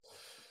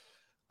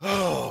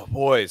Oh,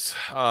 boys.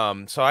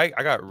 So I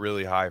got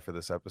really high for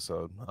this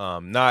episode.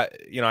 Not,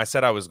 I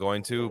said I was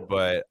going to,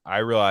 but I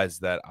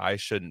realized that I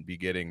shouldn't be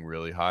getting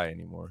really high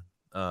anymore.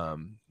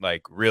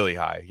 Like really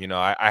high.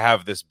 I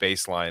have this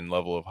baseline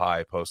level of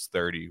high post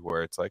 30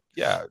 where it's like,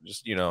 yeah,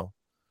 just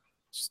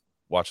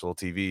watch a little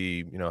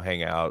TV,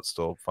 hang out,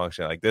 still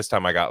function. Like this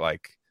time I got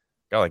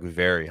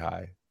very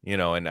high,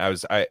 and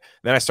then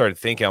I started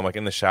thinking, I'm like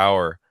in the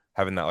shower,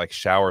 having that like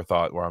shower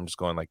thought where I'm just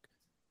going like,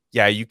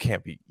 yeah, you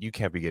can't be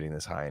getting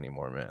this high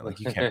anymore, man. Like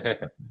you can't.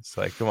 It's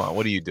like, come on,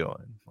 what are you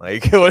doing?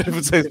 Like,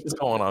 what's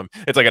going on?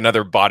 It's like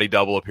another body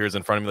double appears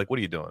in front of me. Like, what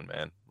are you doing,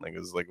 man? Like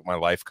it's like my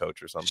life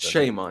coach or something.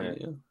 Shame on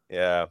you.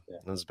 Yeah,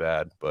 it was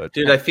bad. But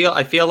dude, I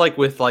feel like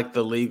with like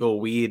the legal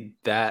weed,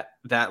 that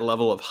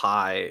level of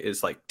high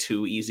is like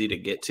too easy to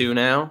get to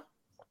now.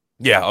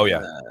 Yeah. Oh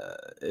yeah.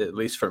 At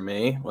least for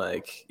me,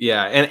 like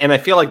yeah, and I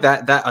feel like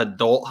that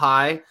adult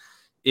high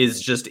is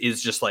just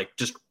like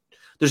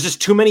there's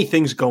just too many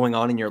things going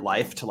on in your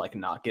life to like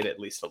not get at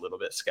least a little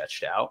bit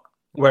sketched out.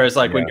 Whereas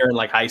like when you're in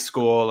like high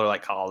school or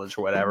like college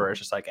or whatever, it's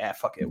just like,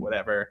 fuck it,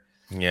 whatever.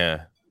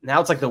 Yeah. Now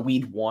it's like the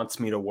weed wants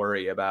me to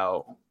worry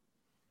about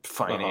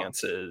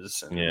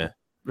finances and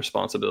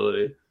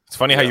responsibility. It's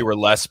funny how you were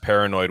less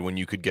paranoid when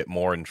you could get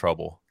more in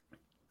trouble.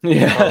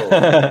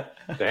 Yeah.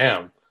 Oh,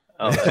 damn.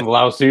 Oh, some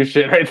lousy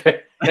shit right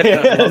there.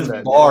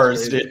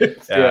 Bars,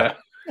 dude. Yeah.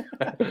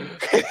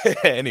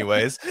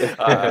 Anyways,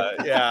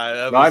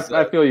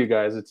 I feel you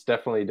guys. It's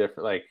definitely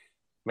different. Like,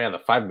 man, the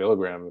 5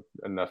 milligram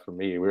enough for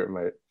me.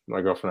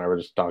 My girlfriend and I were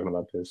just talking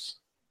about this.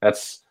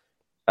 That's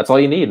all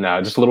you need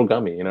now. Just a little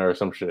gummy, or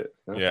some shit.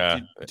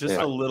 Yeah, just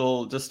a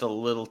little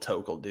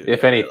tokel, dude.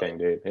 If anything,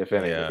 dude. If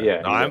anything,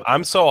 yeah. No,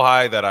 I'm so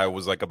high that I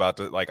was like about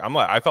to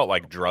I felt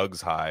like drugs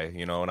high,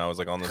 when I was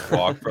like on this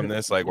walk from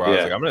this, like where I was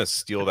like, I'm gonna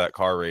steal that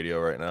car radio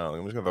right now.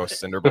 I'm just gonna throw a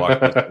cinder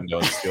block out the window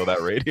and steal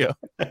that radio.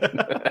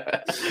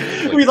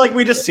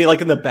 we just see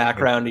like in the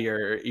background of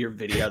your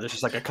video, there's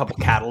just like a couple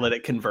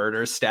catalytic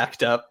converters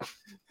stacked up.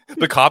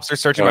 The cops are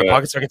searching my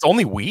pockets. Like, it's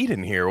only weed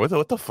in here. What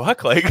the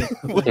fuck? Like,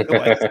 Glenn,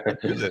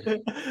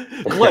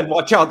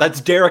 watch out! That's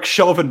Derek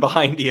Chauvin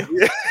behind you.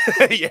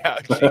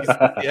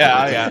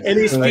 Yeah. And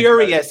he's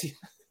furious.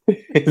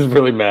 He's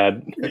really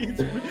mad.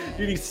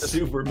 He's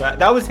super mad.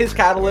 That was his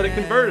catalytic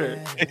converter.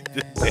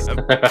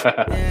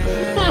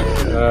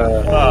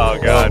 Oh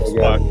God,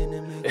 fuck.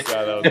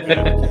 God,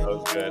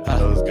 that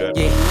was good.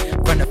 Yeah,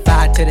 from the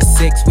 5 to the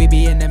 6, we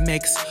be in the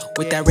mix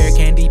with that rare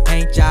candy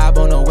paint job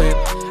on the whip.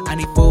 I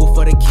need food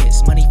for the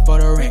kids, money for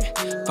the rent.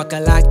 Fuck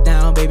a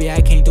lockdown, baby, I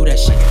can't do that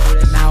shit.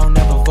 And I'll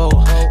never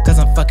vote, cause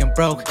I'm fucking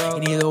broke.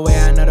 And either way,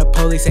 I know the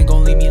police ain't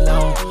gon' leave me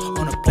alone.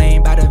 On a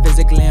plane by the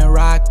visit Glen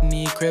Rock,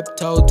 need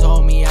crypto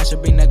told me I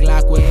should bring the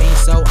Glock with me.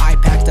 So I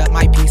packed up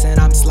my piece and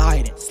I'm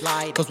sliding.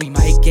 Cause we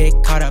might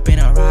get caught up in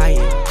a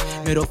riot.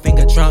 Middle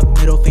finger Trump,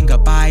 middle finger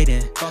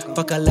Biden.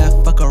 Fuck a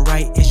left, fuck a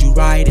right, is you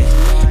riding?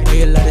 Know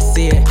you love to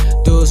see it,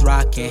 dudes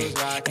rocking.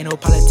 Ain't no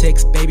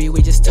politics, baby,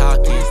 we just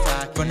talking.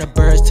 From the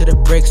birds to the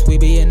bricks, we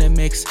be in the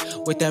mix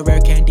with that rare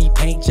candy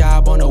paint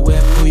job on the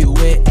whip. Who you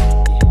with?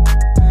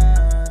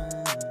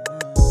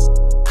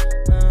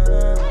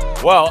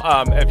 Well,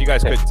 if you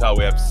guys couldn't tell,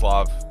 we have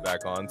Slav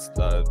back on.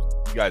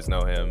 You guys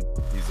know him.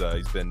 He's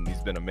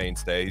been a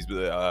mainstay. He's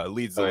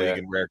leads the league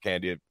in rare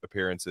candy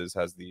appearances.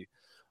 Has the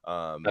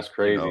that's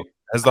crazy.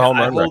 Has the home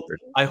run record.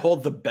 I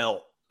hold the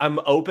belt. I'm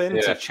open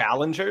to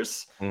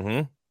challengers.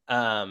 Mm-hmm.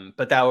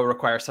 But that would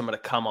require someone to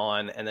come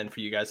on and then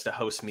for you guys to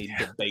host me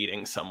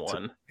debating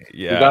someone.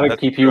 Yeah, we gotta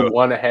keep you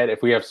one ahead.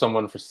 If we have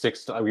someone for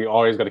 6, we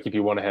always got to keep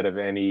you one ahead of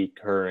any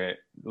current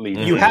lead.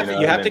 You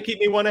have to keep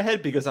me one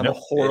ahead because I'm a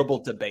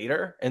horrible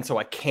debater, and so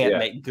I can't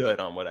make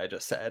good on what I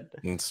just said.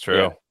 It's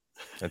true.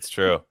 It's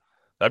true.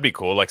 That'd be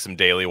cool, like some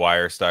Daily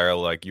Wire style,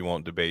 like you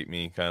won't debate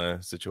me kind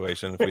of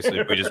situation.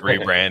 If we just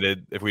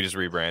rebranded,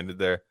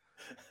 there.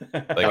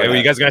 Like, are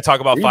you guys gonna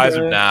talk about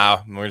Pfizer?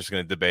 Nah, we're just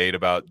gonna debate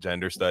about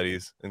gender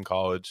studies in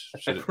college.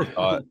 Should it be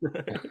taught?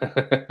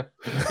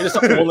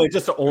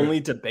 just only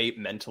debate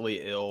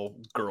mentally ill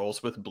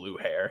girls with blue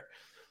hair.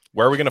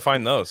 Where are we gonna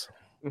find those?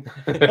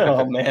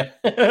 Oh man.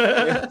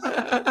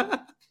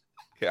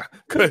 Yeah,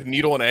 good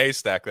needle in a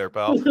haystack there,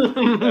 pal.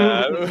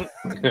 No,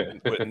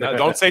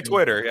 don't say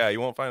Twitter. Yeah, you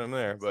won't find them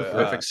there. But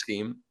perfect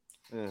scheme.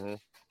 Mm-hmm.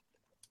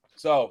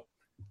 So,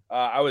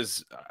 I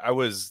was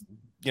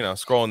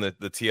scrolling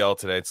the TL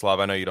today. Slav,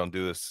 I know you don't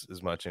do this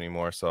as much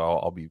anymore, so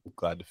I'll be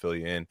glad to fill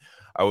you in.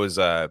 I was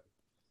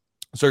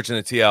searching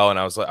the TL, and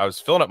I was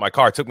filling up my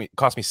car. It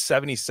cost me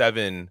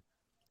 $77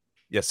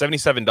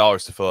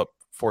 to fill up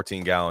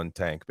 14-gallon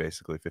tank,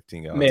 basically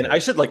 15-gallon. Man,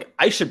 tank.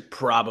 I should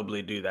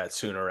probably do that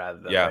sooner rather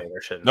than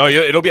later. No,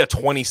 it'll be a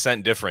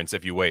 20-cent difference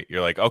if you wait.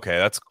 You're like, okay,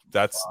 that's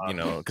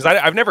because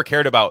I've never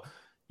cared about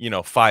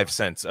 5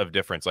 cents of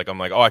difference. Like I'm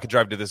like, oh, I could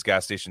drive to this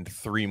gas station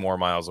 3 more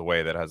miles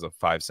away that has a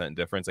 5-cent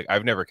difference. Like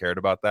I've never cared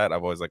about that.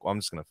 I've always like, well, I'm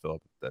just gonna fill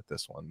up at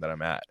this one that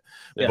I'm at.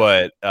 Yeah.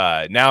 But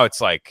now it's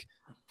like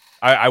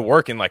I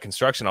work in like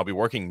construction. I'll be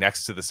working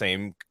next to the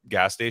same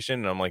gas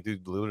station, and I'm like,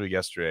 dude, literally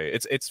yesterday,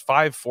 it's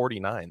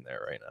 5:49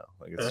 there right now.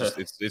 Like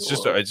it's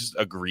just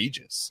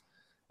egregious.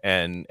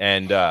 And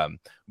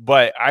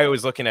but I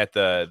was looking at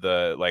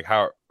the like,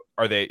 how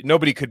are they?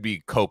 Nobody could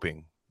be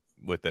coping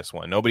with this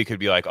one. Nobody could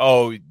be like,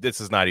 oh,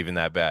 this is not even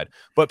that bad.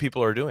 But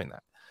people are doing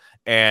that,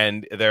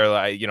 and they're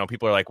like,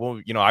 people are like, well,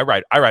 I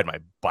ride my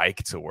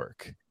bike to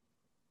work.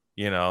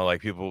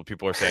 Like people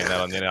are saying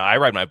that I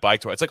ride my bike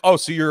to work. It's like, oh,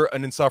 so you're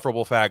an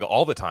insufferable fag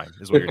all the time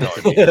is what you're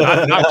telling me.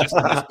 not just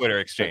in this Twitter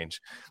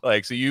exchange.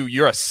 Like, so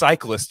you're a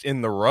cyclist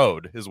in the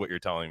road is what you're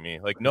telling me.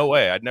 Like, no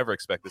way. I'd never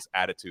expect this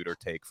attitude or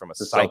take from a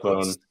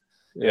cyclist.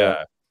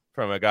 Yeah.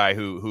 From a guy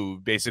who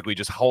basically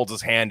just holds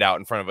his hand out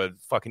in front of a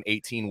fucking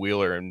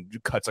 18-wheeler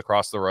and cuts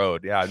across the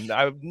road. Yeah.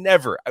 I would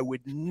never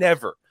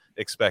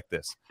expect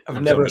this. I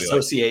would never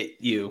associate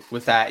you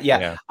with that.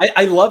 Yeah.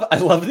 I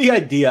love the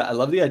idea. I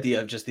love the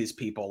idea of just these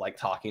people like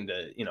talking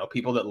to,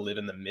 people that live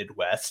in the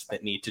Midwest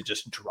that need to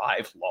just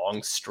drive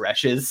long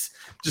stretches.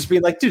 Just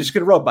being like, dude, just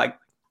get a road bike.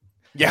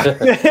 Yeah.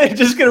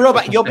 Just get a road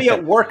bike. You'll be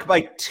at work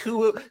by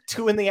 2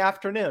 in the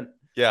afternoon.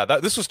 Yeah,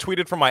 this was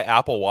tweeted from my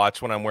Apple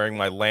Watch when I'm wearing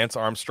my Lance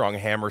Armstrong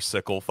hammer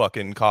sickle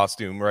fucking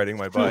costume riding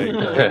my bike.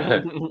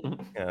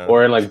 Yeah.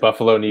 Or in like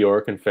Buffalo, New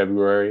York in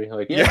February.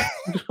 Like,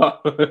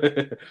 hop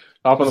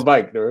on the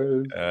bike.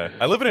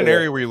 I live in an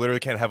area where you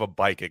literally can't have a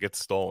bike. It gets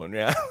stolen.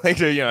 Yeah.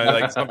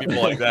 Like some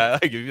people like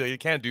that. Like, you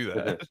can't do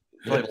that.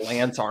 Like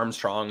Lance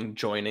Armstrong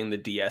joining the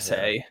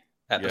DSA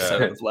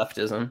episode of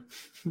leftism.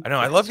 I know.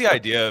 I love the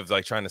idea of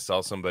like trying to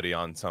sell somebody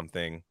on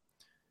something.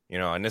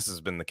 And this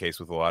has been the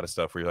case with a lot of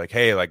stuff where you're like,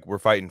 hey, like we're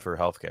fighting for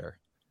healthcare.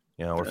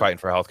 We're fighting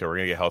for healthcare. We're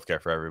gonna get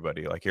healthcare for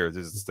everybody. Like, here,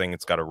 there's this thing.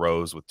 It's got a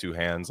rose with 2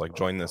 hands. Like,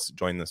 join this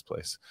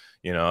place.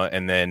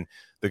 And then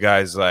the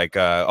guy's like,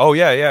 oh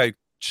yeah,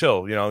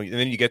 chill. And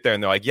then you get there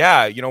and they're like,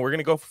 yeah, we're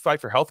gonna go fight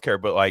for healthcare,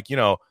 but like,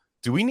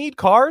 do we need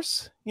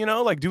cars?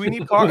 Like, do we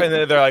need cars? And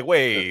then they're like,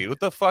 wait,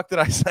 what the fuck did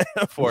I sign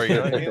up for? You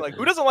know what I mean? Like,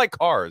 who doesn't like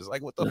cars?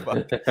 Like, what the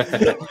fuck?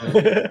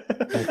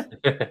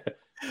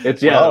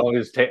 It's all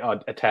these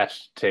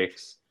attached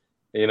takes.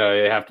 You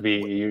have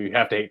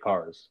to hate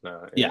cars.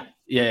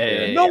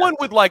 Yeah. No one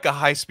would like a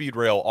high-speed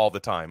rail all the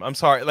time. I'm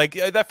sorry. Like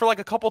that for like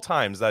a couple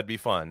times, that'd be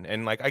fun.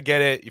 And like, I get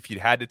it. If you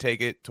had to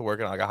take it to work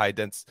in like a high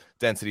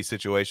density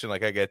situation,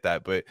 like I get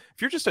that. But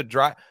if you're just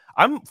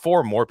I'm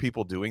for more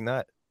people doing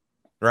that,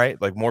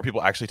 right? Like more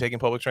people actually taking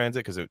public transit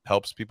because it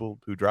helps people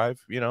who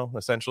drive,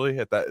 essentially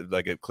at that,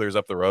 like it clears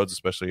up the roads,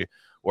 especially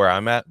where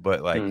I'm at.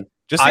 But like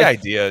just the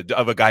idea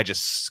of a guy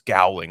just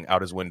scowling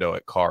out his window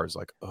at cars,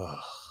 like, ugh.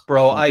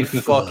 Bro, I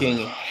fucking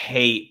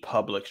hate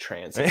public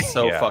transit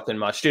so fucking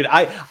much, dude.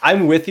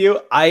 I'm with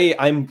you.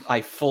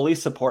 I fully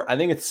support. I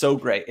think it's so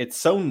great. It's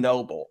so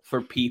noble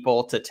for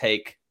people to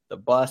take the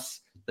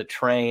bus, the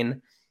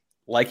train,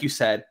 like you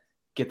said,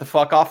 get the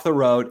fuck off the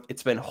road.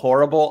 It's been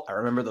horrible. I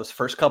remember those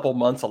first couple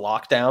months of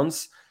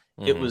lockdowns.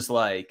 It was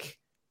like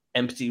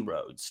empty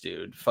roads,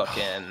 dude.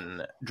 Fucking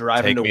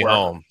driving to work.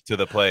 Home to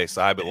the place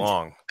I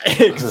belong.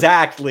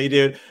 Exactly,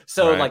 dude.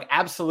 So like,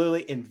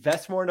 absolutely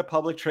invest more into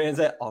public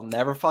transit. I'll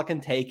never fucking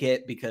take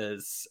it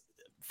because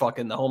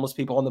fucking the homeless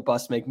people on the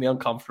bus make me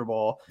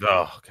uncomfortable.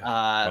 Oh,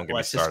 God. Don't get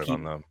me started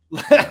on them.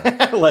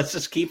 Let's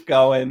just keep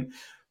going.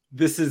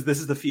 This is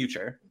the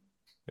future.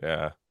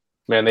 Yeah,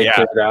 man. They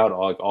cleared out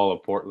all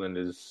of Portland.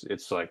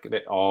 It's like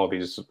all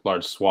these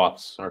large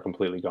swaths are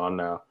completely gone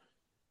now,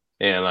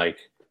 and like.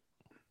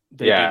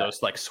 They do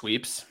those like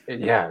sweeps.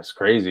 Yeah, it's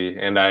crazy.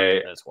 And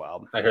that's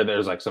wild. I heard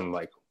there's like some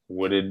like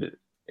wooded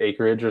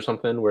acreage or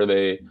something where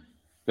they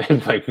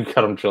like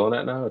got them chilling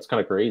at now. It's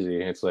kind of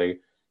crazy. It's like,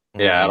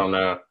 I don't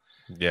know.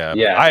 Yeah.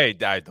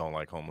 I don't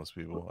like homeless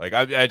people. Like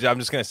I'm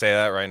just gonna say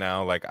that right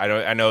now. Like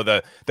I know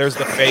there's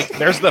the fake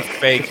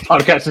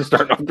podcast is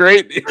starting off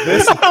great.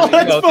 First off,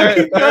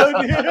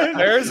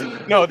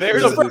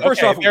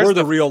 we're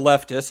the real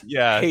leftists.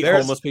 Yeah, hate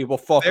homeless people.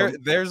 Fuck them.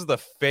 There's the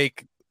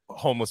fake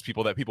homeless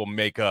people that people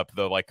make up,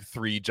 the like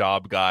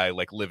 3-job guy,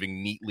 like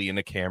living neatly in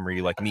a Camry,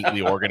 like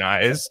neatly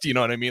organized. You know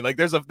what I mean? Like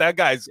he's got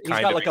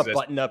like a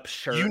button-up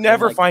shirt. You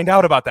never find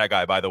out about that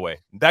guy, by the way.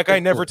 That guy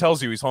never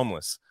tells you he's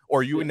homeless,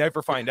 or you would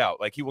never find out.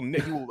 Like he will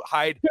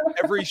hide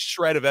every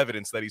shred of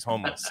evidence that he's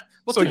homeless.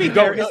 Well, so you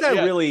don't. Is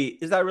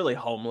that really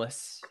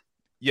homeless?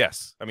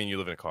 Yes, I mean you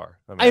live in a car.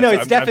 I know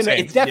it's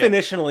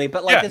definitionally,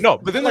 but like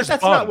but then there's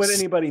that's bums. not what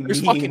anybody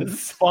means. There's fucking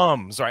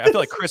bums, right? I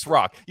feel like Chris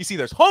Rock. You see,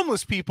 there's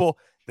homeless people.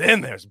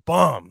 Then there's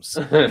bums.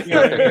 You know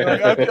what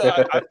I mean?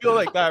 Like, I feel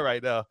like that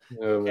right now.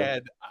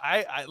 And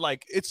I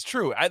like, it's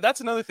true.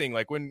 That's another thing.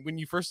 Like when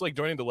you first like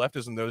joining the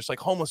leftism, they're just like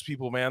homeless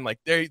people, man. Like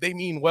they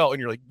mean well, and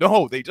you're like,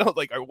 no, they don't.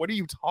 Like, what are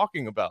you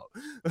talking about?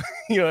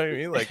 You know what I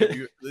mean? Like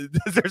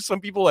there's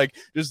some people like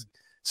just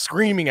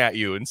screaming at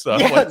you and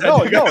stuff. Yeah, like,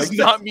 no, does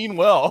not mean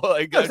well.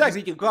 Like exactly.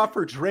 You can go out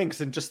for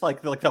drinks and just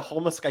like the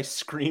homeless guy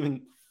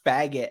screaming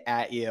faggot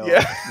at you,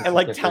 and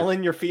like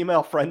telling your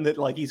female friend that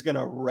like he's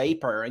gonna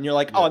rape her, and you're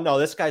like, oh no,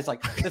 this guy's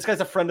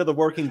a friend of the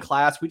working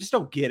class. We just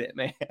don't get it,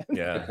 man.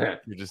 Yeah,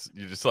 you're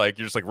just like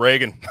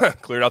Reagan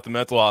cleared out the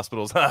mental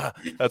hospitals.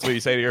 That's what you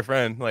say to your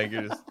friend. Like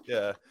you're just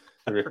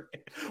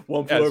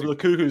one flew over the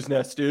cuckoo's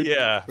nest, dude.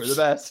 Yeah, we're the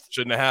best.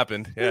 Shouldn't have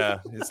happened. Yeah,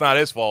 it's not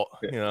his fault.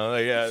 You know.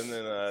 Like, yeah, and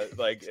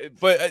then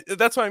but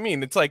that's what I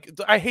mean. It's like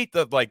I hate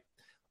the like.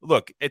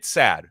 Look, it's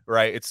sad,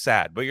 right? It's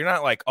sad, but you're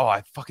not like, oh,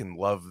 I fucking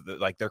love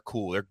like they're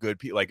cool, they're good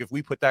people. Like if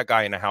we put that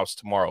guy in a house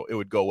tomorrow, it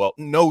would go well.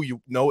 No,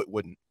 it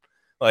wouldn't.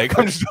 Like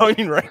I'm just telling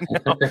you right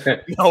now,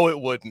 no,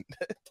 it wouldn't.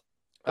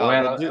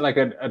 Man, like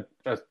a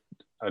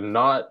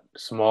not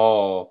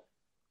small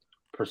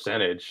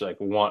percentage, like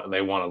they want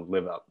to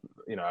live out,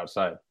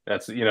 outside.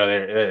 That's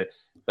they're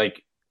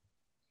like.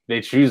 They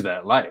choose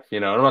that life,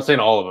 I'm not saying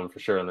all of them for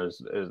sure, and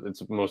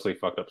it's mostly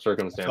fucked up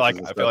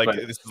circumstances. I feel like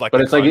this is like,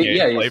 but it's like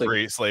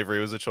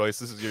slavery was a choice.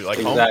 This is like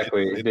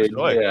exactly,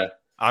 yeah.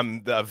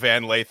 I'm the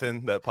Van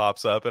Lathan that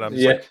pops up, and I'm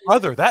just like,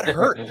 brother, that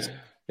hurts.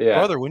 Yeah,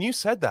 brother, when you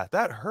said that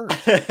hurt.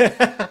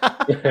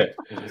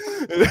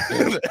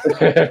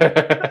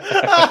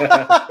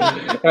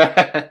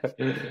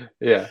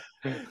 Yeah.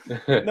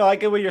 No, I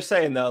get what you're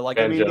saying though. Like,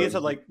 I mean,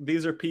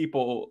 these are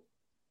people.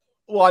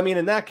 Well, I mean,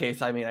 in that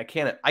case, I mean, I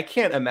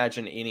can't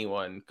imagine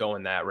anyone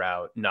going that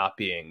route not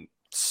being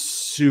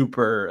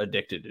super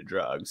addicted to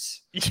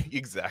drugs.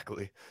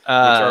 Exactly.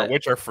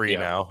 Which are free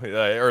now,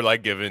 or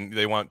like given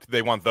they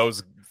want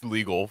those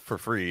legal for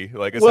free.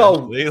 Like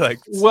essentially,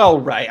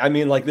 right. I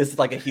mean, like this is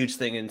like a huge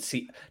thing in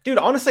dude.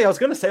 Honestly, I was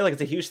gonna say like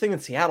it's a huge thing in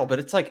Seattle, but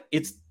it's like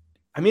it's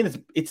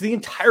the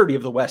entirety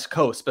of the West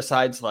Coast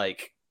besides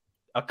like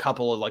a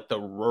couple of like the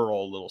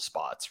rural little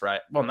spots,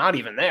 right? Well, not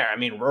even there. I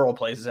mean, rural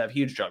places have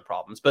huge drug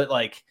problems, but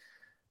like,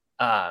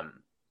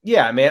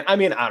 yeah, man. I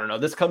mean, I don't know.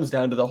 This comes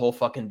down to the whole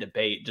fucking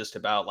debate just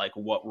about like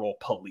what role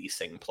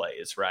policing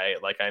plays,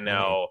 right? Like I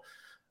know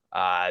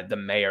the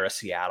mayor of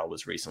Seattle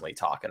was recently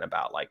talking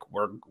about like,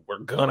 we're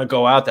gonna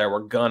go out there. We're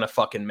gonna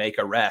fucking make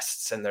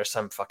arrests. And there's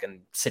some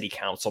fucking city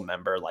council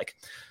member like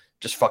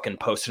just fucking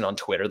posting on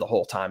Twitter the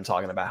whole time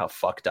talking about how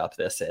fucked up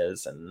this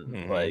is.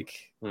 And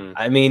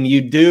I mean,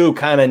 you do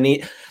kind of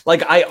need,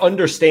 like, I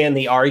understand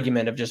the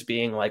argument of just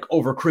being like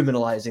over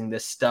criminalizing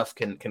this stuff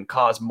can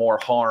cause more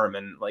harm.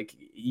 And like,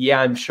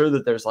 yeah, I'm sure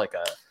that there's like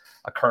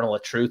a kernel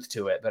of truth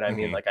to it. But I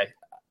mean, like,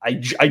 I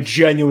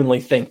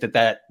genuinely think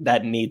that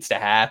needs to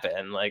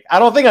happen. Like, I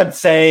don't think I'm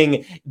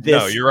saying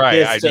this, no, you're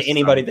right. This to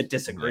anybody that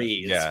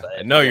disagrees. Yeah.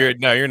 But,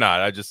 you're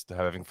not. I just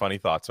having funny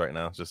thoughts right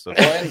now. Just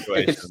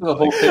it's the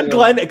whole thing.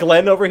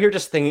 Glenn over here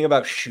just thinking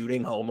about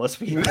shooting homeless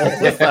people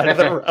on the side of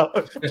the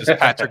road. Just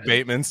Patrick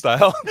Bateman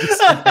style.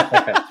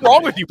 What's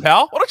wrong with you,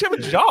 pal? Why don't you have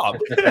a job?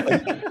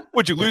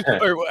 Would you lose?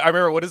 Or, I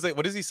remember what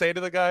does he say to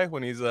the guy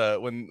when he's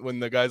when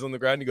the guy's on the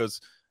ground? He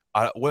goes,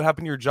 what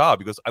happened to your job?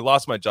 He goes, I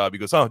lost my job. He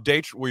goes, oh,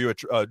 were you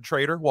a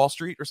trader, Wall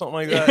Street or something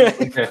like that?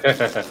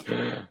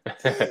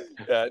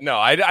 No,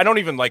 I don't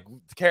even like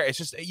care. It's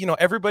just,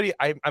 everybody,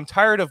 I'm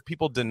tired of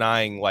people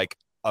denying like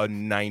a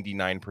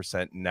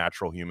 99%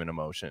 natural human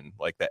emotion,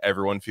 like that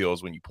everyone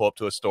feels when you pull up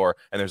to a store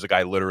and there's a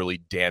guy literally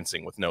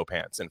dancing with no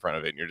pants in front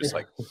of it. And you're just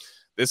like,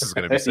 this is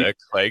going to be sick.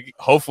 Like,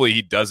 hopefully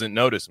he doesn't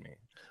notice me.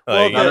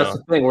 Like, well, that's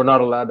the thing. We're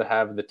not allowed to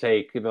have the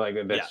take. Like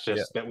that's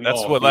that's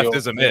what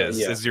leftism is.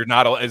 Yeah. Is you're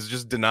not is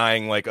just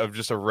denying like of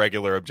just a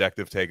regular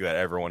objective take that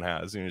everyone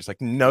has, and you're just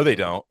like, no, they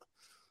don't.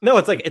 No,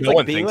 it's like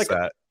being like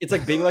it's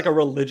like being like a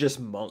religious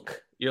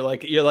monk. You're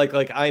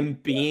like I'm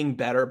being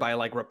better by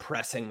like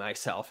repressing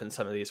myself in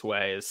some of these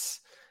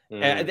ways.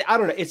 And I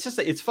don't know. It's just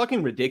it's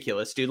fucking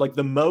ridiculous, dude. Like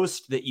the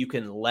most that you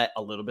can let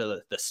a little bit of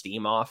the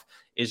steam off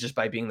is just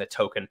by being the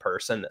token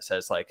person that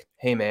says like,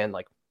 hey man,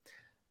 like,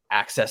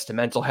 access to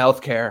mental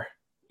health care,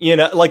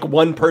 like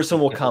one person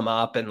will come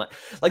up and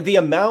like the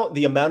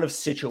amount of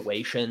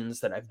situations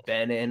that I've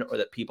been in or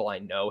that people I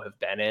know have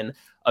been in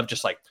of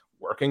just like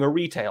working a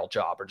retail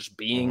job or just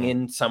being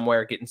in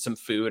somewhere getting some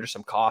food or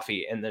some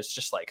coffee, and there's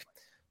just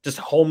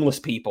homeless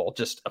people,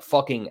 just a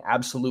fucking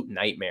absolute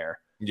nightmare.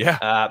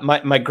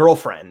 My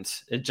girlfriend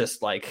is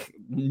just like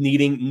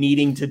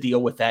needing to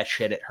deal with that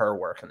shit at her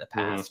work in the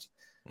past.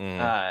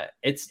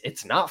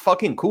 It's not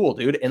fucking cool,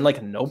 dude, and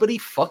like nobody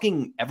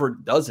fucking ever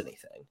does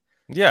anything.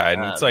 Yeah,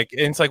 and it's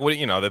like what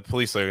the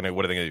police are gonna,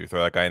 what are they gonna do?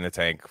 Throw that guy in the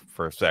tank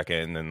for a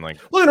second and like,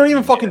 well, they don't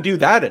even fucking do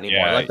that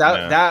anymore. Like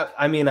that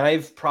I mean,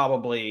 I've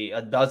probably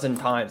a dozen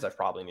times I've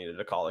probably needed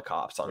to call the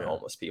cops on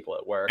homeless people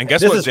at work. And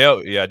guess what?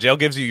 Jail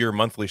gives you your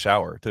monthly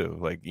shower too.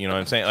 Like, you know what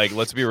I'm saying? Like,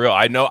 let's be real.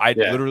 I know I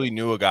literally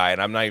knew a guy,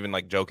 and I'm not even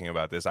like joking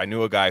about this. I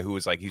knew a guy who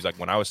was like, he's like,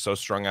 when I was so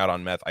strung out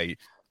on meth, he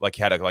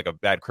had a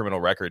bad criminal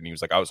record, and he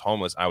was like, I was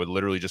homeless. I would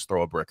literally just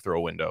throw a brick through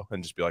a window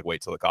and just be like,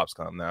 wait till the cops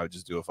come. Now I would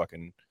just do a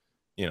fucking,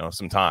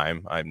 some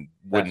time. I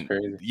wouldn't,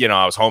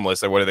 I was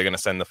homeless. What are they going to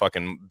send the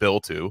fucking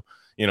bill to?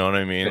 You know what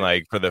I mean?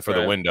 Like for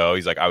the window,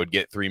 he's like, I would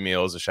get 3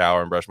 meals, a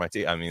shower, and brush my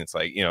teeth. I mean, it's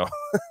like,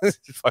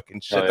 fucking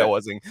shit that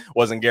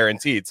wasn't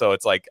guaranteed. So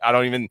it's like, I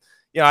don't even,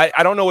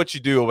 I don't know what you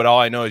do, but all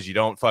I know is you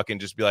don't fucking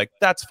just be like,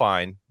 that's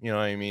fine. You know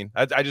what I mean?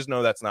 I just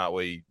know that's not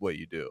what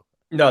you do.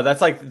 No,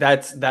 that's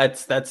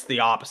the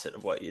opposite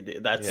of what you do.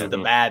 That's the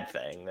bad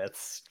thing.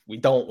 We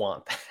don't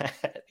want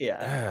that.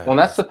 Yeah. Well,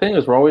 that's the thing,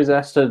 is we're always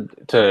asked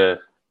to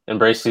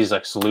embrace these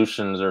like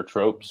solutions or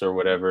tropes or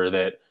whatever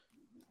that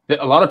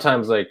a lot of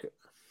times like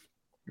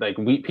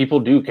people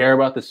do care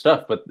about this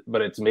stuff,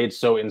 but it's made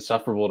so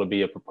insufferable to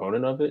be a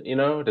proponent of it.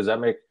 Does that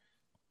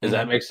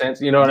make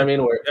sense? You know what I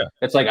mean? Where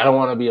it's like, I don't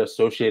want to be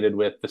associated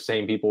with the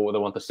same people that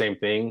want the same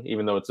thing,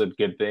 even though it's a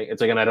good thing. It's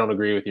like, and I don't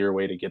agree with your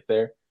way to get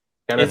there.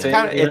 This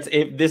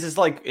is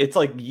like, it's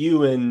like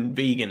you and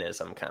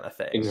veganism kind of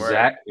thing.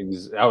 Exactly.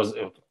 I was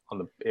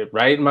on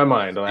right in my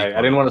mind. I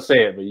didn't want to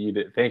say it, but you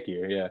did. Thank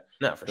you. Yeah.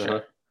 No, for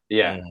sure.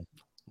 Yeah.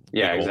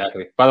 Yeah,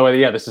 exactly. By the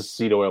way, this is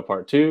seed oil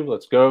part 2.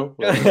 Let's go.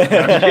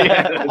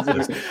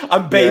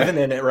 I'm bathing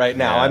in it right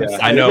now.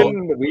 I know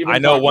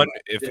one.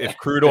 If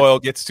crude oil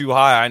gets too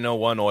high, I know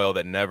one oil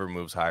that never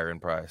moves higher in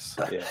price.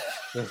 Yeah,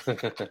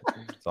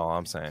 that's all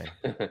I'm saying.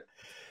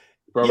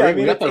 Bro,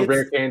 we got the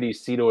Rare Candy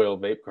seed oil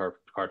vape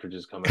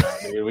cartridges coming out,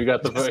 dude. We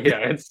got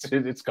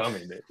it's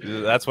coming,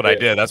 dude. That's what I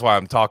did. That's why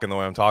I'm talking the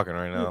way I'm talking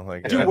right now.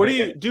 Like, dude,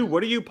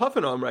 what are you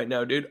puffing on right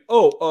now, dude?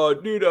 Oh,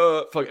 dude,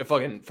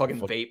 fucking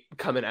vape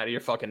coming out of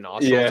your fucking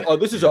nostrils. Yeah. Oh,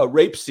 this is a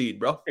rapeseed,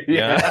 bro.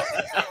 Yeah.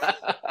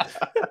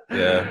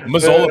 Yeah.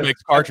 Mazola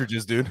makes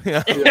cartridges, dude.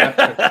 Yeah,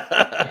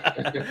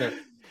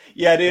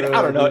 dude.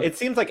 I don't know. It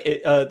seems like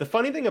the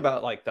funny thing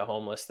about like the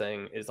homeless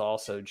thing is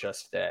also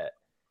just that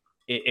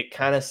it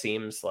kind of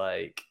seems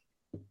like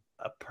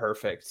a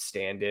perfect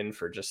stand-in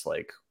for just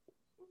like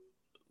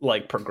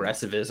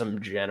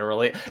progressivism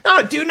generally.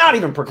 No, dude, not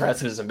even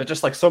progressivism, but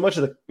just like so much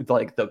of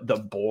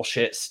the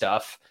bullshit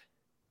stuff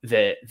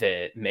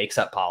that makes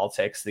up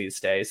politics these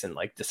days, and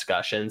like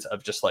discussions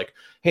of just like,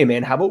 hey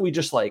man, how about we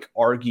just like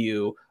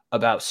argue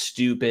about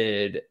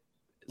stupid,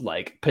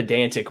 like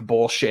pedantic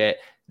bullshit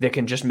that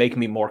can just make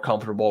me more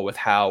comfortable with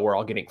how we're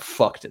all getting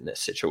fucked in this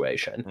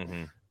situation.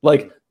 Mm-hmm.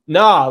 Like,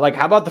 nah, like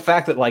how about the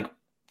fact that like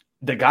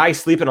the guy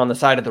sleeping on the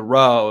side of the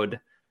road,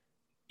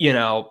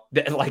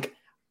 like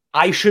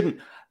he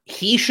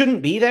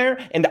shouldn't be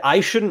there, and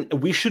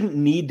we shouldn't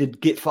need to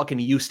get fucking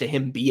used to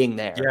him being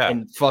there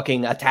and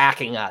fucking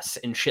attacking us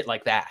and shit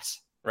like that.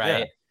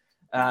 Right.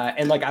 Yeah.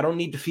 And like, I don't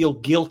need to feel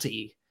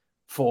guilty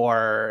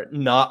for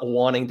not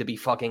wanting to be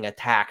fucking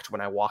attacked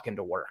when I walk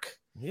into work.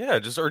 Yeah.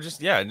 It's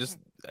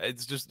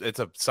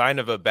a sign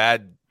of a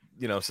bad,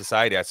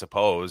 society, I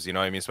suppose, I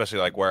mean, especially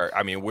like where,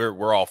 I mean,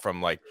 we're all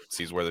from like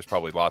cities where there's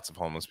probably lots of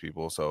homeless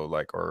people. So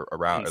like, or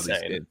around Insane.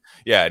 At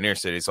least near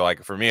cities. So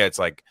like for me, it's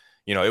like,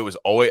 it was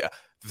always,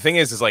 the thing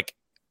is like,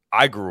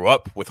 I grew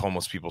up with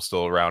homeless people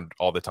still around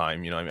all the time.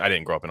 I mean, I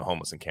didn't grow up in a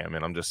homeless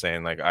encampment. I'm just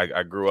saying like,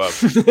 I grew up.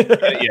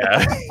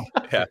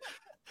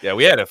 Yeah,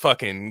 we had a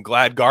fucking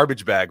Glad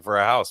garbage bag for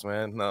a house,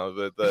 man.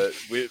 No,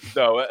 best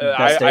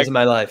days of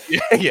my life.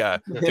 Yeah,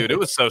 dude, it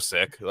was so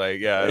sick. Like,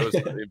 yeah, it was.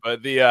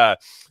 But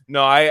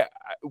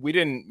we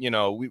didn't.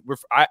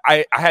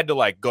 I had to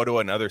like go to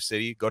another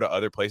city, go to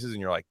other places,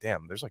 and you're like,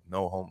 damn, there's like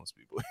no homeless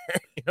people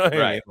here. You know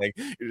what I mean? Like,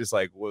 you're just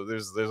like, well,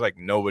 there's like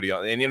nobody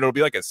on, and it'll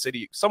be like a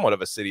city, somewhat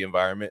of a city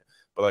environment,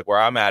 but like where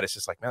I'm at, it's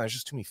just like, man, there's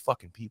just too many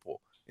fucking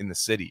people in the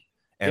city.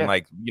 And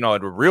like, the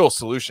real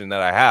solution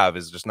that I have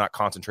is just not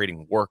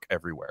concentrating work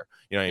everywhere.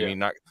 You know what I mean?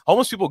 Not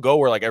homeless people go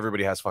where like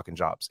everybody has fucking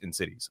jobs in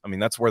cities. I mean,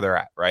 that's where they're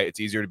at, right? It's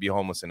easier to be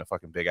homeless in a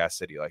fucking big ass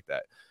city like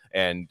that.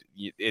 And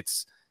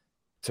it's,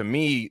 to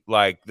me,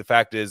 like the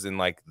fact is in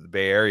like the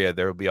Bay Area,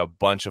 there will be a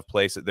bunch of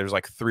places. There's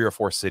like 3 or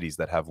 4 cities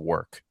that have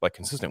work, like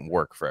consistent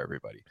work for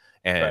everybody.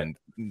 And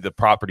the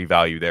property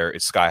value there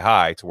is sky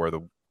high to where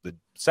the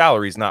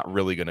salary is not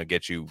really going to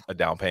get you a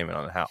down payment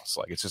on a house.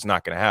 Like, it's just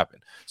not going to happen.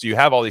 So you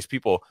have all these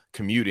people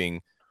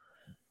commuting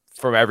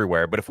from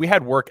everywhere. But if we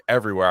had work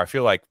everywhere, I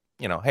feel like,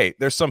 hey,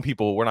 there's some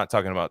people, we're not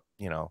talking about,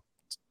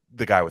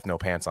 the guy with no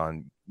pants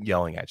on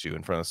yelling at you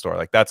in front of the store.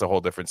 Like, that's a whole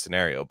different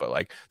scenario. But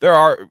like, there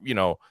are,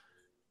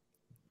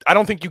 I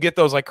don't think you get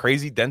those like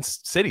crazy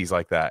dense cities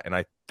like that. And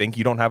I think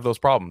you don't have those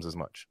problems as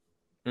much.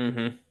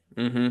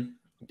 Mm-hmm. Mm-hmm.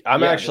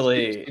 I'm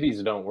actually,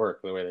 cities don't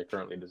work the way they're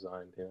currently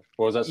designed. Yeah.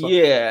 What was that? Stuff?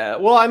 Yeah.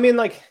 Well, I mean,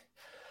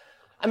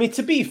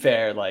 to be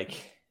fair, like,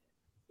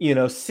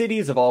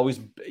 cities have always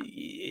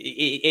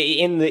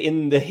in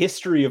the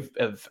history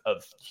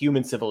of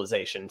human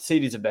civilization,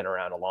 cities have been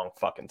around a long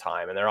fucking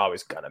time, and they're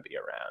always gonna be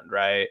around,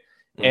 right?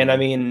 Mm-hmm. And I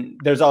mean,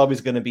 there's always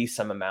going to be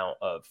some amount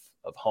of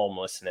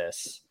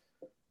homelessness.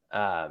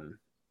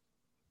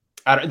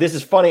 This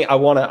is funny. I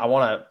want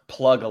to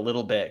plug a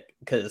little bit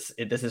because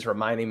this is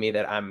reminding me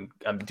that I'm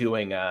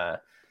doing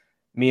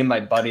me and my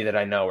buddy that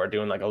I know are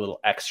doing like a little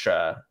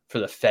extra for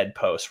the Fed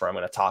Post where I'm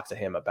going to talk to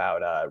him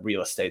about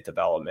real estate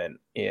development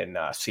in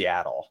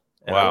Seattle.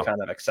 And I'm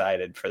kind of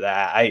excited for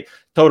that. I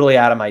totally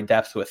out of my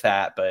depth with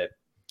that,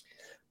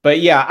 but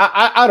yeah,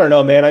 I don't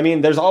know, man. I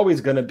mean, there's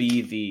always going to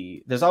be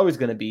the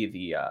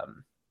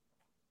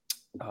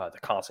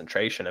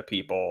concentration of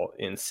people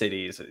in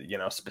cities,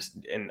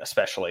 and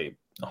especially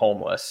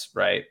homeless,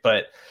 right?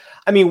 But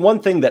I mean,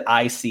 one thing that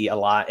I see a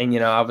lot, and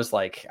I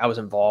was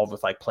involved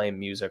with like playing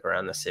music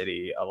around the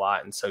city a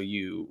lot, and so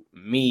you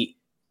meet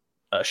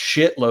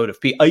shitload of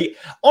people,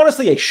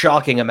 honestly, a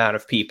shocking amount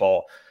of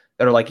people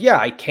that are like, yeah,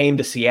 I came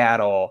to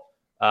Seattle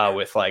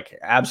with like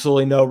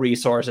absolutely no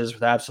resources,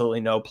 with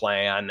absolutely no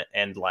plan.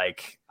 And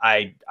like,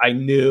 I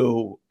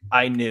knew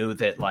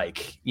that,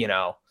 like, you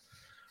know,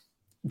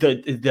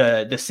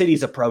 the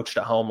city's approach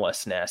to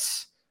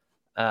homelessness,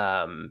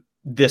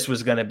 this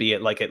was going to be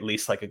at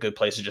least like a good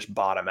place to just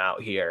bottom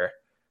out here.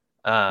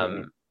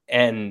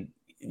 And,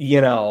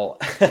 you know,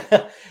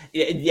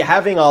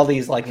 having all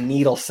these like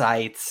needle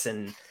sites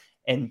and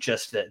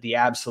just the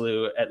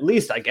absolute, at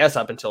least I guess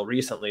up until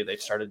recently,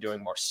 they've started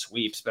doing more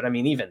sweeps. But I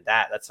mean, even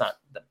that's not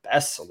the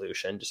best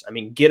solution. Just, I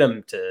mean, get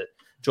them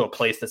to a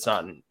place that's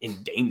not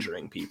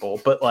endangering people.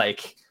 But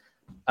like,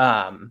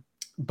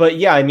 but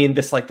yeah, I mean,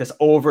 this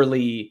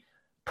overly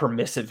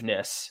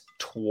permissiveness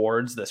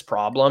towards this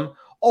problem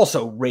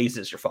also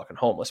raises your fucking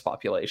homeless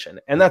population.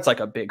 And that's like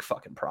a big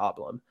fucking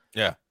problem.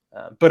 Yeah.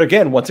 But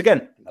again, once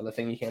again, another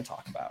thing you can't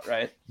talk about,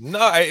 right? No,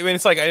 I mean,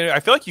 it's like, I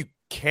feel like you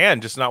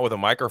can, just not with a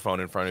microphone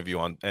in front of you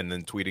and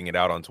then tweeting it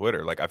out on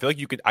Twitter. Like, I feel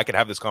like I could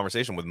have this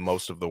conversation with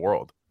most of the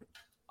world.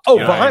 Oh,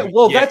 you know I mean?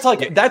 Well, yeah,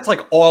 that's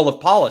like all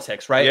of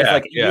politics, right? Yeah,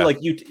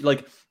 it's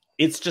like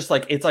it's just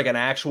like, it's like an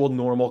actual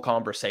normal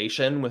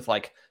conversation with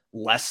like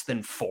less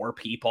than 4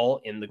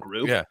 people in the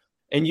group. Yeah.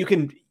 And you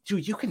can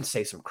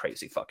say some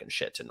crazy fucking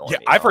shit to normies. Yeah,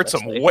 I've heard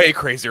some way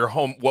crazier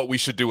what we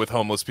should do with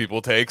homeless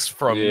people takes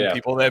from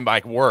people that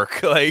might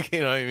work. Like, you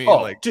know what I mean? Oh,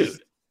 like,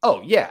 dude.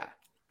 Oh, yeah.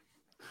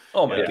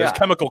 Oh my God. There's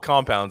chemical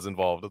compounds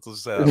involved. Let's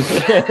just say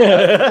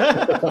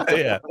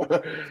that.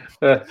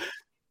 Yeah.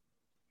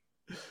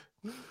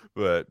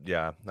 But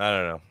yeah, I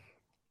don't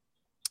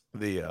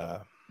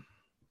know.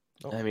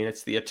 I mean,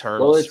 it's the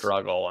eternal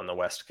struggle on the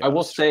West Coast. I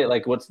will say,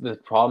 like, what's the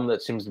problem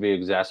that seems to be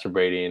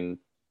exacerbating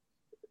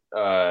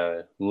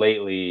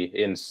lately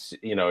in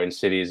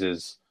cities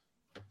is,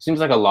 seems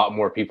like a lot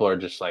more people are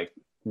just like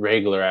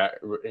regular,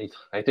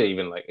 I think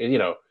even like, you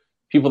know,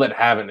 people that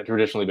haven't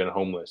traditionally been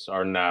homeless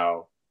are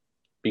now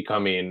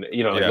becoming,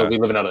 you know, like they'll be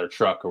living out of their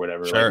truck or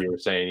whatever, like you were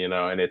saying, you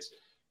know, and it's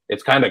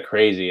kind of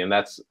crazy. And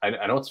that's, I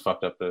know it's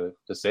fucked up to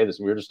say this.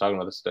 We were just talking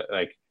about this,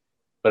 like,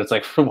 but it's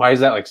like, why is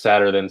that like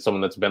sadder than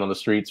someone that's been on the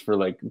streets for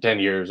like 10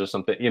 years or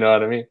something? You know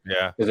what I mean?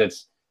 Yeah.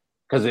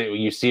 Because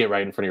you see it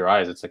right in front of your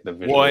eyes. It's like the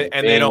visual and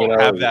thing, they don't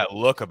have that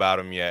look about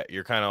them yet.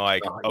 You're kind of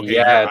like,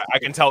 okay, I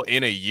can tell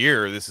in a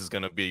year this is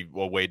going to be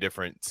a way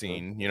different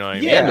scene. You know what I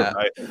mean? Yeah.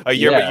 A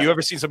year, but you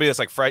ever seen somebody that's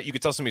like you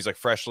could tell somebody's like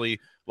freshly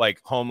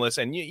like homeless,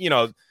 and you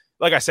know,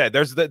 like I said,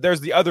 there's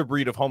the other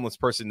breed of homeless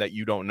person that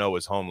you don't know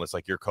is homeless,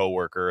 like your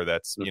coworker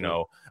that's you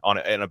know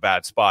in a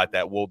bad spot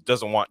that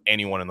doesn't want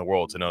anyone in the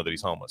world to know that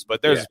he's homeless.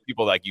 But there's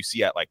people like you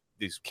see at like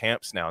these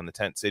camps now in the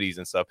tent cities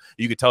and stuff.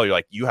 You could tell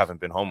you haven't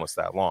been homeless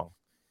that long.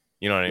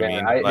 You know what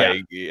I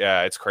mean?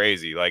 It's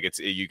crazy. Like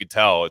you could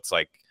tell it's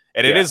like,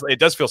 and it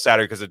does feel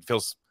sadder because it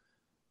feels,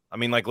 I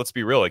mean, like, let's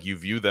be real. Like you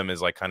view them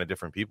as like kind of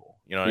different people,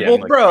 you know what I mean?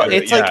 Well, bro,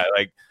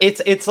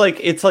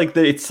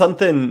 it's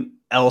something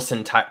else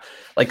entirely.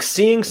 Like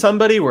seeing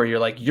somebody where you're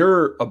like,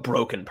 you're a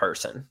broken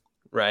person,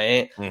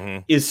 right?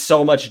 Mm-hmm. Is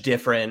so much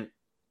different.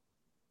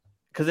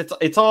 Cause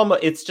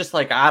it's just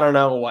like, I don't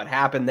know what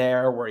happened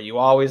there. Were you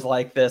always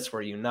like this?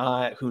 Were you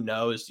not? Who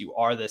knows? You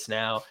are this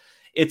now.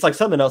 It's like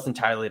something else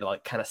entirely to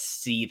like kind of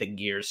see the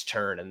gears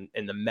turn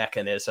and the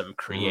mechanism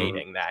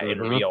creating that in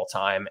real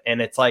time.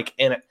 And it's like,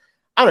 I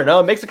don't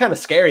know, it makes it kind of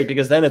scary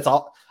because then it's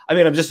all, I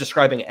mean, I'm just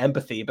describing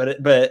empathy, but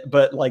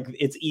like,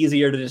 it's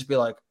easier to just be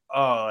like,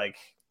 oh, like,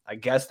 I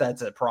guess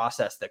that's a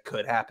process that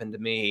could happen to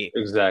me.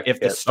 Exactly.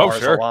 If the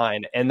stars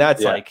align. And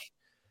that's like,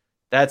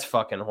 that's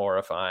fucking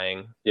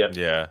horrifying.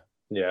 Yeah.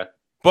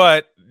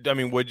 But I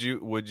mean, would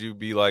you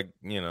be like,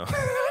 you know,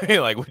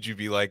 like, would you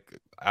be like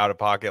out of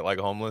pocket, like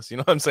homeless? You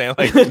know what I'm saying?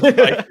 Like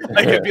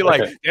it'd be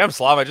like, damn,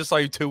 Slav, I just saw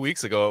you 2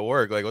 weeks ago at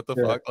work. Like, what the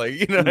fuck? Like,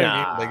 you know what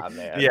I mean? Like,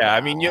 man,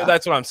 I mean,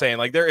 that's what I'm saying.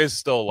 Like, there is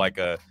still like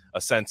a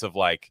sense of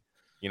like,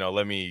 you know,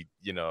 let me,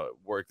 you know,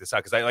 work this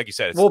out. Cause like you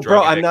said, it's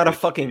bro, I'm not a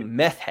fucking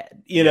meth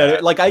head. You know,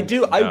 like I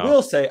do. No.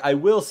 I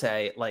will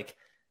say like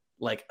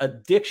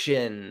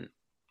addiction.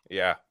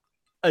 Yeah.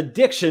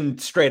 Addiction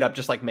straight up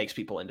just like makes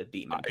people into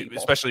demon people.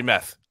 Especially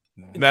meth.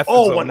 Meth.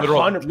 Oh, is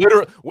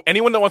 100%.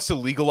 Anyone that wants to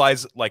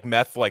legalize like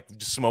meth, like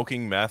just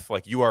smoking meth,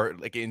 like you are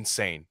like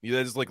insane.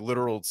 There's like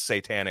literal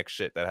satanic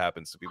shit that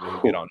happens to people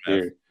who get on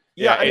meth.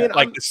 Yeah, I mean, it's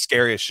like the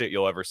scariest shit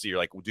you'll ever see. You're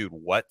like, dude,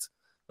 what?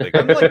 Like,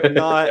 I'm like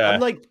not.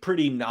 I'm like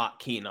pretty not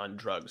keen on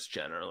drugs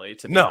generally,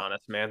 to be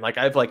honest, man. Like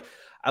I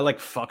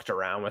fucked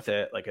around with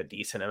it like a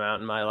decent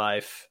amount in my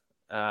life.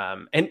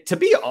 And to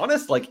be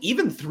honest, like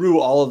even through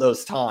all of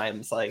those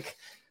times, like,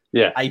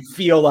 I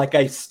feel like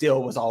I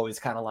still was always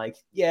kind of like,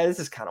 this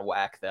is kind of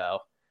whack though.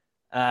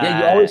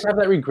 You always have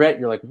that regret.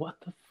 You're like, what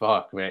the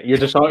fuck, man? You're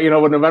just, you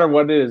know, no matter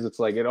what it is, it's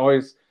like, it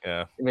always,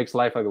 it makes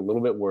life like a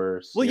little bit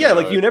worse. Well,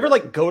 like you never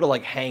like go to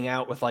like hang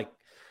out with like,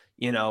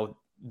 you know,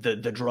 the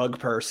drug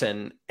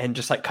person and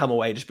just like come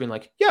away just being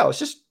like, it's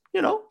just,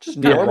 you know, just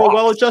normal,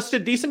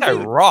 well-adjusted, decent. It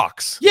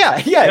rocks.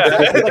 Yeah.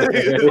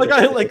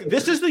 Like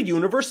this is the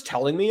universe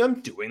telling me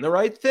I'm doing the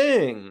right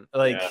thing.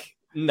 Like,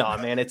 No,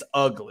 man, it's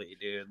ugly,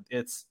 dude.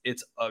 It's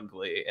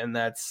ugly, and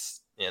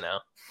that's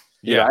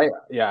Yeah,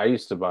 I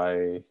used to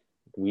buy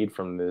weed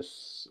from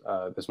this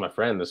my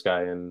friend, this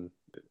guy, and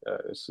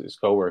his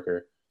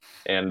coworker,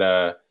 and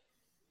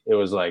it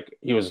was like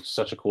he was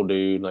such a cool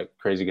dude, like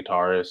crazy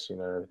guitarist,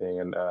 everything,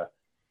 and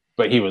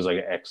but he was like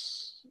an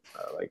ex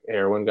like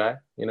heroin guy,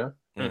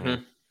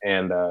 Mm-hmm.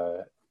 and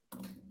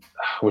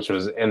which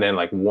was, and then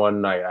like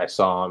one night I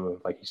saw him,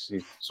 like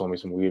he sold me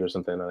some weed or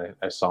something, and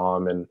I saw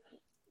him and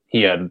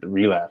he had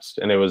relapsed,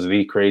 and it was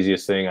the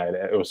craziest thing.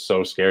 It was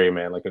so scary,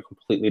 man, like a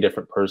completely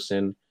different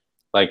person.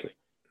 Like,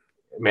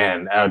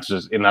 man, I was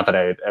just, not that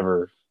I had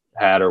ever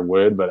had or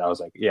would, but I was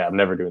like, yeah, I'm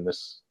never doing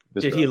this.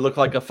 Did he look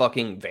like a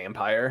fucking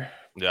vampire?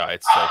 Yeah,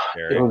 it's so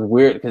scary. It was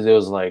weird because it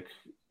was like,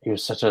 he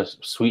was such a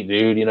sweet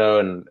dude,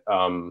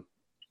 and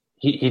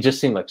he just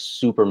seemed like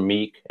super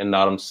meek and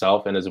not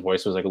himself, and his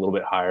voice was like a little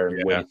bit higher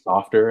and way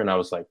softer. And I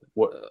was like,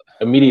 what?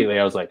 Immediately,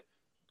 I was like,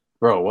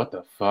 bro, what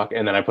the fuck?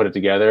 And then I put it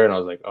together, and I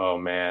was like, oh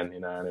man,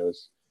 and it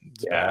was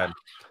bad,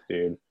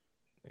 dude.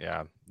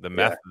 Yeah, the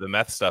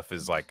meth stuff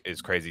is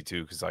crazy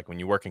too, because like when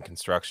you work in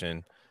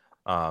construction,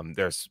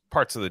 there's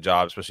parts of the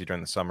job, especially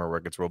during the summer, where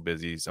it gets real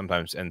busy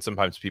sometimes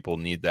people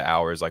need the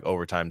hours. Like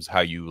overtime's how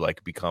you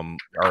like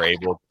are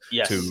able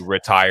to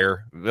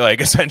retire,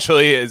 like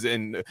essentially is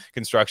in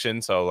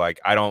construction. So like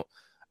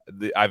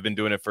I've been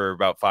doing it for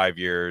about 5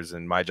 years,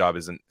 and my job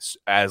isn't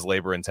as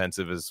labor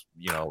intensive as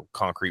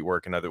concrete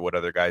work and what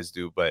other guys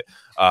do, but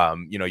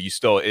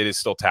it is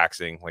still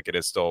taxing. Like it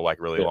is still like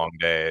really long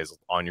days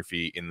on your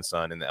feet in the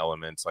sun, in the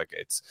elements, like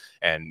it's,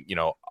 and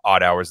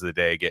odd hours of the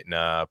day, getting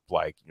up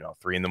like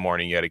 3 a.m.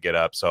 you got to get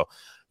up. So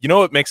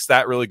what makes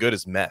that really good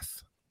is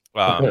meth,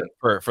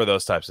 for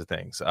those types of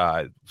things.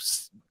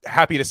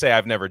 Happy to say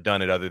I've never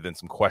done it other than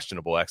some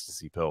questionable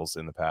ecstasy pills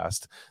in the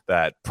past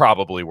that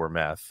probably were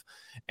meth.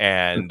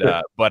 And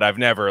but I've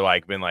never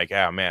like been like,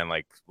 yeah, man,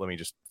 like let me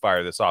just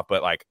fire this off.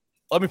 But like,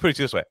 let me put it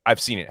this way,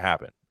 I've seen it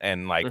happen,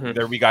 and like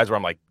there'll be guys where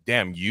I'm like,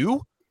 damn,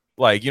 you,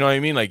 like, you know what I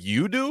mean, like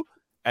you do.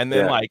 And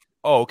then like,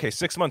 oh, okay,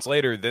 6 months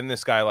later, then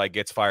this guy like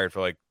gets fired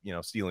for like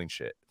stealing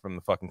shit from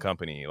the fucking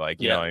company,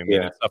 like you know what I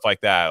mean, and stuff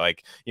like that,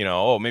 like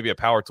oh, maybe a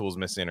power tool's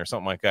missing or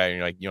something like that,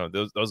 and you're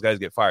like, those guys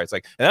get fired. It's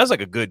like, and that was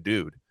like a good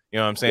dude. You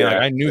know what I'm saying? Like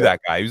I knew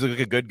that guy. He was like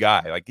a good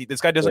guy. Like this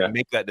guy doesn't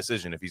make that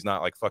decision if he's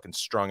not like fucking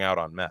strung out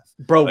on meth.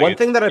 Bro, like, one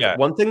thing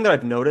that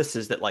I've noticed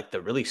is that like the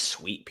really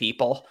sweet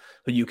people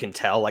who you can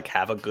tell like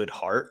have a good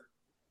heart,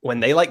 when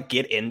they like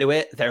get into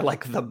it, they're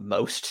like the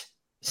most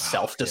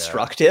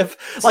self-destructive.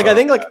 Like I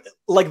think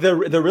like the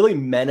really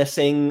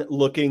menacing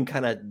looking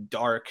kind of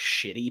dark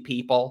shitty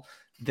people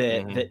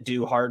that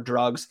do hard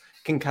drugs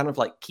can kind of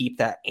like keep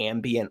that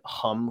ambient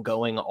hum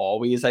going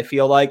always, I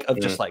feel like, of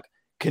just like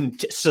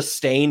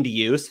sustained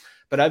use.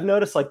 But I've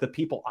noticed like the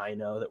people I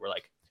know that were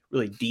like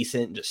really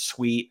decent and just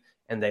sweet,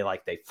 and they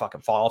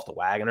fucking fall off the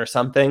wagon or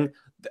something,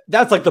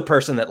 that's like the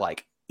person that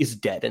like is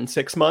dead in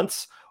 6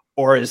 months,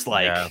 or is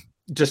like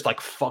just like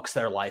fucks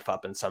their life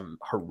up in some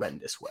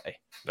horrendous way.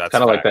 That's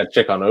kind of like that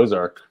chick on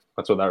Ozark.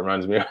 That's what that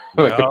reminds me of.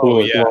 Like the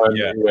coolest one.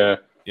 Yeah,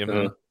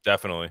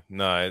 definitely.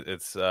 No,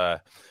 it's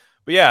but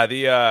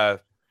yeah,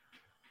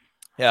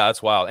 yeah,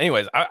 that's wild.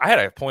 Anyways, I had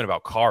a point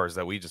about cars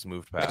that we just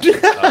moved past.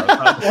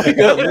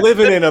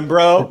 Living in them,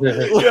 bro.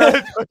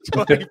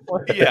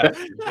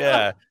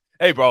 Yeah.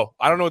 Hey, bro,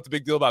 I don't know what the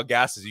big deal about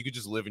gas is. You could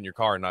just live in your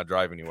car and not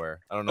drive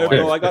anywhere. I don't know. Hey,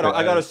 bro, I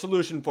got a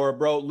solution for it,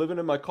 bro. Living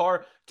in my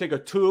car, take a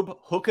tube,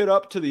 hook it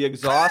up to the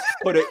exhaust,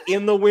 put it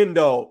in the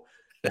window,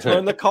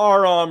 turn the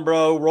car on,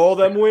 bro. Roll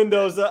them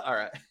windows up. All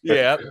right.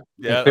 Yeah.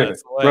 That's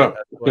the way. That's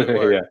the way it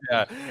works.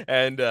 Yeah.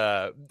 And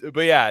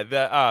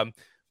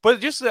but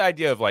just the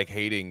idea of like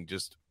hating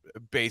just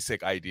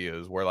basic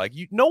ideas where like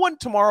no one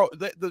tomorrow,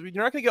 you're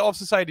not gonna get all of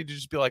society to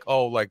just be like,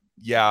 oh, like,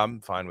 yeah, I'm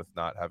fine with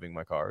not having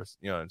my cars.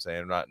 You know what I'm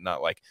saying?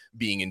 Not like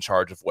being in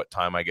charge of what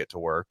time I get to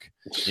work,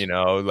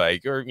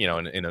 like, or,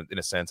 in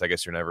a sense, I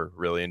guess you're never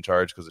really in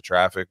charge because of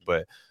traffic.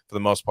 But for the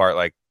most part,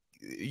 like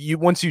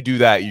once you do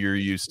that, you're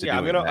used to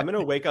doing I'm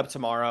gonna wake up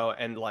tomorrow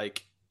and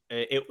like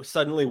it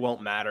suddenly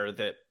won't matter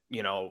that,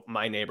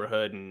 my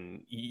neighborhood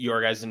and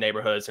your guys'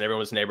 neighborhoods and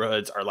everyone's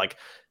neighborhoods are like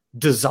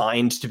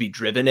designed to be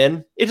driven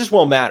in. It just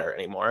won't matter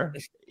anymore,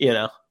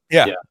 Yeah.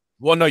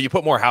 Well, no, you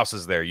put more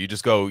houses there. You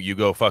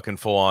go fucking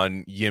full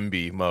on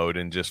YIMBY mode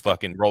and just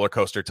fucking roller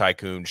coaster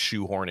tycoon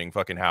shoehorning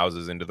fucking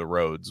houses into the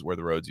roads where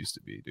the roads used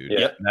to be, dude.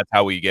 Yep. And that's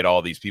how we get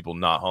all these people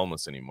not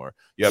homeless anymore.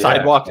 The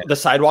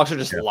sidewalks are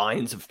just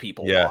lines of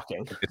people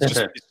walking. It's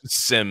just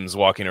Sims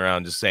walking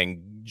around just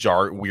saying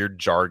weird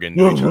jargon.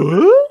 when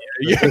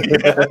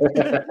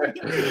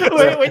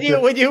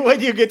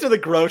you get to the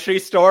grocery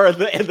store and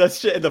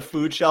the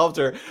food shelves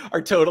are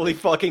totally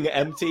fucking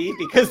empty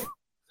because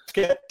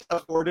you can't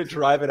afford to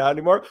drive it out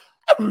anymore.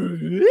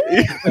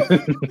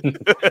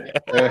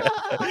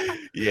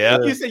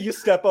 You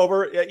step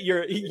over,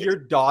 your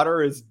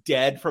daughter is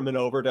dead from an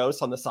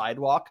overdose on the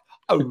sidewalk.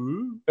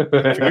 Can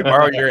we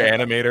borrow your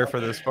animator for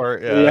this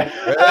part?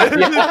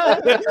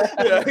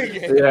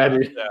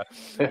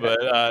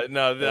 But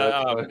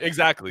no,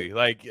 exactly.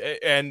 Like,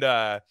 and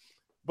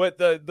But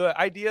the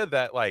idea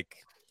that like,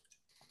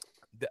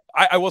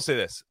 I will say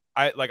this.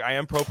 I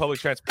am pro public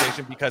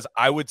transportation because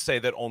I would say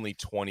that only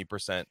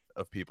 20%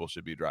 of people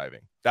should be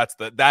driving.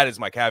 That is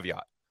my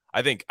caveat.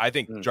 I think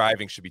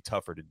driving should be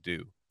tougher to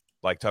do,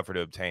 like tougher to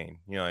obtain.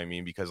 You know what I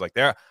mean? Because like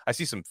I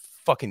see some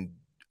fucking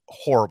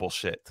horrible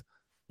shit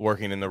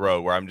working in the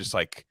road where I'm just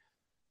like,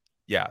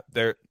 yeah,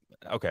 they're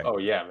okay. Oh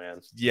yeah,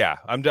 man. Yeah,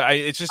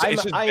 it's just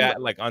bad,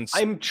 like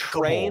I'm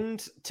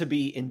trained to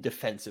be in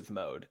defensive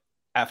mode.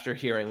 After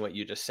hearing what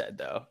you just said,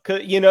 though,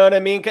 you know what I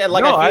mean?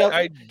 Like, no,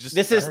 I feel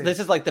this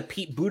is like the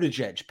Pete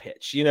Buttigieg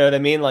pitch. You know what I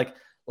mean? Like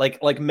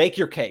make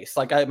your case.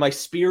 Like my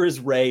spear is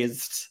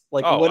raised.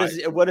 Like what is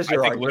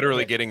your argument?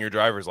 Literally getting your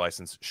driver's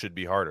license should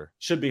be harder.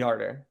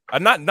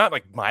 Not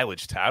like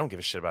mileage. I don't give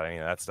a shit about any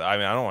of that stuff. I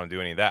mean, I don't want to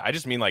do any of that. I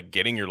just mean like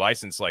getting your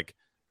license. Like,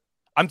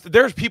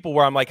 there's people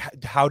where I'm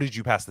like, how did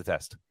you pass the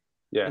test?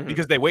 Yeah,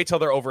 because they wait till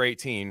they're over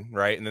 18,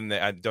 right? And then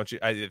I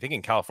think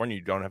in California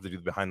you don't have to do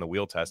the behind the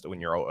wheel test when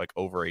you're like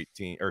over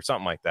 18 or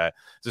something like that.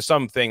 There's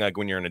something like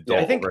when you're an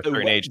adult over a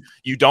certain age,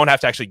 you don't have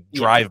to actually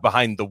drive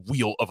behind the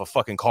wheel of a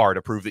fucking car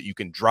to prove that you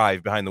can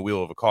drive behind the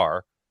wheel of a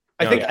car.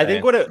 I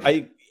think what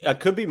I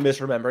could be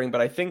misremembering,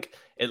 but I think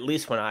at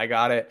least when I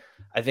got it,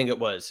 I think it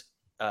was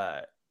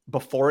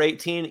before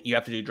 18 you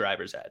have to do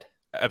driver's ed.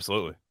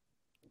 Absolutely.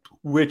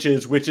 Which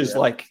is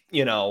like,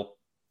 you know,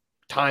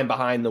 time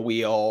behind the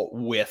wheel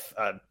with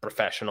a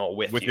professional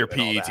with your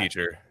PE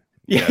teacher.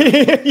 Yeah,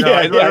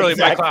 literally,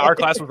 exactly. Our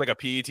class was like a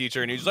PE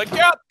teacher, and he's like,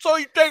 "Yeah, so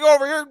you take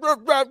over here,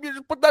 you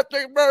just put that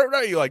thing."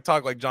 You like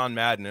talk like John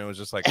Madden. And it was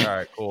just like, all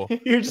right, cool.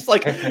 You're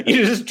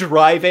just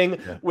driving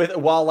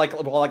while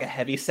a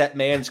heavy set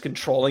man's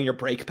controlling your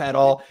brake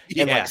pedal,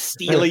 and like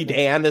Steely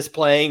Dan is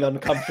playing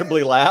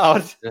uncomfortably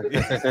loud.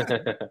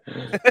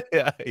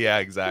 yeah,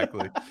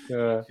 exactly.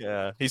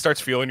 Yeah, he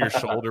starts feeling your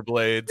shoulder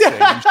blades.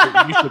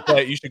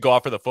 You should go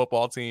out for the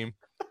football team.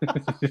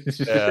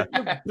 You're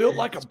built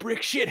like a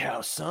brick shit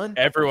house, son.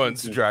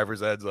 Everyone's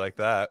driver's ed's like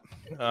that.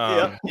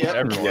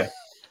 Everyone.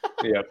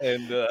 Yeah.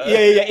 And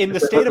in the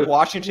state of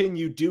Washington,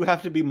 you do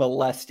have to be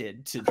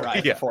molested to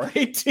drive before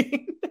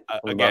 18.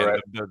 Again,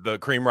 the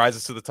cream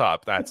rises to the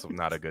top. That's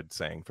not a good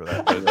saying for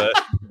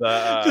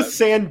that. Just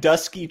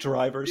Sandusky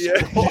drivers.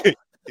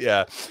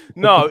 Yeah.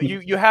 No,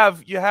 you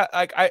have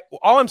like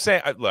all I'm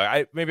saying.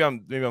 Look, maybe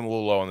I'm a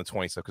little low on the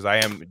 20 stuff because I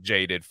am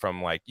jaded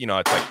from like, you know,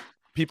 it's like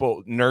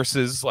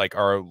nurses like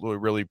are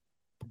really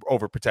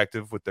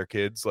overprotective with their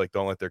kids, like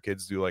don't let their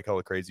kids do like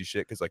hella crazy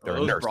shit because like they're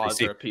a nurse.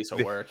 They're a piece of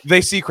work.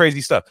 They see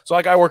crazy stuff. So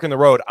like I work in the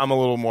road. I'm a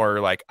little more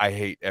like I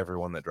hate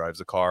everyone that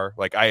drives a car.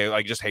 Like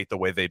I just hate the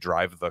way they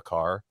drive the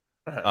car.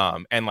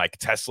 And like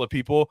Tesla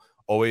people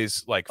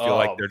always like feel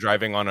like they're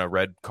driving on a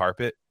red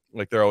carpet.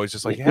 Like they're always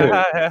just like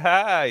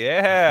yeah,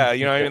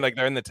 you know what I mean? Like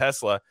they're in the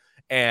Tesla,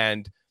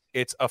 and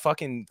it's a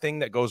fucking thing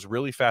that goes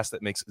really fast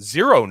that makes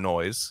zero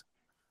noise.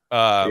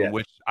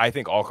 Which I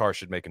think all cars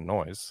should make a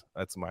noise.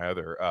 That's my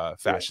other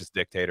fascist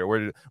dictator.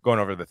 We're going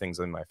over the things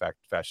in my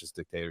fascist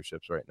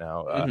dictatorships right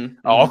now.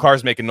 All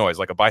cars make a noise,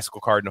 like a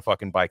bicycle card and a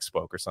fucking bike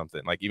spoke or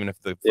something. Like even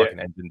if the fucking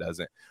engine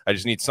doesn't, I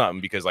just need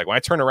something because like when I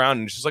turn around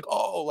and it's just like,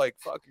 oh, like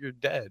fuck, you're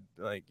dead,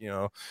 like you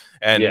know,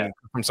 and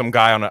from some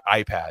guy on an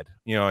iPad,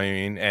 you know what I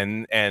mean,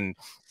 and.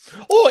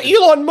 Oh,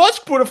 Elon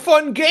Musk put a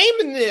fun game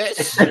in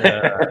this.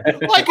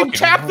 I can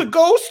tap the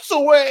ghosts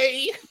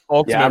away.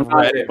 Ultimate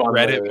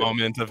Reddit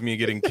moment of me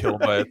getting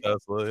killed by a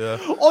Tesla. Yeah.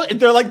 Oh,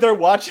 they're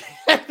watching.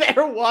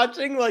 They're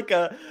watching like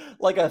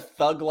a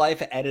Thug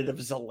Life edit of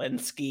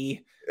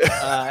Zelensky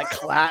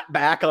clap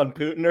back on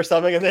Putin or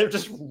something, and they're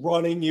just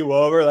running you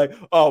over. Like,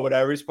 oh,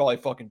 whatever. He's probably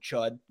fucking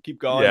chud.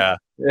 Keep going. Yeah,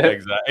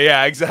 exactly.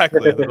 Yeah,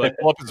 exactly. Like,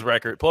 pull up his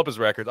record.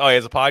 Oh, he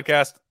has a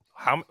podcast.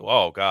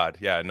 Oh God,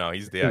 yeah, no,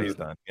 he's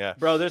done. Yeah,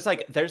 bro, there's an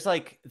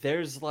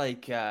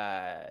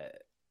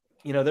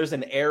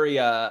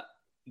area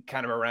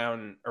kind of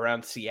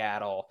around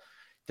Seattle.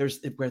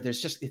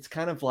 It's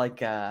kind of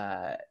like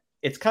a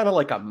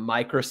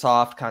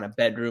Microsoft kind of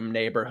bedroom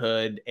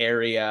neighborhood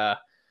area,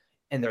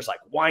 and there's like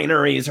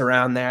wineries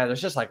around there.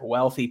 There's just like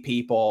wealthy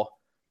people,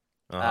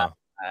 like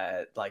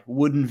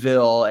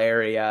Woodinville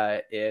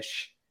area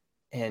ish.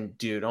 And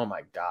dude, oh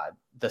my God,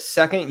 the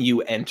second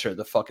you enter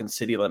the fucking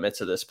city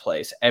limits of this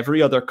place,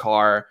 every other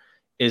car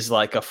is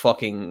like a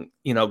fucking,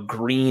 you know,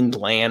 green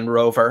Land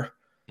Rover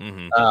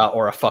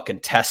or a fucking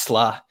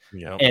Tesla.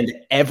 Yep. And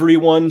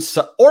everyone's,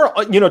 or,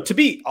 you know,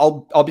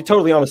 I'll be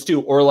totally honest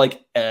too, or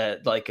like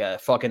a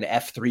fucking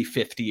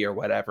F-350 or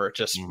whatever,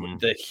 just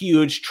the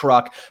huge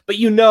truck. But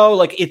you know,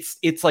 like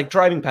it's like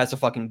driving past a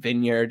fucking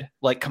vineyard.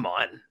 Like, come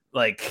on.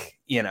 Like,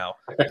 you know,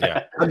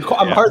 I'm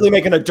hardly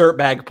making a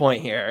dirtbag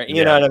point here.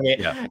 You know what I mean?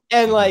 Yeah.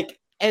 And like,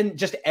 and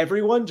just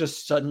everyone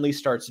just suddenly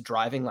starts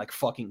driving like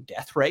fucking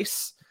death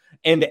race,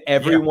 and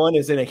everyone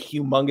is in a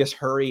humongous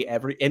hurry.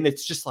 And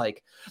it's just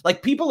like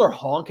people are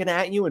honking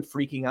at you and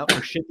freaking out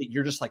for shit that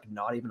you're just like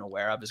not even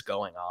aware of is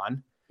going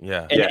on.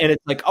 Yeah. And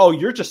it's like, oh,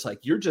 you're just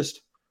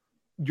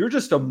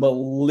a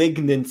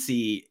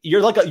malignancy.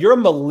 You're a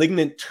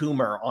malignant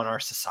tumor on our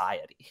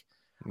society.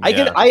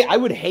 I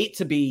would hate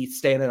to be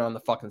standing on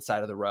the fucking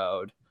side of the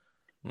road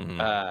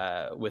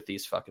with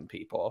these fucking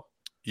people.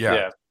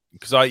 Yeah.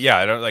 Because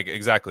I don't like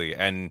exactly.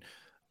 And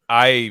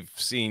I've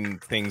seen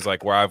things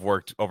like where I've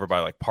worked over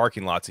by like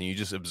parking lots and you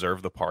just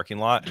observe the parking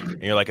lot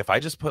and you're like, if I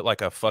just put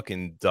like a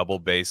fucking double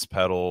bass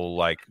pedal,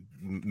 like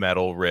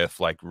metal riff,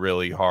 like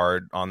really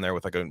hard on there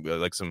with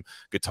like some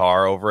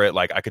guitar over it,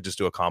 like I could just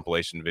do a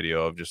compilation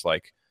video of just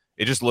like,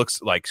 it just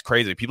looks like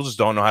crazy. People just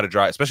don't know how to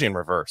drive, especially in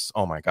reverse.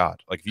 Oh my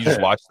God. Like if you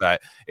just watch that,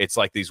 it's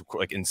like these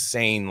like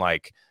insane,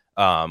 like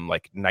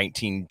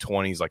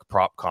 1920s like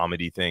prop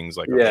comedy things,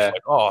 like, just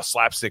like, oh,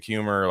 slapstick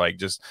humor, like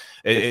just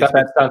it's got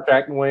that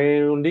soundtrack.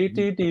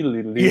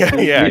 Yeah.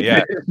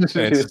 And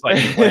it's just like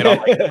playing on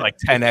like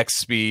 10x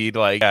speed,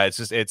 like it's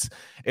just it's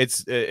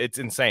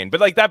insane. But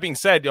like that being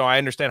said, I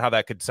understand how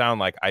that could sound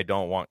like I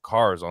don't want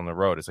cars on the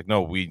road. It's like,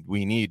 no, we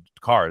need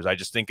cars. I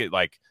just think it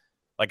like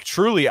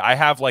truly, I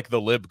have like the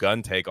lib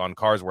gun take on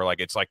cars where like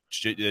it's like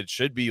it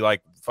should be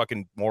like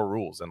fucking more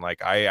rules, and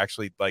like I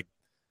actually like.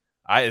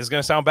 It's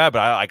gonna sound bad, but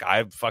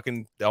I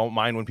fucking don't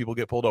mind when people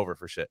get pulled over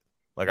for shit.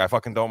 Like I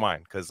fucking don't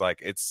mind because like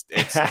it's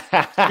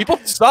people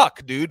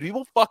suck, dude.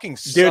 People fucking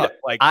suck. Dude,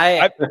 like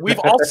we've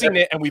all seen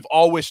it, and we've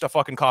all wished a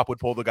fucking cop would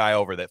pull the guy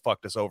over that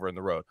fucked us over in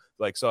the road.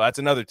 Like so, that's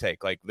another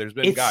take. Like there's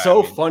been. It's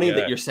so funny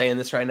that you're saying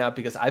this right now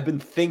because I've been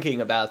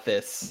thinking about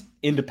this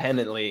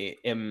independently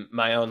in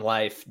my own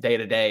life, day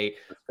to day,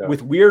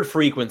 with weird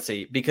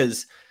frequency.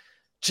 Because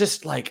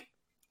just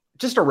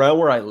around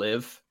where I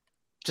live.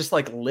 Just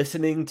like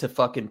listening to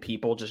fucking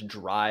people just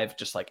drive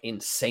just like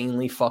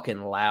insanely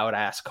fucking loud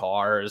ass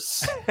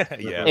cars.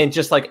 And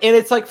just like, and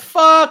it's like,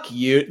 fuck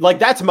you. Like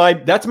that's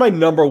my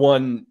number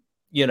one,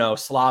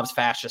 Slavs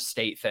fascist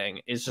state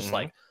thing is just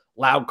like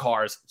loud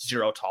cars,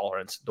 zero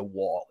tolerance, the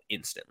wall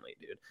instantly,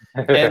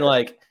 dude. And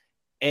like,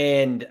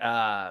 and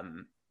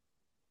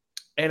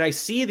I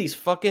see these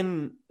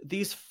fucking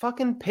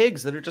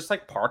pigs that are just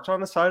like parked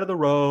on the side of the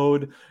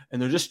road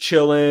and they're just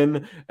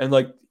chilling and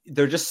like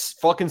they're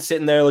just fucking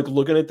sitting there like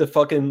looking at the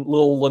fucking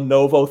little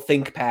Lenovo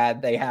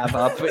ThinkPad they have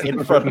up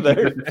in front of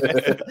their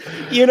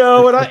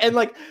and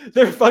like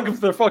they're fucking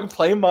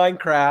playing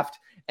Minecraft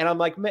and I'm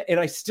like, man, and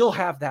I still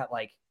have that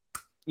like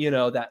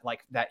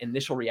that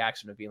initial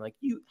reaction of being like,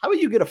 how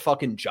about you get a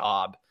fucking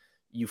job,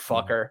 you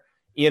fucker?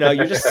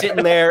 You're just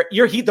sitting there,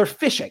 they're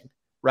fishing,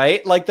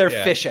 right? Like they're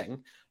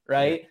fishing.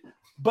 Right. Yeah.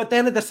 But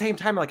then at the same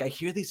time, like I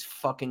hear these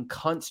fucking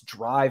cunts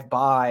drive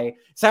by.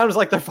 Sounds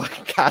like they're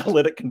fucking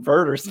catalytic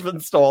converters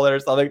installed or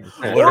something.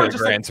 Or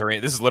just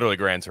this is literally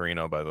Gran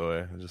Torino, by the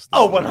way.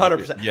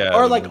 100%.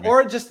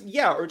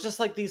 Yeah. Or just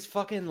like these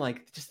fucking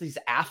like just these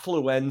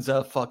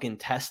affluenza fucking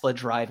Tesla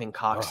driving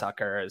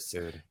cocksuckers.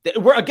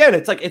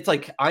 It's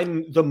like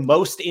I'm the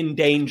most in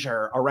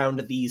danger around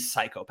these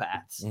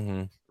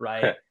psychopaths.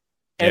 Right.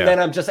 And then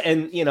I'm just,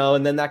 and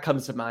then that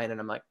comes to mind,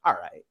 and I'm like, all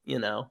right,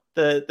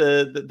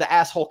 the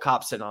asshole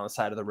cop sitting on the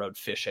side of the road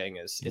fishing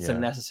it's a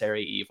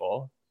necessary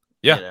evil.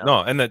 Yeah, no,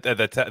 and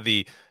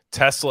the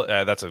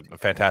Tesla, that's a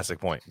fantastic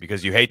point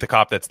because you hate the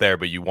cop that's there,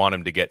 but you want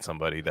him to get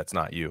somebody that's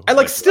not you.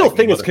 I still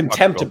think it's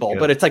contemptible,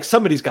 but it's like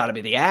somebody's got to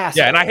be the ass.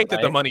 Yeah, and I hate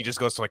that the money just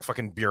goes to like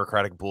fucking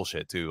bureaucratic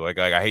bullshit too. Like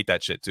I hate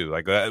that shit too.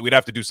 Like we'd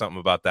have to do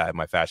something about that in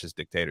my fascist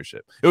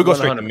dictatorship. It would go 100%.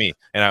 Straight to me,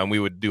 and we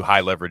would do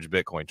high leverage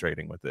Bitcoin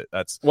trading with it.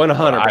 That's 100%.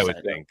 I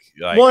would think.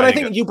 Like, well, and I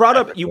think you brought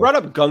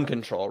up gun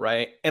control,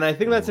 right? And I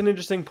think that's an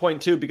interesting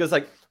point too because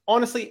like.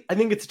 Honestly, I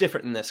think it's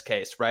different in this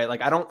case, right?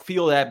 Like, I don't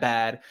feel that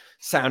bad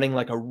sounding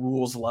like a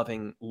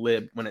rules-loving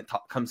lib when it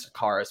comes to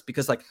cars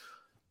because, like,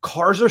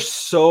 cars are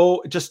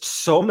so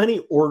many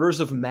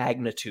orders of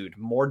magnitude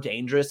more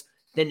dangerous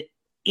than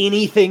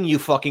anything you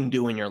fucking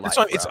do in your life.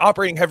 It's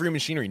operating heavy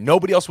machinery.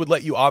 Nobody else would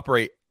let you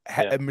operate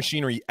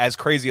machinery as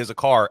crazy as a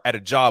car at a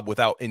job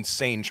without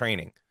insane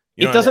training.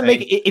 It doesn't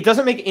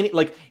make any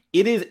like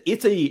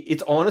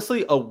it's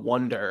honestly a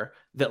wonder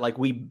that like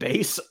we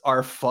base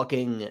our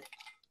fucking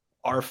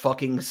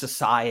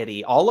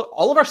society, all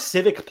of our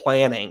civic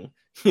planning,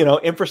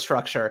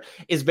 infrastructure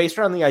is based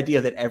around the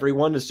idea that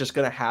everyone is just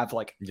going to have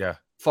like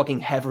fucking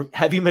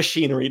heavy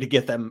machinery to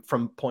get them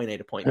from point A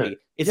to point B.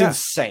 It's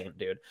insane,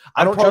 dude.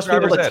 I don't trust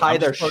people to tie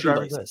their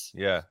shoelaces.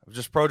 Yeah,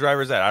 just pro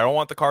driver's ed. I don't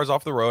want the cars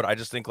off the road. I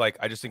just think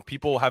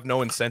people have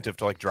no incentive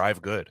to like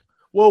drive good.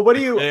 Well, what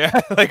do you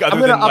like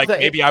other than like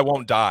maybe I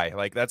won't die.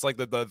 Like that's like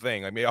the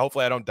thing. I mean,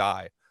 hopefully I don't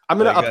die. I'm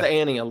gonna up the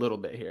ante a little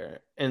bit here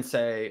and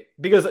say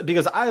because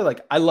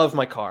I love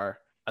my car.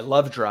 I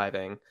love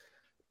driving.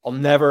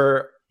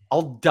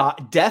 I'll die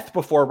death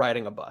before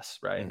riding a bus,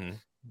 right? Mm-hmm.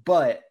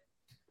 But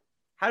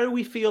how do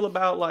we feel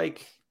about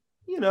like,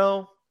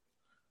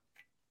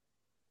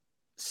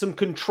 some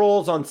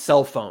controls on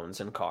cell phones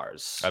and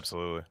cars?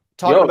 Absolutely.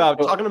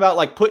 Talking about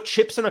like put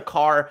chips in a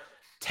car.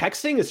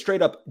 Texting is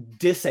straight up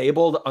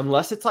disabled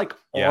unless it's like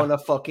on a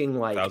fucking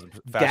like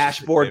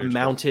dashboard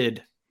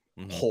mounted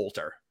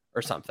holder.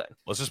 Or something.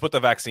 Let's just put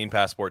the vaccine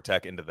passport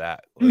tech into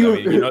that. Like,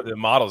 I mean, the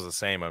model's the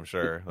same, I'm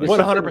sure.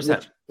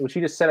 100%. What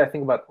you just said, I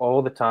think about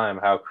all the time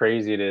how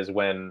crazy it is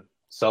when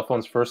cell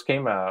phones first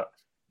came out,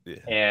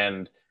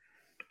 and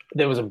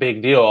there was a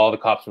big deal. All the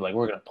cops were like,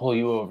 "We're gonna pull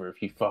you over if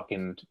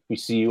we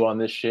see you on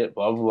this shit."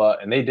 Blah blah blah,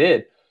 and they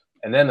did.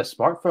 And then the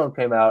smartphone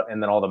came out,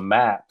 and then all the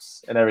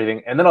maps and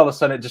everything, and then all of a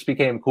sudden it just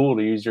became cool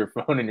to use your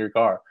phone in your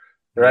car,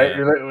 right?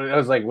 Yeah. I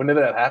was like, when did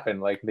that happen?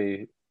 Like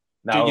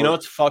now, dude, you know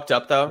what's fucked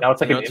up though? Now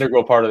it's like an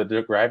integral part of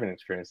the driving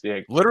experience. Yeah,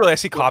 literally, I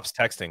see cops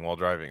texting while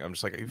driving. I'm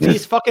just like,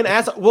 these fucking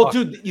ass. Well,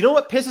 dude, you know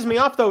what pisses me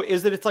off though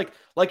is that it's like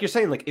you're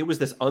saying, like it was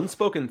this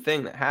unspoken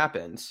thing that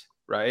happens,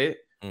 right?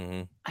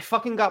 Mm-hmm. I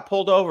fucking got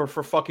pulled over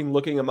for fucking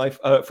looking at my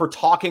for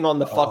talking on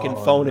the fucking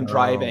phone and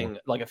driving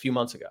like a few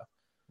months ago.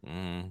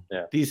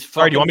 Yeah. These.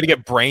 Sorry, do you want me to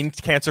get brain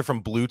cancer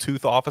from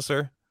Bluetooth,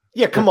 officer?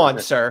 Yeah, come on,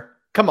 sir.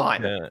 Come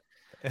on. Yeah.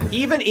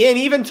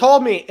 even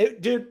told me,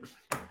 dude.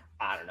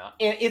 I don't know.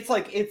 And it's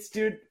like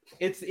dude.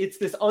 It's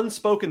this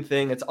unspoken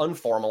thing. It's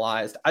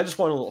unformalized. I just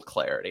want a little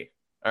clarity.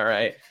 All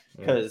right,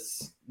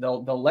 because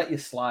they'll let you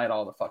slide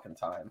all the fucking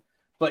time.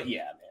 But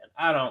yeah, man,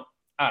 I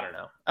don't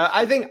know.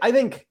 I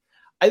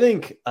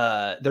think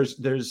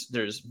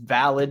there's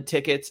valid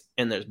tickets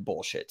and there's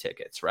bullshit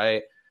tickets,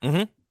 right?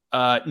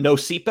 Mm-hmm. No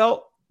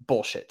seatbelt,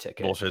 bullshit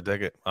ticket. Bullshit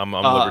ticket. I'm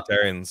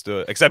libertarian. Let's do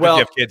it. Except if you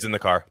have kids in the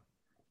car.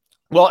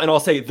 Well, and I'll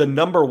say the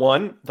number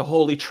one, the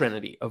holy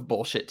trinity of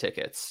bullshit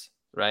tickets,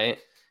 right?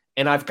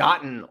 And I've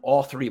gotten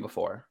all three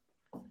before.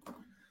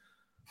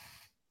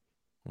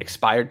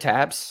 Expired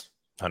tabs.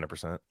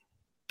 100%.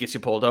 Gets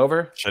you pulled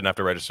over. Shouldn't have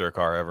to register a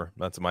car ever.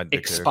 That's my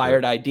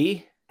expired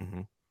ID.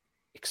 Mm-hmm.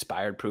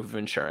 Expired proof of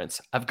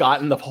insurance. I've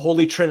gotten the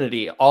holy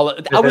trinity. I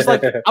was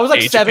like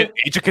age 7.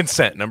 Age of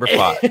consent, number 5.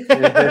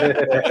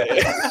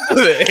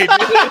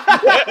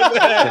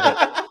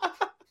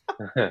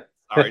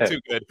 All right, too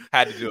good.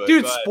 Had to do it.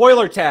 Dude,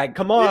 spoiler tag.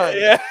 Come on.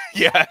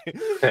 Yeah.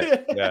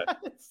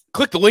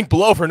 Click the link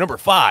below for number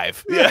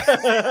 5. Yeah.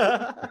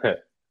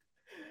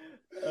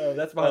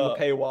 That's behind the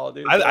paywall,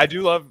 dude. I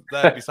do love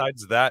that.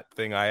 Besides that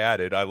thing I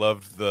added, I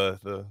love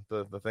the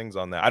things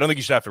on that. I don't think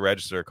you should have to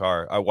register a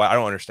car. I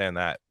don't understand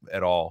that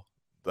at all.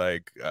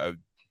 Like,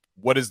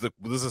 what is the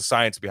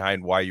science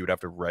behind why you would have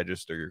to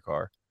register your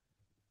car?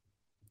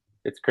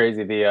 It's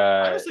crazy.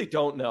 I honestly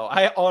don't know.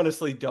 I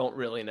honestly don't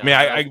really know. I mean,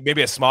 I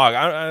maybe a smog.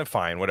 I'm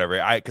fine,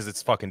 whatever. Because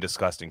it's fucking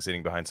disgusting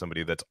sitting behind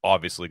somebody that's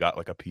obviously got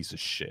like a piece of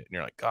shit, and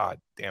you're like,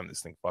 God damn, this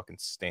thing fucking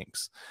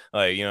stinks.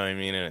 Like, you know what I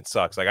mean? And it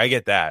sucks. Like, I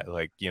get that.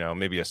 Like, you know,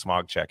 maybe a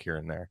smog check here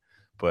and there,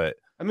 but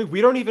I mean,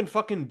 we don't even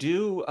fucking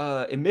do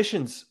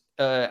emissions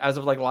as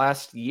of like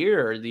last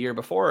year or the year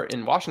before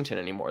in Washington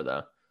anymore,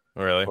 though.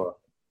 Really?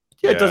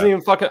 Yeah, it doesn't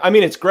even fucking. I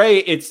mean, it's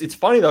great. It's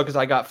funny though because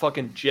I got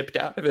fucking gypped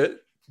out of it.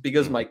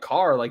 Because my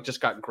car like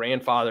just got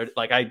grandfathered.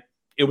 Like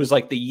it was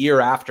like the year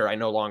after I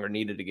no longer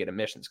needed to get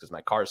emissions because my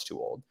car's too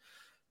old.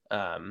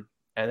 And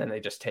then they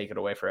just take it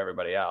away for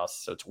everybody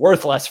else. So it's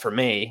worth less for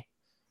me.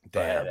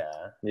 Damn.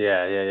 But,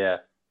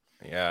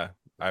 Yeah.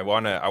 I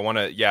wanna.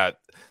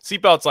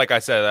 Seatbelts, like I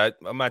said,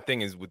 my thing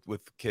is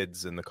with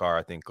kids in the car.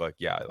 I think like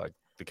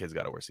the kids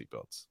got to wear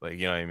seatbelts. Like,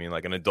 you know what I mean?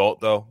 Like an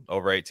adult though,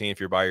 over 18, if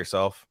you're by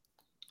yourself,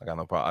 I got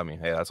no problem. I mean,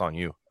 hey, that's on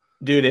you.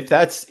 Dude,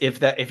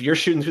 if you're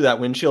shooting through that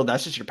windshield,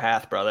 that's just your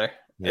path, brother.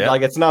 Yeah.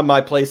 Like it's not my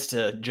place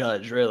to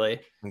judge, really.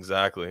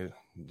 Exactly.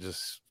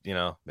 Just, you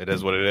know, it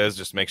is what it is.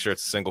 Just make sure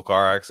it's a single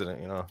car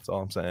accident. You know, that's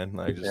all I'm saying.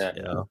 Like, just,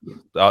 you know,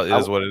 it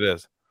is what it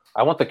is.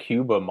 I want the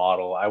Cuba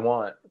model. I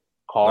want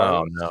cars.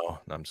 Oh, no,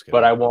 I'm just kidding.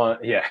 But I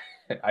want,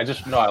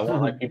 I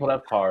want like people to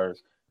have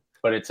cars,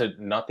 but it's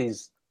not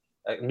these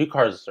new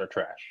cars are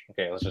trash.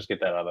 Okay, let's just get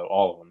that out of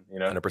all of them, you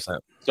know? 100%.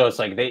 So it's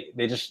like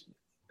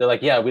they're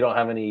like, yeah, we don't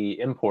have any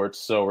imports,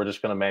 so we're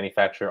just going to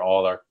manufacture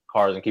all our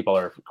cars and keep all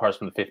our cars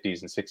from the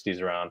 50s and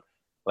 60s around.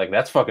 Like,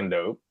 that's fucking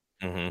dope,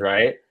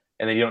 right?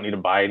 And then you don't need to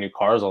buy new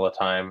cars all the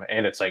time.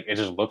 And it's like, it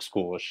just looks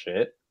cool as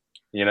shit,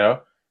 you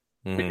know?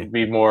 It'd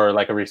be more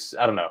like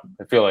I don't know.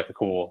 I feel like a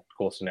cool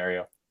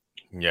scenario.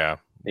 Yeah.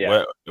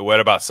 What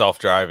about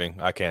self-driving?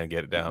 I can't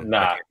get it down.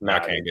 I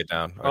can't get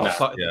down.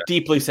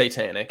 Deeply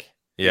satanic.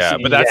 Yeah,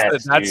 but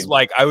that's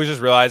like, I was just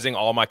realizing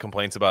all my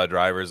complaints about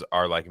drivers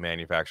are like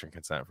manufacturing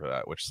consent for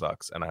that, which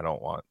sucks, and I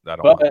don't want that.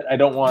 I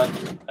don't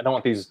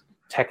want these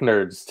tech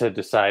nerds to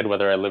decide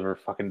whether I live or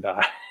fucking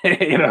die.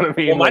 You know what I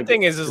mean? Well, my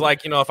thing is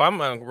like, you know, if I'm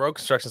on a road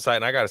construction site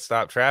and I got to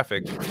stop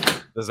traffic,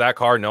 does that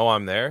car know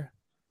I'm there?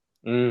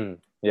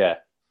 Yeah.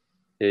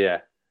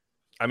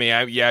 I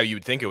mean, you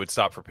would think it would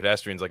stop for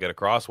pedestrians like at a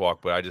crosswalk,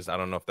 but I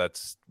don't know if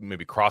that's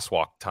maybe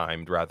crosswalk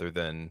timed rather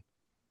than,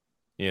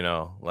 you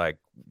know, like,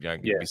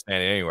 you'd be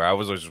standing anywhere. I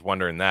was just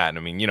wondering that. And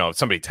I mean, you know,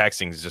 somebody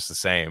texting is just the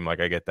same. Like,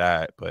 I get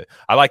that, but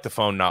I like the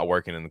phone not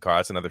working in the car.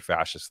 That's another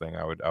fascist thing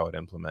I would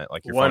implement.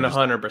 Like, your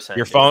 100%.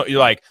 Your phone, you're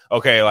like,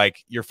 okay,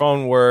 like your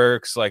phone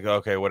works. Like,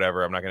 okay,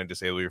 whatever. I'm not going to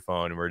disable your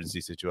phone.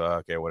 Emergency situation.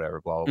 Okay,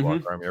 whatever. Blah blah blah.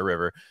 From your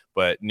river.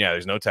 But yeah,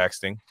 there's no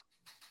texting,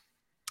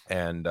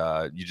 and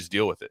you just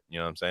deal with it. You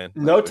know what I'm saying?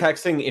 No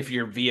texting if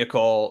your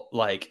vehicle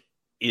like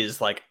is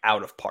like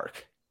out of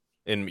park.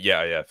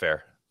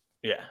 Fair.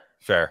 Yeah.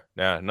 Fair.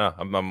 Yeah, no,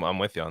 I'm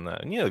with you on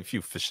that. And a few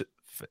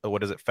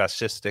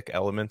fascistic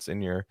elements in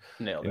your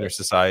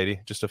society.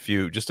 Just a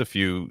few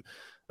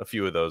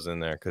of those in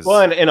there. Because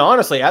and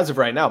honestly, as of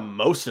right now,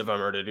 most of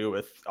them are to do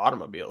with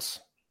automobiles.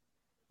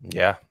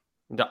 Yeah.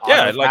 Like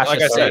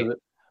I said,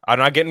 I'm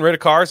not getting rid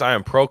of cars. I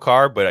am pro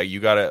car, but you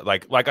gotta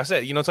like I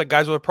said, it's like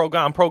guys with a pro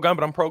gun. I'm pro gun,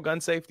 but I'm pro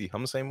gun safety.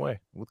 I'm the same way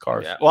with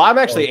cars. Yeah. Well, I'm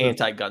actually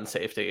anti-gun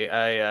safety.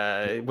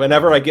 I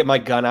whenever I get my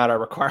gun out, I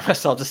require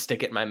myself to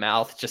stick it in my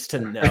mouth just to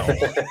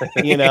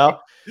know,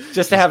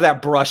 just to have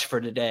that brush for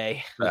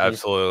today.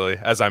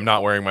 Absolutely. As I'm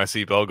not wearing my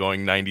seatbelt,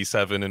 going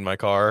 97 in my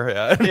car.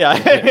 Yeah.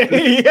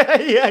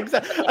 yeah,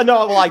 exactly.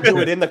 No, well, I do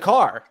it in the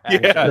car.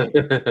 Yeah.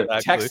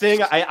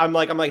 Texting. I'm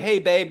like, hey,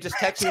 babe, just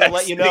text me to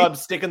let you know I'm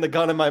sticking the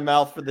gun in my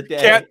mouth for the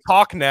day. Can't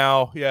talk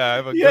now. Yeah, I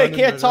have a gun.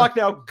 Can't talk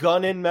now.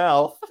 Gun in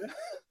mouth.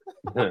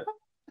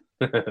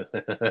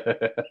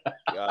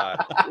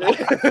 God.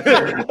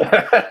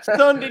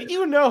 Son, did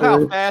you know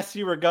how fast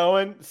you were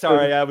going?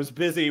 Sorry, I was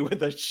busy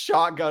with a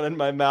shotgun in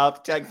my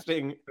mouth,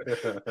 texting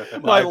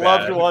my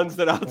loved ones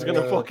that I was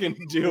gonna fucking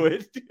do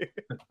it.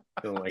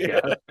 Oh my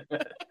god.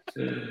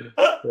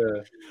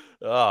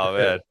 Oh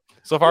man.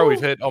 So far, we've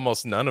hit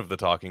almost none of the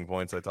talking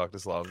points I talked to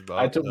Slav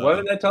about. What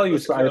did I tell you?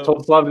 I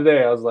told Slav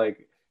today. I was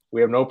like, we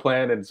have no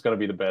plan, and it's going to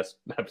be the best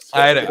episode.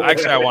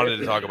 I wanted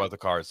to talk about the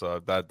car,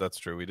 so that's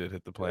true. We did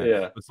hit the plan.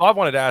 Yeah. But Slav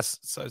wanted to ask.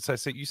 So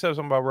you said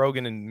something about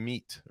Rogan and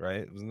meat,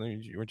 right?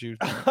 Weren't you?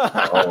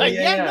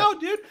 Yeah, no,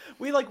 dude.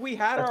 We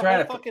had that's our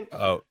right. whole fucking.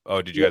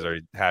 Oh, did you guys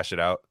already hash it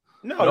out?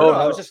 No.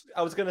 I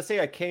was gonna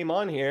say I came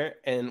on here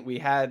and we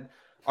had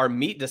our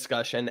meat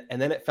discussion, and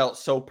then it felt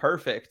so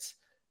perfect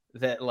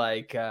that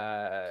I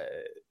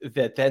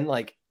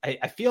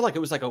feel like it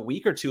was like a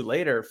week or two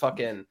later,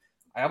 fucking.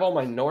 I have all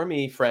my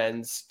normie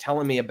friends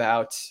telling me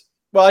about,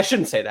 well, I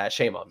shouldn't say that,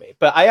 shame on me,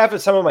 but I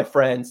have some of my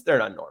friends, they're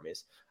not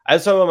normies. I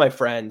have some of my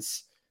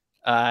friends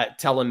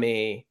telling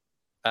me,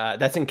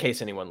 that's in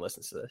case anyone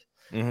listens to this,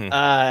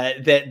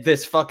 that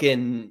this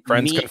fucking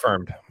friends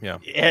confirmed. Yeah.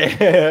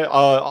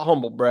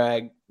 Humble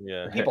brag.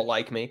 Yeah. People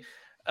like me.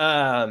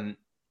 No,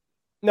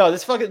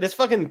 this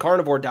fucking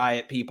carnivore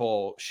diet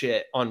people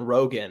shit on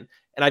Rogan.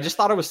 And I just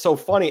thought it was so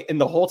funny.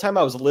 And the whole time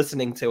I was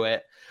listening to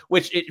it,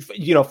 which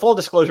full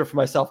disclosure for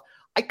myself,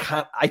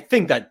 I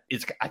think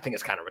it's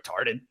kind of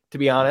retarded, to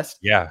be honest.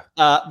 Yeah.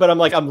 But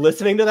I'm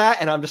listening to that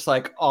and I'm just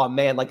like, oh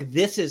man, like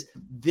this is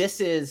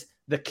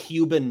the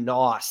Cuban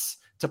NOS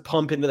to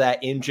pump into that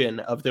engine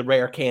of the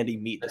rare candy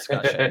meat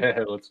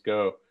discussion. Let's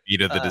go.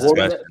 Meat of the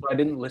discussion. I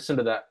didn't listen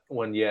to that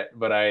one yet,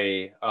 but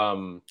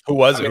who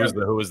was it?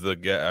 Who was the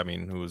guy? I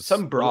mean, who was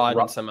some broad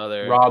and some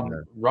other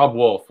Rob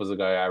Wolf was the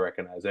guy I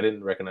recognized. I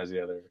didn't recognize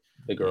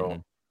the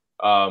girl.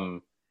 Mm-hmm.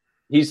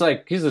 He's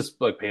this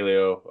like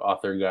paleo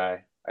author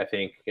guy, I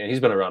think, and he's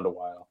been around a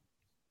while.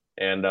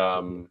 And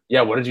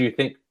what did you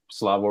think,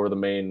 Slav? What were the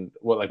main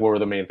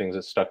things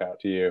that stuck out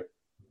to you?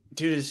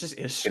 Dude,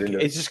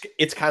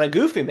 it's kind of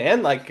goofy,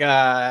 man. Like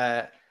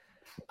I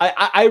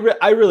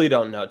really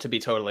don't know, to be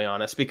totally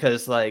honest,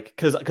 because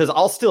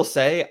I'll still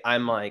say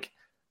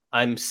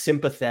I'm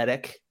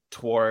sympathetic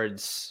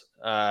towards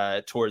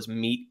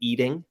meat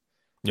eating.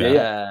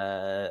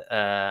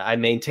 I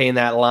maintain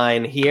that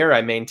line here.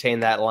 I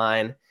maintain that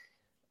line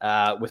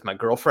with my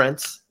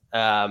girlfriends.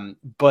 I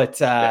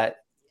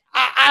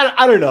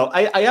don't know.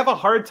 I have a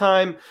hard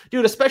time,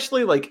 dude,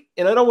 especially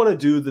and I don't want to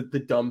do the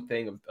dumb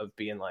thing of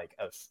being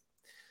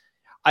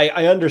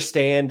I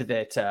understand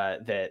that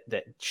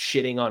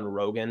shitting on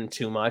Rogan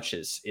too much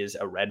is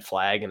a red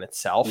flag in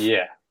itself.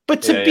 Yeah.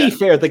 But to be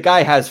fair, the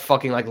guy has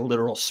fucking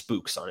literal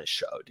spooks on his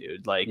show,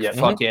 dude.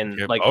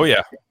 Oh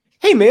yeah.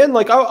 Hey man, you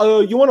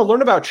want to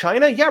learn about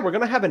China? Yeah, we're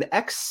gonna have an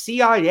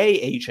ex-CIA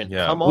agent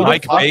come on.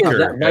 Mike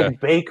Baker,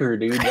 Mike Baker,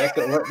 dude.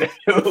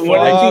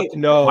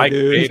 No, Mike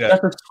dude.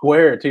 That's a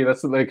square too.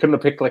 They couldn't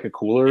have picked a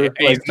cooler.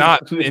 He's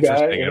not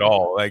interesting at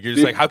all. You're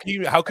just how can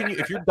you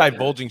if you're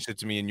divulging shit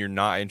to me and you're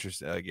not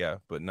interested?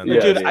 But none.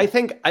 Dude, I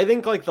think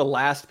the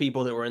last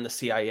people that were in the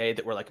CIA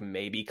that were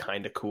maybe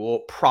kind of cool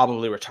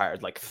probably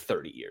retired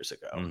 30 years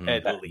ago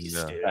at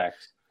least. Dude.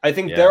 I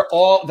think they're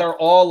all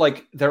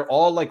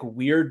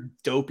weird,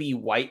 dopey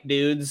white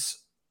dudes,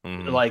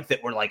 that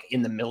were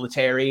in the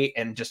military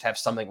and just have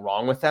something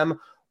wrong with them,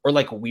 or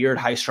weird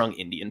high strung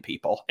Indian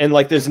people. And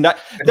there's not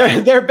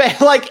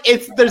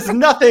there's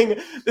nothing.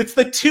 It's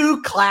the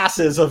two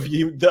classes of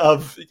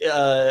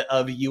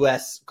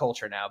U.S.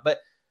 culture now. But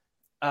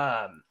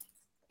I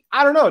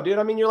don't know, dude.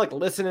 I mean, you're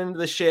listening to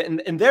the shit,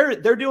 and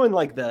they're doing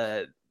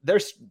I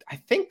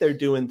think they're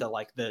doing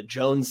the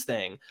Jones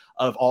thing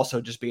of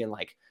also just being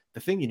the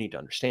thing you need to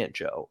understand,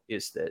 Joe,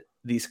 is that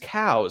these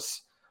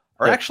cows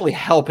are actually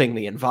helping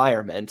the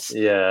environment.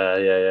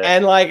 Yeah.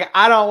 And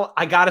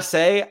I gotta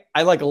say,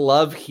 I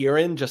love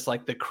hearing just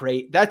the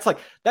crate. That's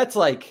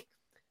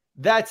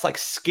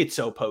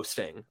schizo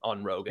posting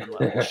on Rogan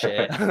level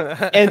shit.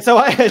 And so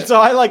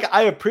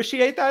I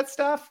appreciate that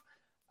stuff.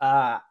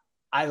 I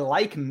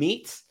like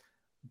meat,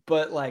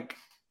 but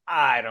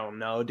I don't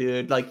know,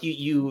 dude.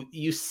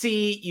 You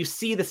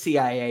see the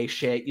CIA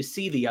shit, you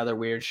see the other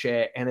weird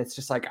shit, and it's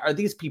just are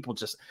these people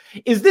just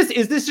is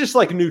this just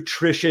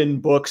nutrition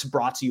books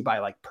brought to you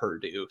by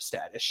Purdue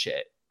status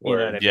shit?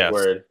 Word.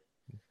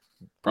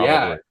 Probably.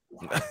 Yeah.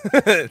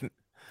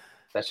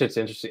 That shit's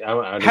interesting.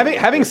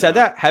 Having said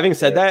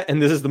that,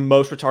 and this is the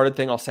most retarded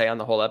thing I'll say on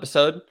the whole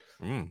episode.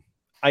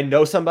 I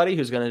know somebody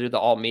who's going to do the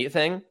all meat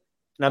thing,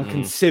 and I'm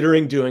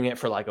considering doing it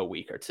for like a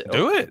week or two.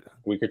 Do it.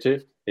 Week or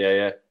two.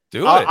 Yeah.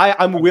 Do it.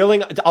 I'm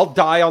willing. I'll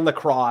die on the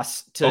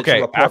cross to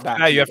report after back.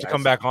 that, you have to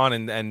come back on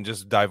and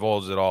just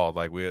divulge it all.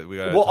 Like we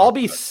got. Well, I'll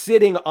be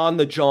sitting on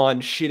the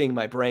John, shitting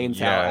my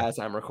brains out as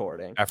I'm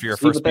recording. After your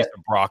first piece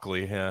of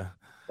broccoli, yeah.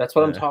 That's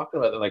what I'm talking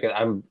about. Like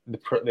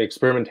the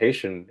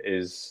experimentation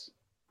is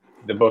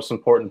the most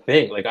important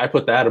thing. Like I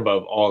put that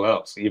above all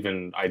else,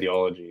 even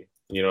ideology.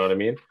 You know what I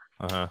mean?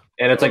 Uh-huh.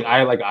 And it's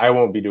I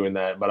won't be doing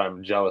that, but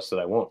I'm jealous that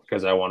I won't,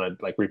 because I want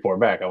to like report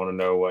back. I want to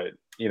know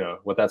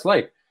what that's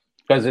like,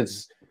 because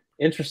it's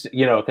interesting,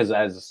 because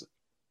as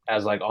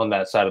like on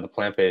that side of the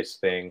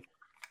plant-based thing,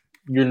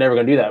 you're never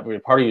gonna do that.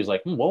 But part of you is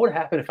like, what would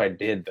happen if I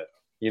did though?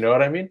 You know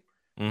what I mean?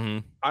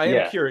 Mm-hmm. I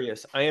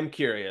am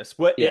curious.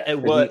 What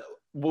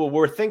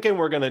we're thinking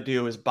we're gonna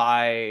do is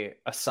buy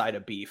a side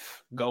of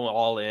beef, go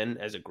all in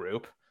as a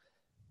group,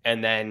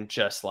 and then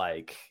just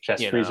like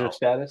chest freezer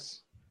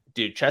status.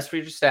 Dude, chest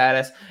freezer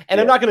status.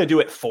 And I'm not going to do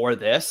it for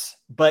this,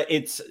 but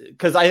it's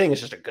because I think it's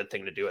just a good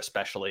thing to do,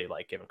 especially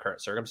like given current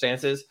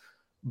circumstances.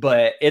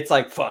 But it's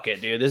like, fuck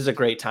it, dude. This is a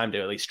great time to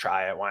at least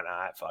try it. Why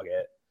not? Fuck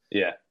it.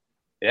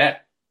 Yeah.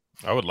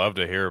 I would love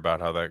to hear about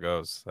how that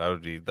goes. That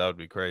would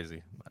be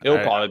crazy. It'll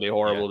probably be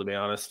horrible, to be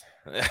honest.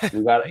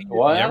 You got it.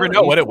 You never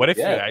know. What if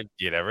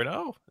you never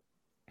know?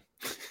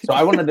 So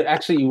I wanted to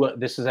actually,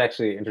 this is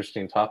actually an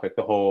interesting topic.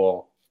 The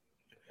whole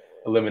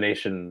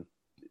elimination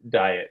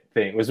diet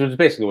thing, which is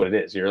basically what it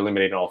is. You're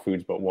eliminating all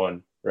foods but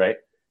one, right?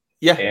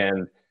 Yeah.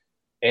 And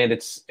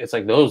it's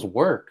like those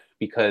work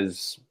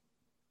because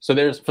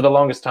there's, for the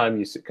longest time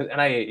you see, and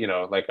I,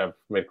 like I've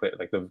made clear,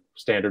 like the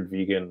standard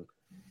vegan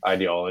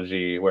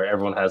ideology where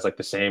everyone has like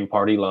the same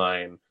party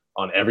line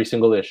on every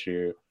single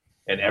issue,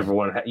 and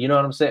everyone you know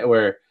what I'm saying,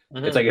 where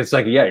it's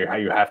like yeah,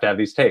 you have to have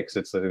these takes.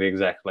 It's the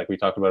exact, like we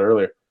talked about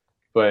earlier.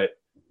 But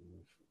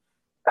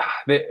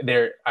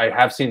I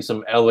have seen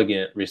some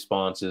elegant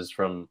responses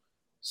from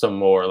some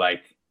more,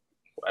 like,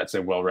 I'd say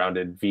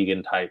well-rounded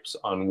vegan types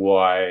on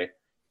why,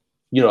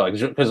 like,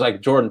 because like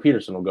Jordan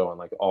Peterson will go on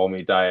like all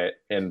meat diet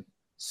and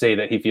say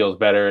that he feels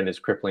better and his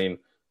crippling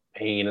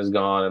pain is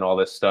gone and all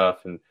this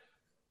stuff,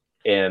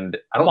 and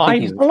I don't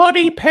think he's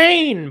bloody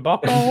pain,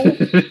 Bucko.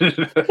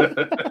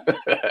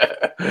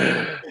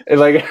 And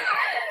like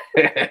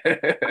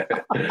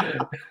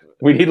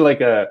we need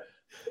like a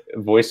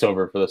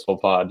voiceover for this whole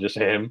pod, just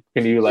him.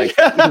 Can you like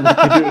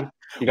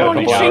you got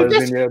a couple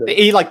hours in you?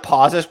 He like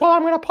pauses. Well,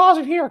 I'm going to pause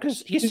it here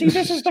because you see,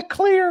 this is the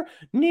clear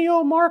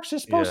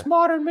neo-Marxist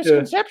postmodern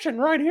misconception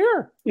right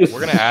here. We're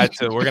gonna add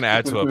to a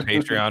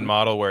Patreon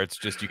model where it's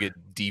just you get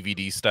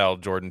DVD style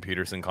Jordan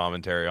Peterson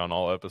commentary on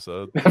all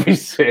episodes. That'd be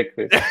sick.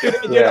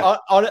 Dude,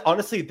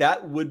 honestly,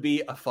 that would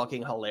be a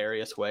fucking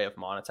hilarious way of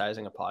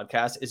monetizing a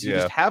podcast. Is you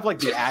just have like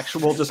the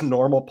actual just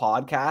normal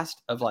podcast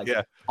of like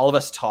all of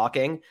us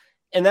talking,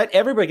 and that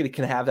everybody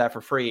can have that for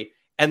free.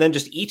 And then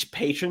just each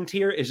patron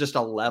tier is just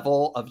a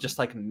level of just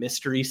like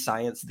mystery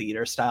science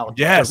theater style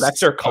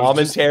director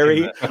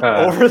commentary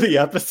over the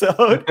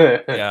episode.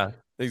 Yeah,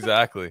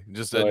 exactly.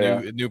 Just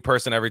a new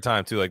person every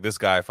time too. Like this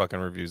guy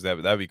fucking reviews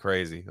that. That'd be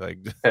crazy. Like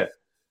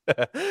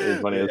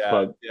it's funny as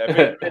fuck.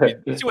 Yeah,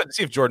 maybe,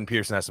 see if Jordan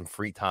Peterson has some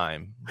free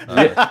time. See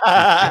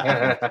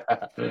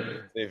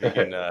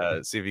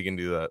if he can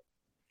do that.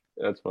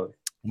 That's funny.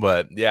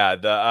 But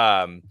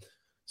yeah,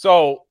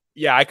 so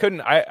yeah,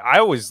 I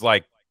always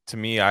like. To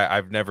me,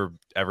 I've never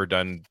ever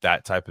done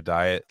that type of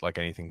diet, like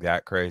anything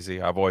that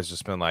crazy. I've always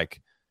just been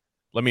like,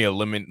 let me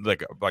eliminate,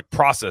 like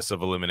process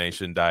of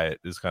elimination diet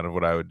is kind of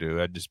what I would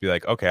do. I'd just be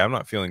like, okay, I'm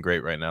not feeling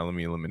great right now. Let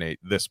me eliminate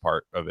this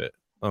part of it.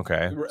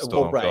 Okay.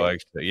 Still don't feel like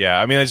shit. Yeah.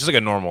 I mean, it's just like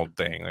a normal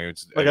thing.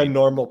 Like a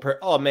normal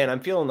oh man, I'm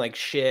feeling like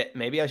shit.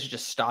 Maybe I should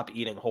just stop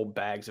eating whole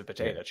bags of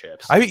potato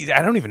chips. I mean,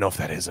 I don't even know if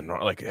that is a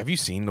normal, like, have you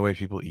seen the way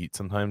people eat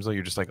sometimes? Like,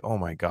 you're just like, oh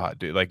my God,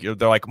 dude. Like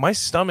they're like, my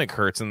stomach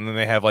hurts. And then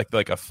they have like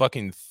a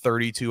fucking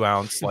 32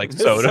 ounce like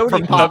soda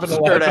from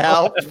to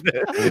help.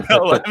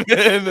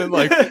 and then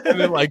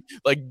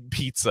like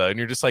pizza. And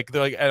you're just like,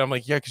 they're like, and I'm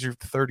like, yeah, because you're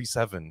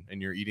 37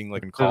 and you're eating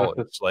like in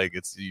college. Like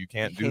you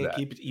can't do that.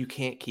 You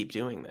can't keep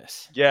doing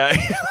this.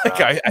 Yeah.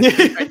 Like I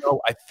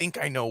think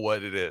I know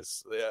what it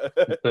is.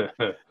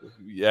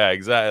 Yeah,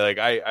 exactly. Like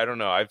I don't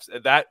know.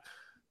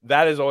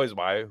 That is always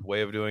my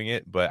way of doing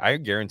it. But I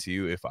guarantee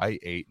you, if I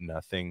ate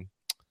nothing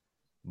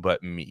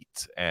but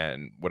meat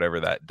and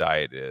whatever that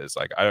diet is,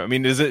 like I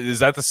mean, does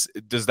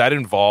that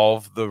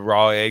involve the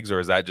raw eggs, or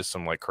is that just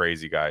some like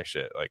crazy guy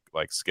shit,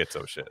 like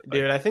schizo shit?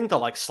 Dude, I think the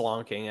like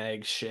slonking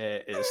egg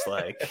shit is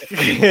like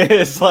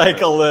is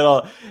like a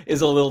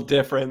little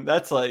different.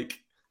 That's like.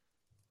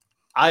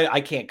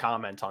 I can't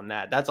comment on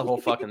that. That's a whole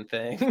fucking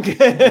thing.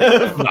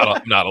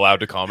 not allowed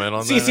to comment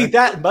on that. See,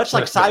 that much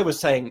like Sai was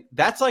saying,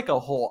 that's like a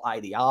whole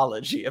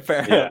ideology,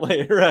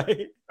 apparently,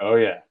 right? Oh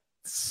yeah,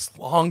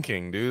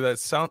 slonking, dude. That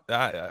sound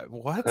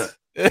what?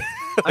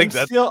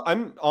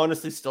 I'm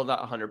honestly still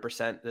not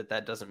 100%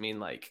 that doesn't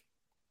mean like,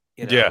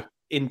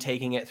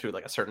 intaking it through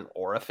like a certain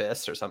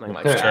orifice or something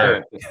like that.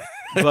 Sure.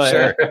 But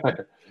sure.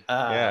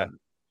 Yeah.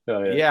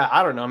 Oh, yeah,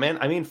 I don't know, man.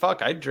 I mean,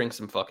 fuck, I'd drink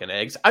some fucking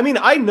eggs. I mean,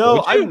 I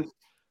know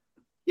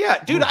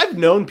yeah, dude, I've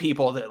known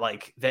people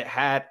that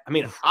had, I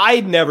mean, I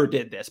never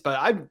did this, but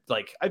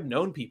I've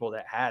known people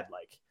that had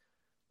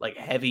like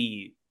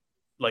heavy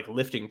like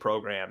lifting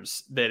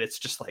programs that it's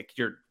just like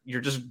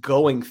you're just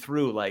going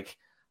through like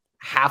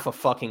half a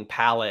fucking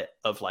pallet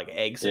of like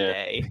eggs a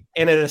day.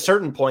 And at a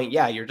certain point,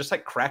 you're just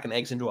like cracking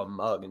eggs into a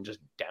mug and just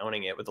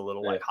downing it with a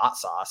little like hot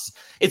sauce.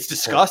 It's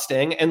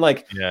disgusting. And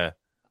like,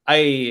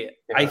 I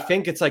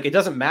think it's like, it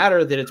doesn't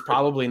matter that it's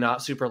probably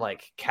not super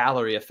like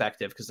calorie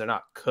effective because they're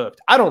not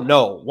cooked. I don't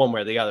know one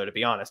way or the other, to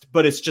be honest,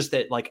 but it's just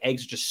that like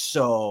eggs are just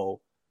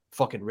so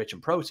fucking rich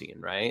in protein,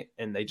 right?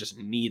 And they just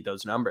need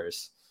those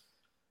numbers.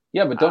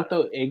 Yeah, but don't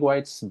the egg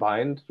whites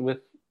bind with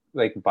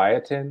like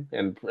biotin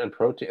and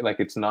protein? Like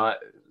it's not,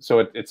 so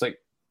it's like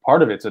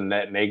part of it's a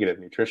net negative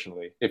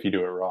nutritionally if you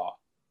do it raw.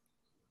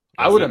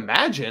 I would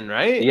imagine,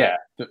 right? Yeah,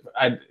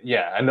 I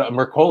know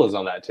Mercola's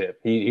on that tip.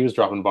 He was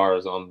dropping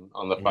bars on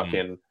the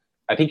fucking.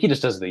 I think he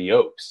just does the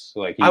yolks.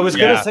 Like I was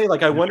gonna say,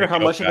 like I wonder how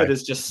much of it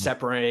is just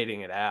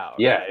separating it out.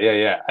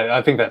 Yeah.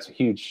 I think that's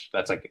huge.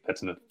 That's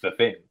the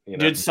thing. You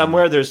know? Dude,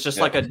 somewhere there's just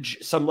like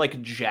some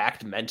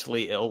jacked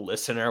mentally ill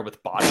listener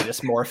with body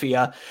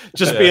dysmorphia,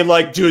 just being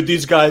like, dude,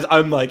 these guys.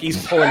 I'm like,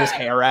 he's pulling his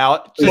hair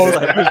out.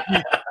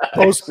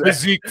 Post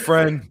physique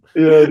friend.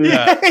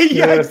 Yeah.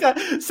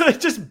 Exactly. So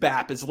just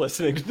Bap is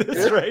listening to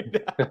this right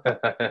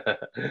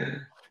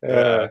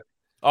now.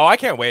 Oh, I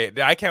can't wait.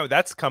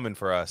 That's coming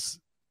for us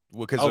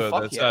because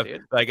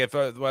dude. like if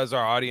as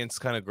our audience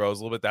kind of grows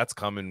a little bit, that's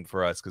coming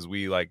for us because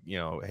we like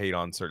hate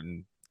on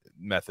certain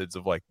methods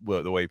of like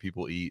the way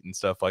people eat and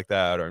stuff like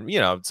that, or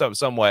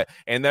somewhat,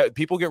 and that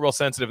people get real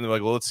sensitive and they're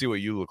like, well, let's see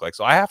what you look like.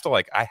 So I have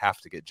to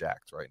get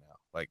jacked right now,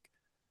 like.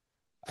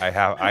 I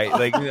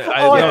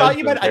thought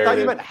you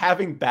meant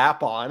having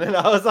Bap on, and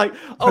I was like,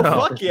 "Oh,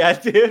 no. Fuck yeah,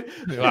 dude!"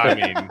 I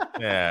mean,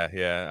 yeah,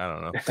 I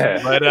don't know,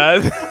 but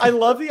I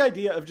love the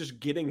idea of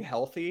just getting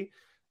healthy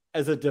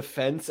as a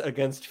defense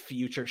against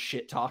future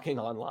shit talking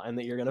online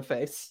that you're gonna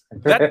face.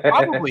 That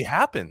probably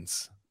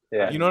happens.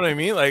 Yeah, you know what I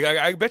mean? Like,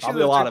 I bet you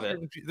a lot of it.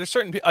 There's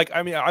certain like,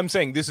 I mean, I'm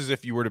saying this is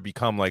if you were to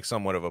become like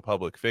somewhat of a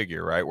public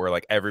figure, right? Where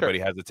like everybody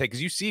has to take,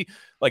 because you see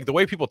like the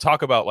way people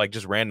talk about like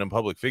just random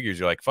public figures,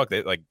 you're like, fuck,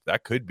 like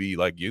that could be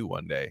like you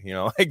one day,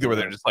 like where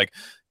they're just like,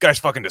 guy's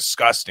fucking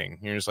disgusting.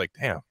 And you're just like,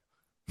 damn.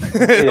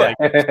 Like,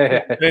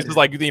 it's just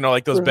like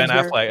like those Ben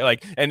Affleck,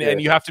 like, and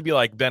you have to be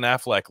like Ben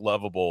Affleck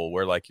lovable,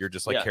 where like you're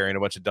just like carrying a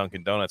bunch of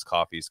Dunkin' Donuts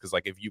coffees, because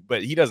like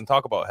but he doesn't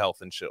talk about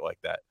health and shit like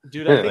that,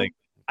 dude.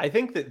 I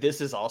think that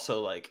this is also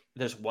like,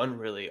 there's one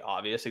really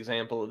obvious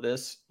example of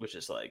this, which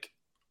is like,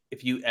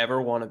 if you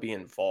ever want to be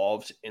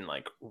involved in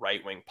like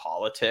right-wing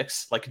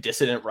politics, like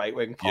dissident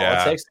right-wing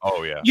politics,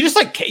 you just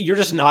like, you're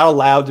just not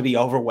allowed to be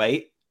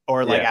overweight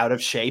or like out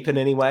of shape in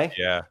any way.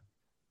 Yeah.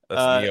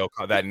 That's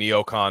that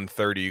Neocon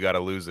 30, you got to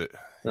lose it.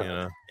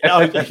 Yeah.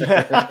 You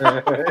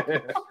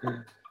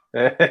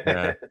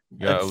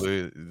gotta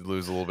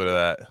lose a little bit of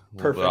that, a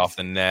little bit off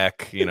the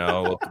neck,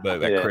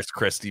 that Chris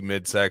Christie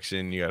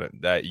midsection. You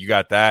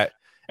got that,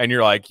 and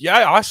you're like,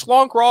 I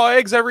slunk raw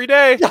eggs every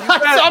day.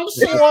 I'm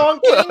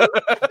slunking.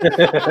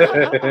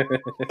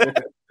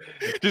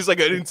 Just like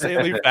an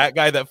insanely fat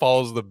guy that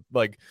follows the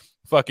like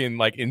fucking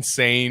like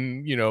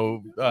insane,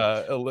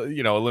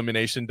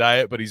 elimination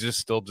diet, but he's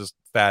still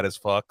fat as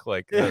fuck.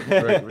 Like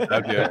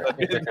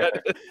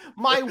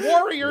my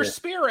warrior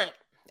spirit.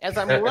 As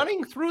I'm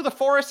running through the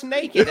forest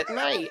naked at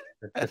night.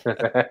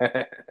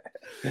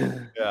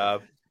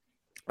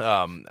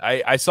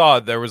 I saw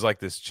there was like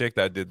this chick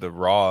that did the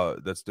raw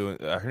that's doing,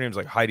 her name's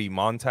like Heidi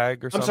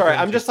Montag or something. I'm sorry,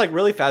 I'm just like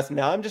really fast.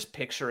 Now I'm just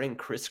picturing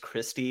Chris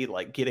Christie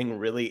like getting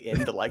really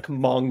into like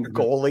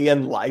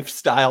Mongolian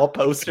lifestyle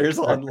posters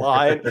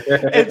online.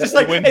 And just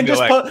like,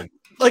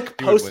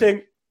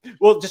 posting.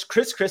 Well, just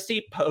Chris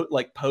Christie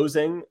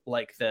posing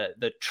like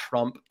the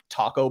Trump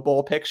taco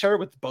bowl picture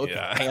with both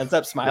hands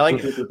up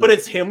smiling, but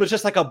it's him with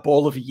just like a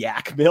bowl of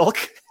yak milk.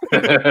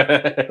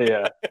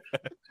 Yeah.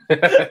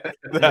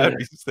 That'd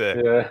be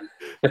sick. Yeah.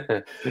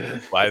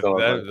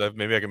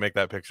 Maybe I can make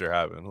that picture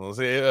happen. We'll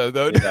see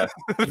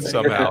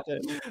somehow.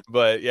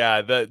 But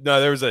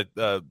there was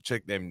a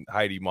chick named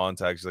Heidi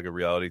Montag. She's like a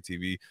reality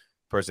TV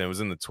person. It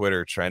was in the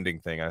Twitter trending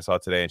thing I saw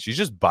today, and she's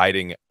just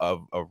biting a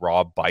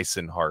raw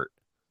bison heart.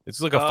 It's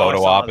like a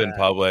photo op in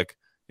public.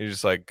 You're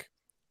just like,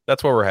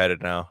 that's where we're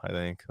headed now. I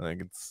think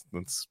like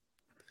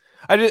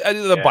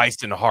the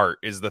bison heart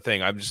is the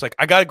thing. I'm just like,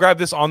 I gotta grab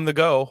this on the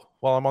go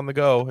while I'm on the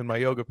go in my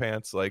yoga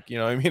pants, like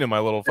in my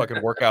little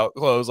fucking workout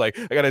clothes. Like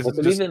I gotta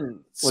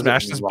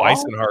smash this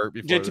bison heart.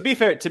 Dude, to be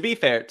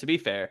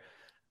fair,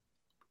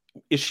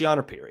 is she on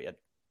her period?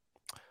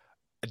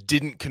 I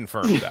didn't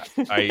confirm that.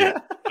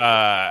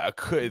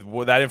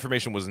 That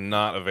information was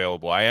not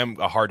available. I am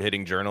a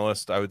hard-hitting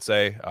journalist, I would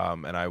say,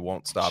 and I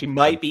won't stop. She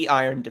might be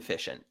iron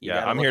deficient.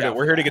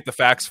 We're here to get the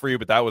facts for you,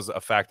 but that was a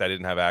fact I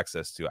didn't have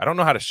access to. I don't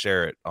know how to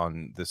share it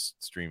on this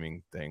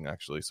streaming thing,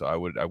 actually. So I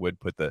would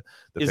put the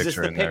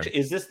picture in there.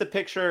 Is this the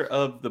picture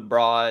of the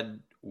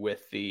broad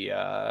with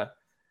the?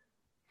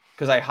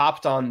 because I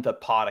hopped on the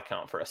pod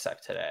account for a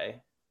sec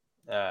today.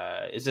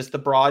 Is this the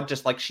broad?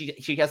 Just like she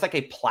has like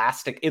a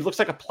plastic. It looks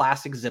like a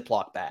plastic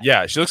Ziploc bag.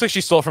 Yeah, she looks like she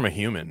stole from a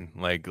human,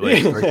 like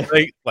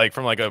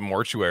from like a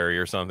mortuary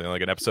or something,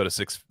 like an episode of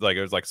like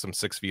it was like some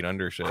 6 Feet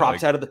Under shit.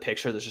 Cropped out of the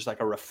picture, there's just like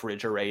a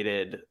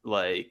refrigerated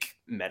like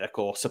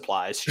medical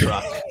supplies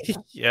truck.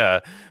 Yeah,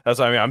 that's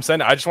what I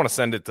mean. I just want to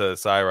send it to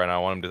Cy right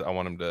now. I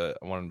want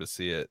him to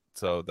see it.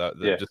 So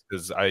just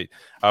because I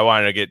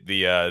wanted to get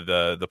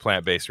the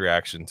plant-based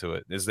reaction to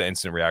it. This is the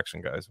instant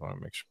reaction, guys. I want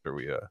to make sure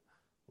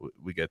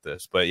we get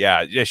this. But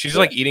yeah, she's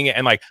like eating it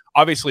and like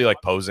obviously like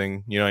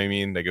posing, you know what I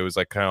mean? Like it was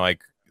like kind of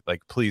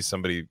like please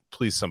somebody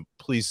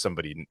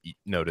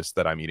notice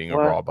that I'm eating a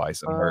raw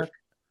bison heart.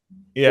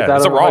 Yeah,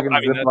 it's a raw. I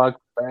mean,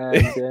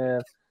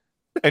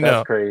 I know.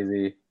 That's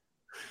crazy.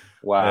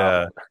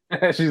 Wow.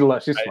 Yeah. she's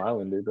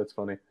smiling, dude. That's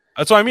funny.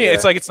 That's what I mean. Yeah.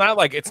 It's not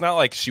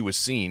like she was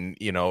seen,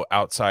 you know,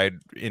 outside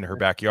in her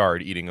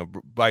backyard eating a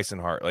bison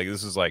heart. Like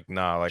this is like she's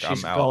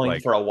I'm out going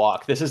like for a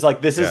walk. This is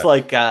like This is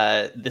like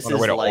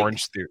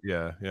orange.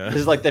 Yeah. This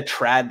is like the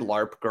trad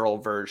LARP girl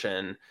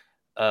version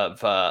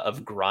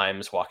of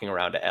Grimes walking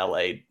around to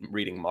LA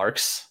reading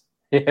Marx.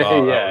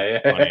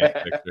 Funniest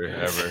picture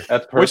ever.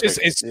 That's perfect. Which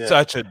is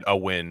such a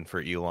win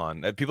for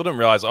Elon. People don't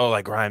realize. Oh,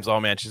 like Grimes. Oh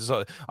man,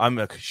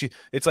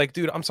 It's like,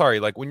 dude, I'm sorry.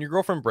 Like when your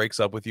girlfriend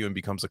breaks up with you and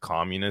becomes a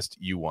communist,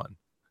 you won.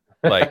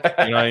 Like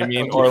you know what I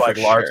mean? Or like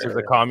Lars is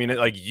a communist.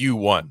 Like you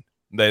won.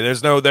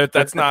 There's no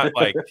that's not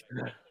like.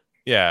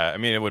 Yeah, I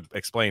mean it would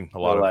explain a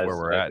lot of where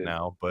we're at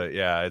now. But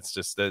yeah, it's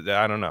just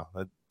I don't know.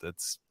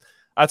 That's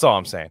all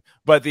I'm saying.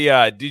 But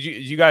did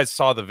you guys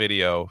saw the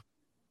video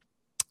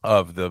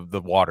of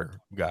the water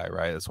guy,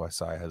 right? That's why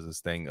Cy has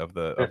this thing of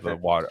the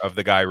water of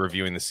the guy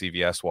reviewing the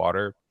CVS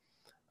water.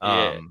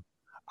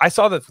 I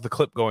saw the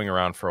clip going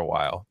around for a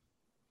while.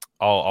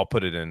 I'll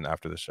put it in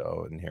after the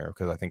show in here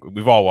because I think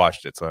we've all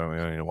watched it, so we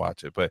don't need to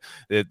watch it. But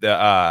it's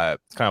kind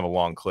of a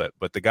long clip.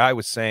 But the guy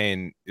was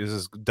saying, this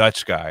is this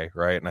Dutch guy,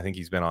 right? And I think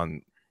he's been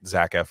on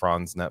Zac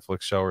Efron's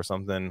Netflix show or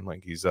something.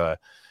 Like he's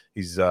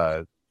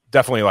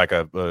definitely like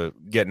a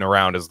getting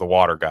around as the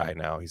water guy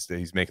now. He's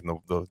making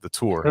the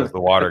tour as the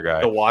water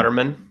guy. The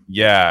waterman.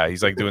 Yeah,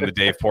 he's like doing the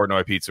Dave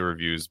Portnoy pizza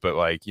reviews, but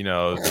like, you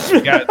know,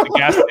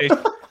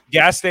 the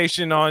gas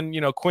station on, you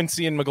know,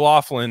 Quincy and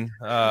McLaughlin,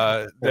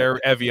 they're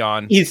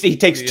Evian. He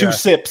takes 2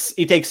 sips.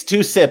 He takes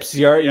 2 sips.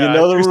 You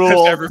know the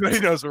rules.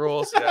 Everybody knows the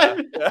rules. Yeah.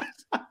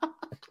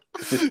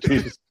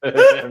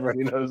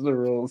 Everybody knows the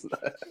rules.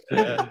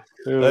 Yeah.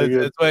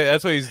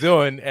 That's what he's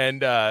doing.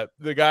 And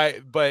the guy,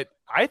 but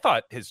I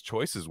thought his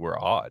choices were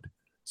odd.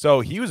 So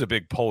he was a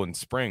big Poland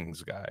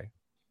Springs guy,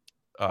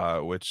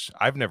 which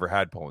I've never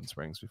had Poland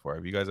Springs before.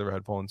 Have you guys ever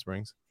had Poland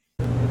Springs?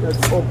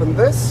 Let's open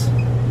this.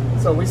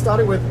 So we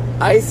started with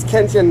Ice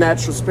Canyon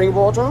Natural Spring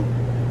Water.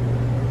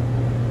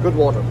 Good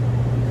water.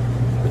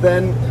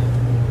 Then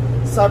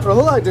Cypress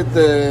Hill, I did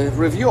the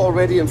review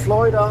already in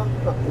Florida.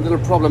 A little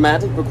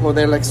problematic because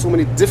there are like so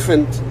many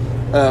different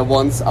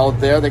ones out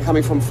there. They're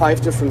coming from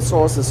 5 different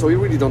sources, so you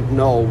really don't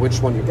know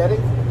which one you're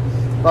getting.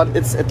 But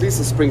it's at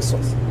least a spring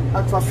source.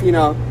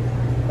 Aquafina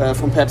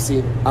from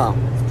Pepsi,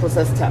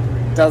 processed tap.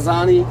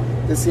 Dasani,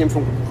 the same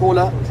from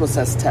Coca-Cola,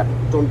 processed tap.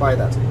 Don't buy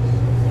that.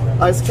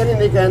 Ice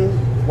Canyon again,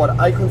 what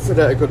I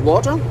consider a good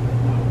water.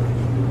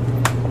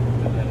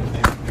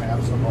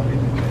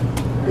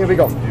 Here we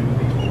go.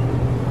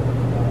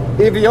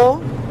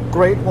 Evian,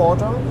 great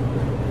water.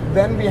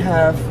 Then we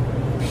have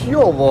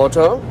pure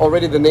water.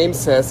 Already the name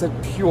says it,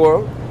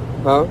 pure.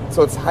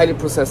 So it's highly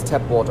processed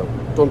tap water.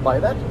 Don't buy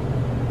that.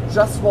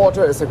 Just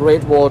Water is a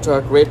great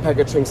water, great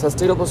packaging,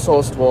 sustainable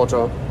sourced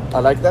water. I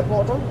like that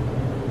water.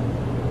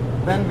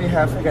 Then we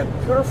have again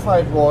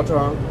purified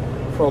water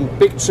from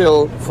Big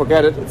Chill.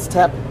 Forget it, it's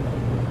tap.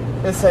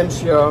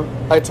 Essentia.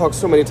 I talk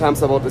so many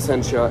times about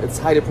Essentia. It's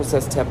highly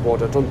processed tap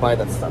water. Don't buy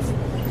that stuff.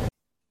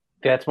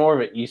 Yeah, it's more of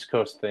an East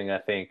Coast thing. I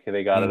think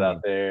they got it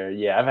out there.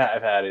 Yeah,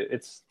 I've had it.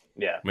 It's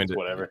it's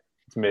whatever.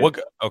 It's mid.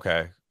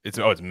 Okay,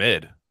 it's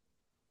mid.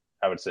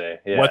 I would say.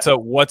 Yeah. What's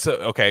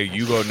a okay?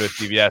 You go into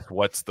CVS.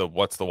 What's the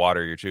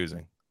water you're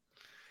choosing?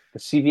 The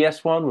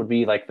CVS one would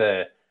be like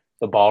the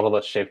bottle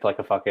that's shaped like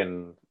a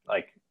fucking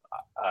like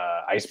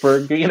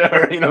iceberg, with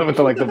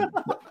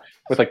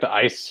the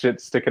ice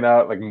shit sticking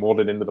out, like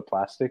molded into the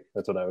plastic.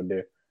 That's what I would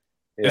do.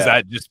 Yeah. Is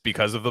that just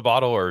because of the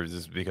bottle, or is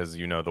this because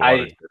the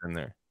water's in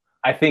there?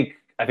 I think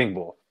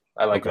both.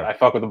 I like it. I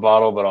fuck with the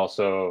bottle, but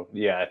also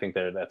I think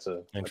that's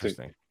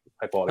interesting.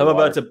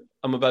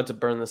 I'm about to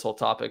burn this whole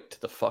topic to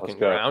the fucking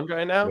ground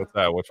right now. What's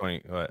that? Which one?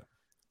 What?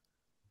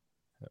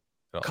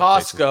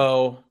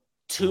 Costco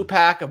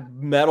 2-pack of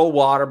metal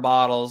water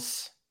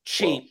bottles,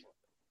 cheap. Whoa.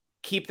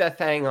 Keep that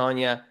thing on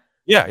you.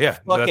 Yeah.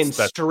 Fucking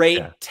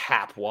straight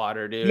tap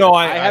water, dude. No,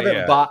 I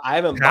haven't bought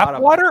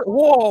tap water.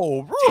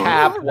 Whoa,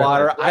 tap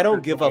water. I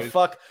don't give a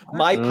fuck.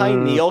 My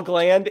pineal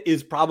gland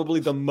is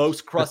probably the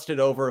most crusted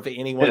over of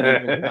anyone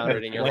you've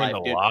encountered in your life,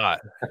 dude.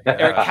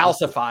 Or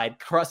calcified,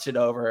 crusted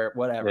over,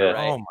 whatever. Yeah.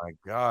 Right? Oh my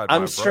god,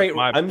 I'm straight.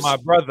 My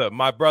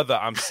brother.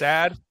 I'm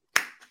sad.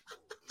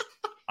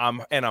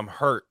 I'm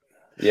hurt.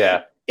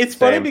 Yeah. It's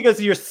funny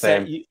because you're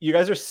saying you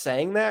guys are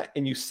saying that,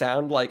 and you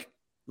sound like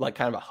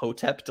kind of a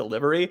Hotep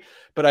delivery.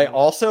 But I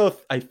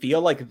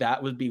feel like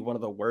that would be one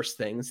of the worst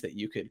things that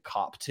you could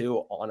cop to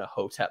on a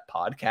Hotep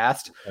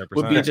podcast. 100%.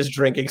 Would be just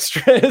drinking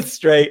straight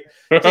just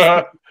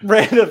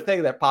random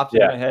thing that pops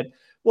in my head.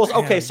 Well,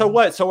 okay, so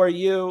what? So are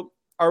we?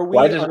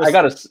 Well, I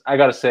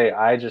gotta say,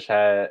 I just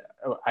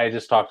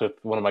talked with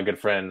one of my good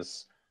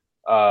friends,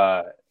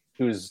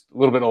 who's a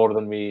little bit older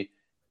than me.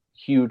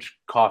 Huge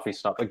coffee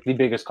snob, like the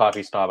biggest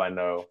coffee snob I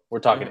know. We're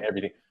talking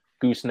everything,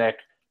 gooseneck,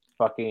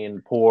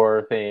 fucking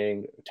pour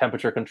thing,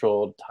 temperature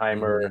controlled,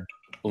 timer,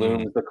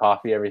 blooms the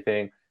coffee,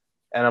 everything.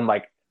 And I'm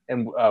like,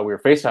 and we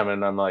were FaceTiming,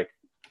 and I'm like,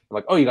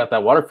 oh, you got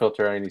that water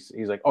filter? And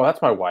he's like, oh,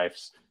 that's my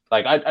wife's.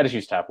 Like, I just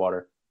use tap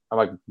water. I'm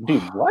like,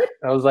 dude, what?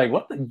 I was like,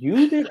 what the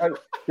you did?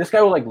 This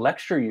guy will like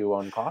lecture you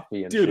on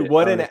coffee and dude, shit.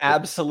 What an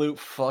absolute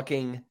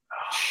fucking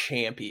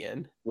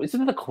champion.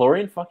 Isn't the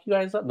chlorine fuck you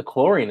guys up? The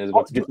chlorine is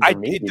what's good for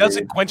me. It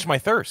doesn't quench my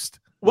thirst.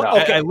 Well,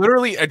 okay.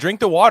 I drink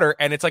the water,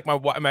 and it's like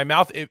my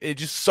mouth. It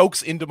just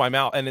soaks into my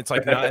mouth, and it's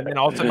like, and then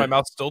all of a sudden my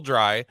mouth's still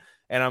dry,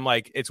 and I'm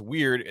like, it's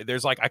weird.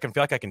 There's like I can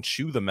feel like I can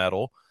chew the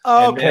metal.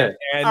 Okay,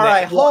 all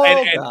right, hold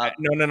on.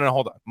 No,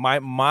 hold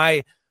on.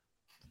 My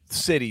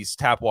city's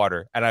tap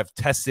water, and I've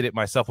tested it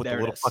myself with the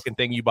little fucking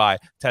thing you buy.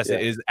 It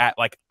is at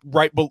like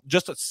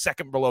just a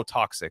second below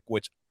toxic,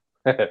 which.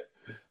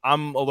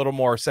 I'm a little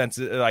more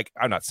sensitive. Like,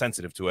 I'm not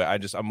sensitive to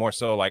it. I'm more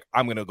so like,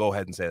 I'm going to go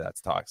ahead and say that's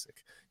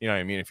toxic. You know what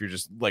I mean? If you're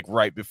just like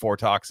right before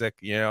toxic,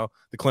 the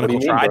clinical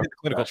trial.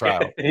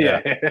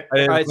 Yeah.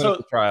 All right,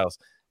 so trials.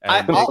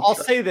 I'll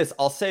say this.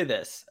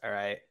 All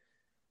right,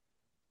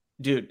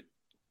 dude,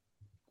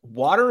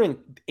 water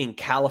in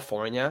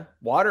California,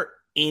 water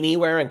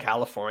anywhere in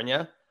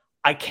California,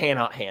 I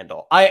cannot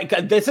handle.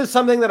 This is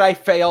something that I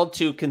failed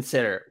to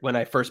consider when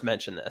I first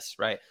mentioned this,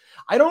 right?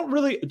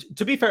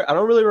 To be fair, I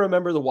don't really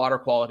remember the water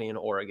quality in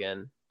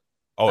Oregon.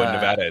 Oh, in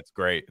Nevada, it's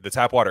great. The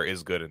tap water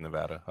is good in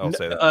Nevada. I'll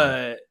say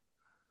that.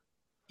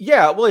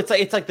 Yeah, well,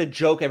 it's like the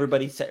joke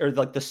everybody said, or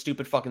like the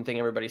stupid fucking thing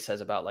everybody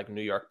says about like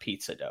New York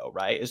pizza dough,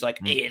 right? It's like,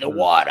 the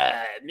water,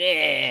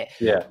 nah.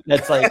 Yeah.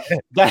 That's like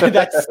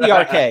that's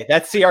CRK.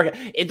 That's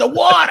CRK. In the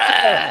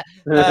water.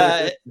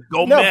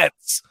 Go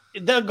Mets.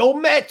 Go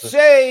Mets,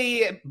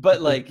 hey!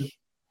 But like,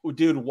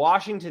 dude,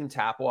 Washington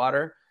tap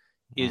water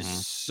is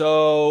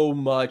so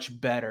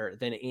much better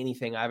than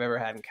anything I've ever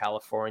had in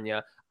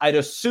California. I'd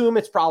assume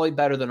it's probably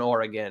better than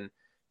Oregon,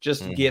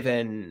 just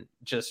given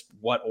just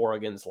what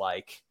Oregon's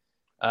like.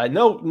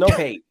 No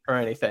hate or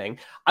anything.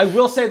 I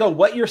will say though,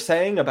 what you're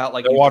saying about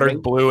like the water's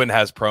blue and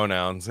has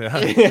pronouns.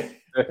 Yeah.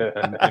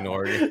 In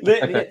Oregon.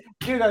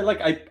 Dude,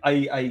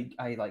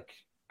 I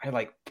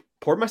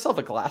poured myself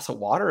a glass of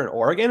water in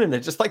Oregon, and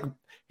it just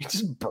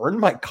burned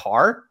my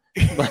car.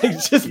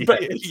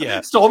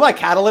 Stole my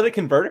catalytic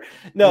converter.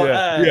 No,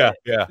 yeah.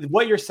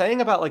 What you're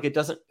saying about like it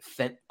doesn't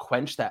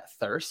quench that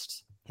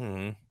thirst.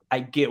 I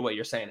get what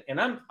you're saying,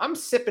 and I'm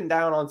sipping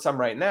down on some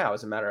right now,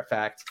 as a matter of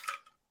fact,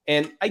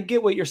 and I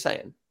get what you're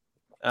saying.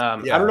 I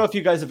don't know if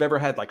you guys have ever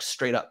had like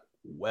straight up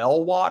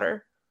well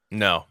water.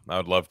 No, I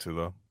would love to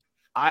though.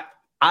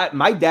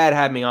 My dad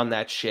had me on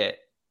that shit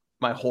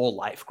my whole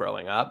life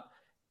growing up,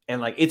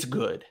 and like it's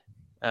good.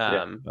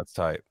 That's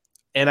tight.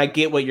 And I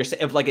get what you're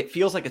saying. Like it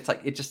feels like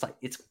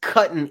it's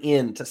cutting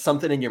into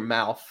something in your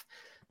mouth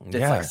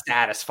that's like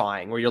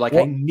satisfying, where you're like,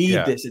 I need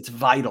this. It's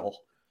vital.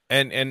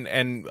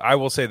 And I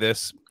will say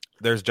this: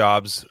 there's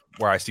jobs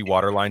where I see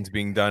water lines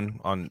being done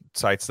on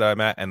sites that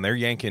I'm at, and they're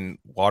yanking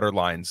water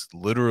lines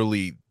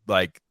literally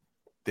like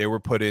they were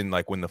put in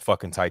like when the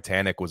fucking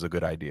Titanic was a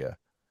good idea.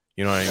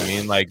 You know what I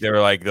mean? Like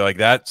they're like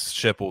that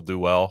ship will do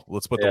well.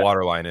 Let's put the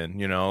water line in.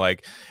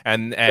 Like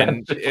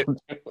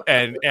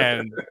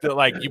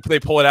they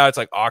pull it out. It's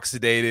like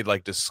oxidated,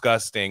 like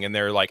disgusting. And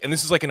they're like, and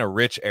this is like in a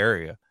rich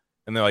area.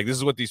 And they're like, this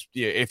is what these.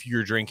 If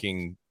you're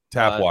drinking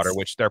tap water,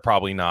 which they're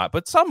probably not,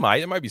 but some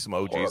might. It might be some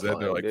OGs that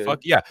they're like, dude.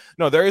 Fuck yeah.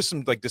 No, there is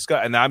some like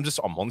disgust. And I'm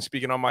only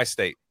speaking on my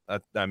state.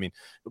 I mean,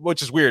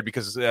 which is weird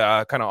because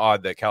kind of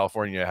odd that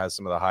California has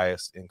some of the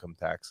highest income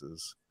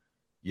taxes,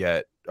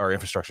 yet our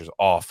infrastructure is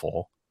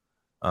awful.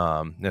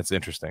 That's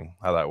interesting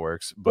how that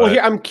works. But well,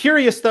 here I'm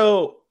curious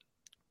though.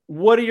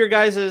 What are your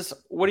guys's?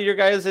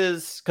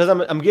 Because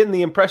I'm getting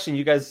the impression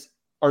you guys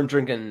aren't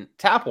drinking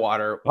tap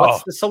water.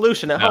 What's the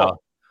solution at home?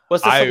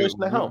 What's the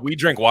solution at home? We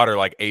drink water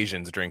like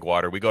Asians drink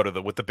water. We go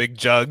to with the big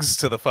jugs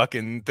to the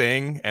fucking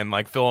thing and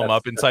like fill them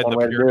up inside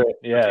the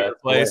pure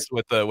place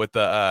with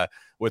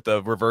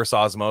the reverse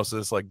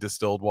osmosis, like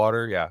distilled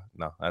water. Yeah,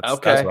 no, that's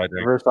what I drink.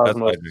 Reverse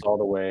osmosis all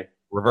the way.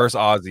 Reverse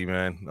Aussie,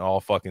 man, all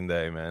fucking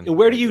day, man.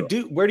 Where do you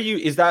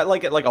is that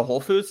like a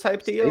Whole Foods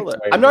type deal?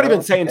 I'm not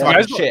even saying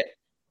shit.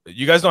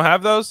 You guys don't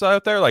have those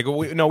out there? Like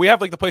we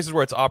have like the places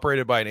where it's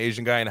operated by an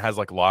Asian guy and it has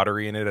like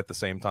lottery in it at the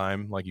same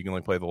time. Like you can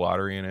like play the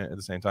lottery in it at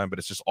the same time, but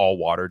it's just all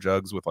water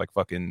jugs with like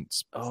fucking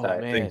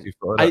things you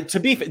fill it up. To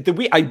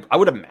be I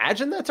would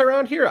imagine that's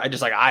around here. I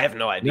have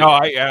no idea. No,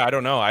 I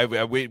don't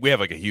know. We have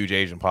like a huge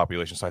Asian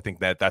population, so I think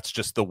that's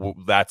just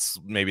that's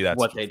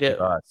what they do.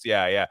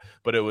 Yeah.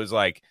 But it was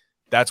like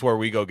that's where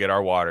we go get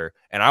our water.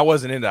 And I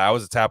wasn't into that. I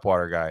was a tap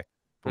water guy,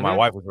 but my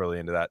wife was really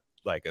into that.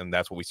 Like, and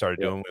that's what we started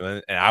doing.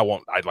 And I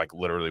like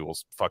literally will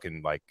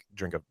fucking like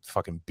drink a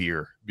fucking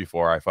beer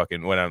before I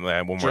fucking when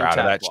we're out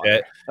of that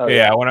shit. Oh,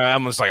 yeah. When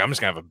I'm just gonna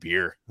have a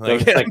beer.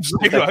 Like, it's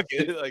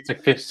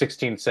like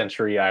 16th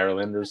century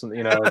Ireland or something,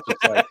 you know, it's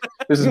just like,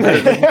 this is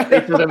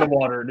safer than the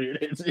water, dude.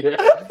 It's,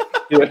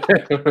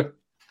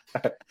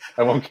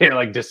 I won't get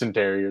like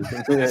dysentery or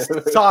something.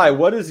 Sai,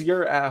 what is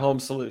your at-home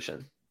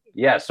solution?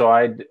 Yeah, so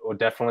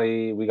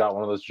we got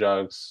one of those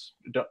jugs,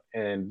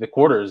 and the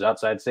quarters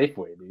outside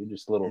Safeway, dude.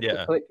 Just a little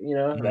click, you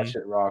know, that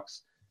shit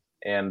rocks.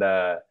 And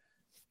the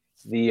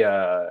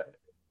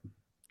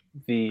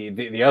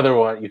other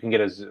one you can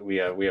get we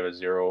have a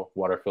Zero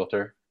water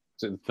filter.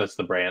 So that's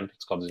the brand.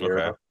 It's called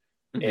Zero,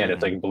 and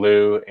it's like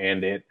blue,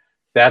 and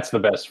that's the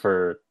best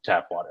for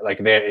tap water. Like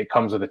it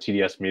comes with a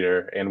TDS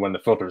meter, and when the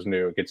filter's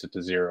new, it gets it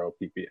to 0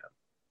 ppm,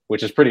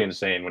 which is pretty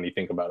insane when you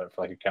think about it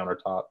for like a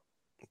countertop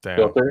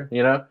filter,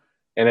 you know.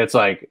 And it's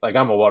like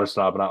I'm a water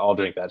snob, and I'll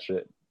drink that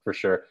shit for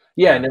sure.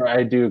 Yeah, no,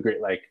 I do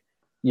agree. Like,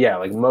 yeah,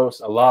 like a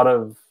lot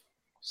of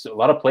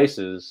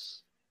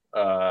places,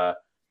 and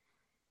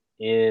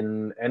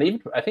even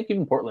I think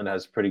even Portland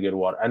has pretty good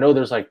water. I know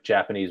there's like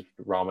Japanese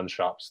ramen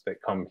shops that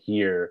come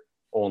here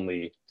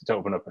only to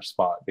open up a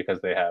spot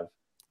because they have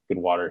good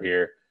water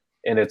here,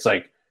 and it's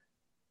like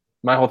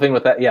my whole thing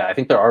with that. Yeah, I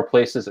think there are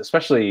places,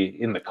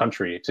 especially in the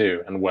country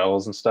too, and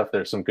wells and stuff.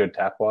 There's some good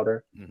tap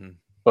water,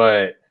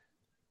 but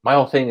my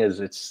whole thing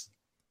is it's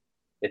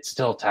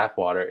still tap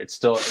water. It's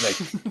still like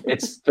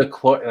it's the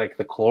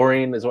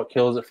chlorine is what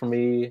kills it for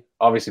me.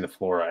 Obviously the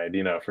fluoride,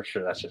 you know, for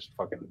sure. That's just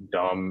fucking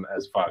dumb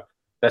as fuck.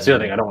 That's the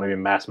other thing. I don't want to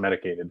be mass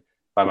medicated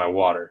by my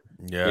water.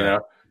 Yeah. You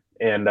know?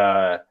 And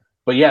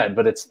but I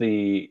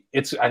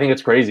think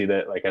it's crazy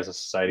that like as a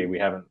society we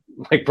haven't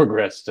like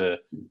progressed to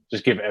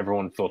just give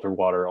everyone filtered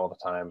water all the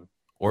time.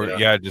 Or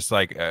just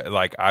like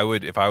I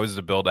would, if I was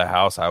to build a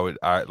house, I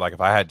like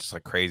if I had just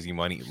like crazy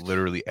money,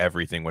 literally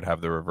everything would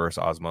have the reverse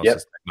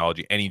osmosis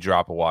technology. Any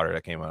drop of water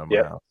that came out of my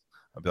house,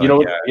 I'd be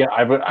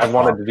I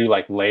wanted to do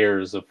like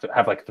layers of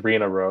have like 3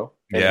 in a row.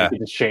 And you could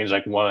just change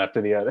like one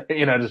after the other.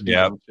 You know, just do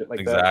shit like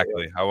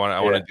exactly. That. I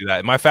want to do that.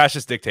 In my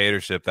fascist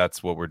dictatorship,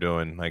 that's what we're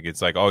doing. Like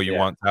it's like, oh, you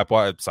want tap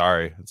water?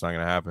 Sorry, it's not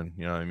gonna happen.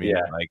 You know what I mean?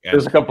 Yeah. Like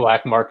there's like a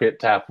black market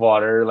tap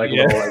water, like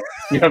little, like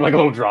you have like a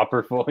little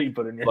dropper full you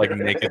put in your like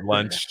naked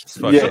lunch.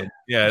 Fucking,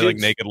 like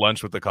naked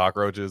lunch with the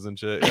cockroaches and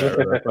shit. Yeah,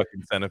 the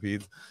fucking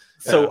centipedes.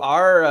 So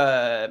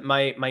our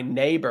my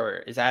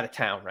neighbor is out of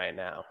town right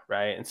now,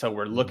 right? And so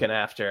we're looking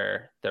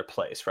after their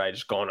place, right?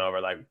 Just going over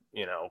like,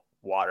 you know,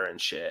 water and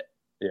shit.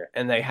 Yeah.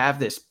 And they have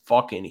this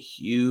fucking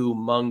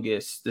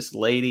humongous, this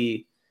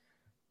lady,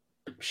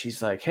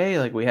 she's like, hey,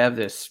 like we have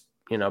this,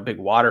 you know, big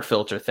water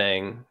filter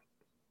thing.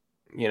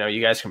 You know, you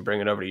guys can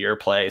bring it over to your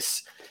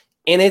place.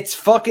 And it's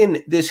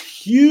fucking this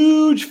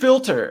huge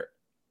filter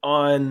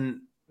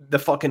on the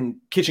fucking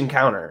kitchen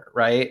counter,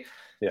 right?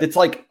 Yeah. It's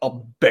like a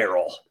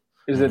barrel.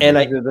 Is it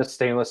the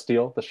stainless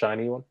steel, the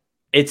shiny one?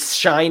 It's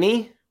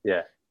shiny.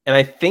 Yeah. And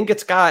I think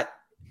it's got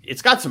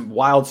some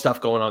wild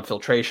stuff going on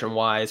filtration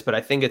wise, but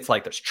I think it's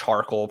like there's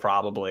charcoal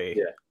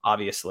probably,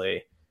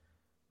 obviously.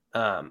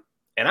 And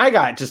I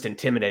got just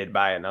intimidated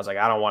by it, and I was like,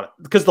 I don't want it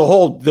because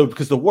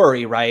the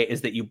worry, right,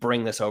 is that you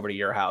bring this over to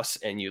your house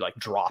and you like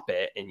drop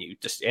it and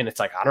it's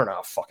like, I don't know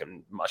how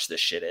fucking much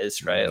this shit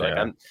is, right?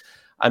 Yeah. Like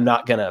I'm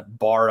not gonna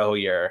borrow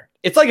your.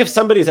 It's like if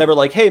somebody's ever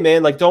like, hey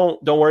man, like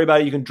don't worry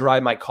about it, you can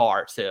drive my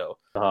car too.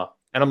 And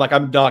I'm like,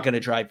 I'm not gonna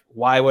drive.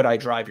 Why would I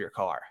drive your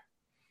car?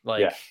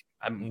 Like.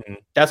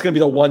 That's gonna be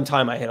the one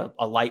time I hit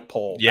a light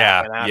pole.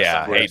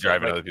 I hate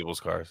driving other people's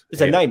cars. It's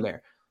a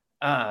nightmare.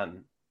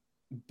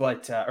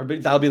 But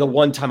that'll be the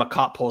one time a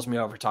cop pulls me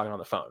over talking on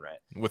the phone, right?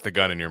 With the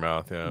gun in your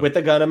mouth, yeah. With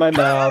the gun in my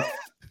mouth,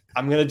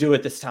 I'm gonna do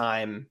it this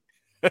time.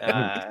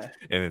 And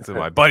it's in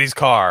my buddy's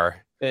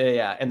car.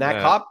 Yeah, and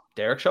that cop,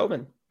 Derek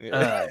Chauvin.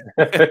 Yeah,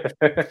 but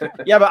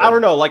I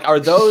don't know. Like, are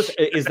those?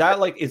 Is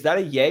that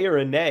a yay or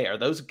a nay? Are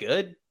those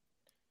good?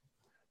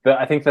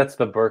 I think that's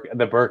the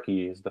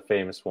Berkey is the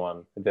famous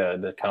one.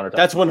 The countertop.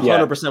 That's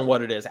 100%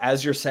 what it is.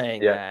 As you're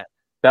saying that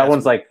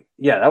one's like,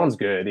 that one's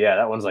good. Yeah,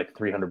 that one's like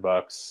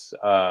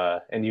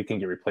 $300. And you can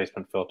get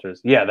replacement filters.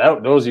 Yeah,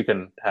 those you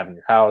can have in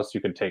your house. You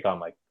can take on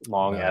like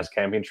long ass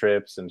camping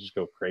trips and just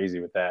go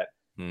crazy with that.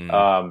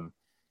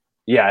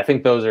 I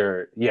think those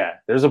are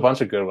there's a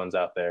bunch of good ones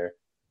out there.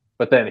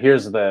 But then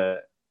here's so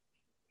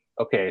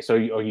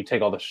you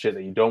take all the shit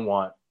that you don't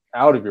want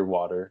out of your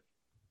water,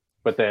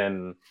 but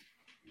then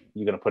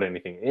you're going to put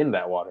anything in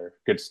that water,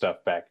 good stuff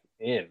back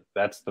in.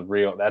 That's the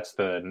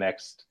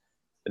next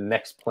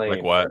plane.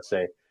 Like what? I'd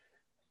say,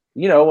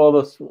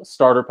 the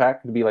starter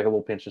pack could be like a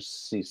little pinch of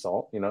sea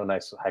salt,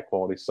 nice high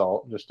quality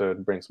salt just to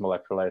bring some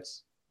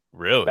electrolytes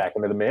back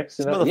into the mix.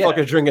 This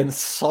motherfucker drinking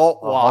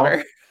salt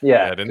water.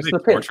 Yeah. Didn't they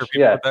torture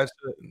people with that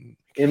shit?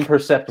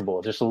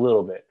 Imperceptible, just a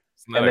little bit.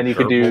 And then you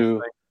could do,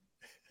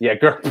 The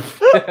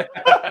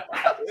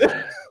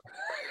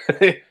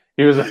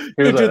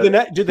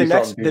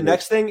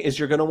next thing is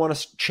you're going to want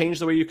to change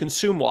the way you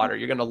consume water.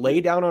 You're going to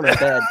lay down on a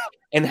bed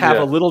and have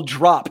a little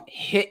drop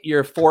hit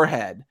your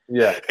forehead.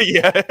 Yeah.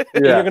 Yeah.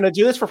 And you're going to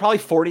do this for probably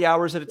 40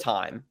 hours at a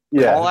time.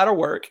 Yeah. Call out of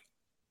work.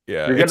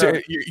 Yeah.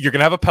 You're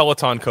gonna have a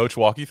Peloton coach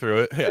walk you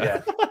through it.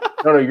 Yeah.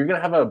 No, you're gonna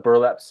have a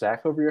burlap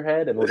sack over your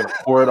head, and we're gonna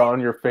pour it on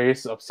your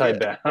face upside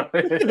down.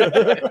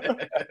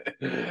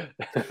 Yeah,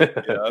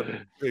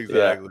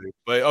 exactly.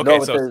 But okay,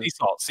 so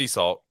sea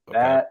salt.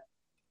 Okay.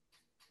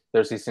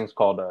 There's these things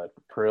called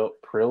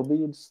prill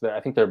beads. I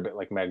think they're a bit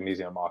like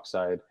magnesium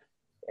oxide,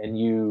 and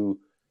you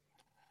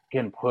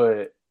can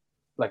put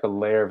like a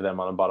layer of them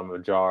on the bottom of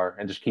a jar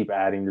and just keep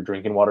adding your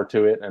drinking water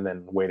to it, and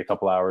then wait a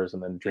couple hours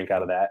and then drink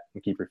out of that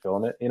and keep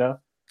refilling it,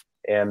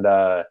 and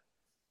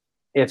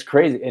it's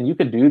crazy. And you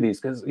could do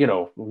these because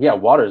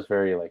water is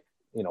very like,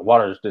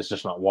 water is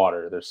just not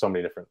water. There's so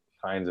many different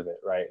kinds of it,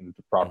 right, and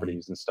the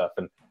properties and stuff.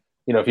 And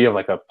if you have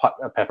like a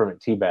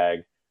peppermint tea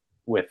bag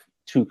with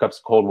 2 cups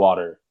of cold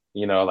water,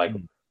 like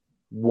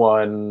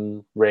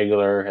one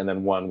regular and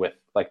then one with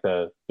like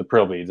the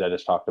prill beads I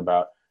just talked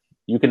about,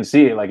 you can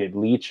see it, like it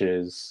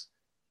leaches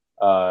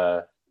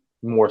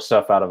more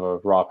stuff out of a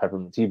raw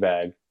peppermint tea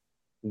bag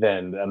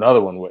than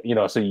another one would,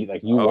 so you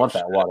want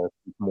that water.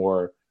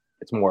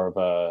 It's more of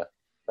a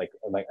like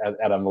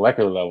at a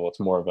molecular level, it's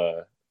more of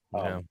a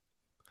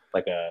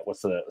like a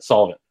what's the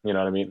solvent, you know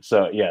what I mean?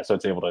 So so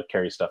it's able to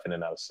carry stuff in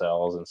and out of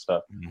cells and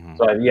stuff.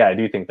 So I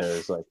do think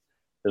there's a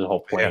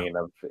whole plane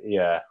of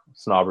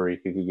snobbery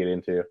you could get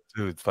into.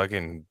 Dude,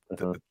 fucking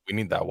we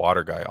need that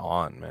water guy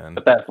on, man.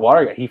 But that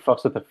water guy, he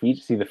fucks with the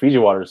Fiji. See, the Fiji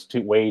water is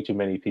way too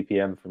many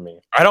ppm for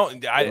me. I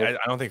don't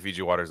think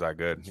Fiji water is that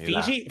good.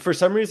 Fiji, for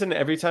some reason,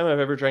 every time I've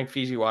ever drank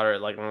Fiji water,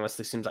 it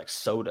honestly seems like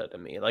soda to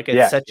me. Like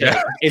it's such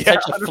a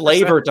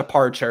flavor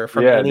departure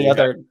from any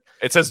other.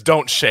 It says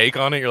don't shake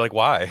on it. You're like,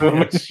 why?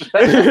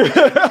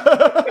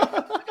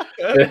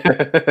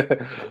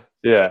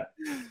 Yeah.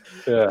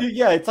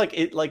 It's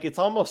it's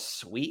almost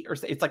sweet, or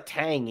it's like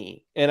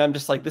tangy, and I'm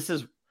just like, this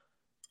is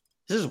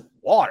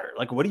water.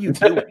 Like, what are you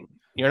doing?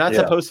 You're not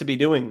supposed to be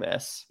doing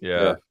this.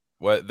 Yeah.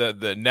 What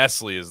the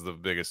Nestle is the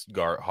biggest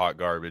hot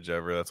garbage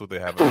ever. That's what they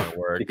have in my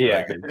work.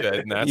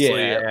 Nestle.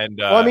 And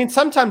well, I mean,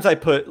 sometimes I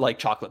put like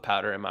chocolate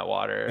powder in my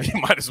water. You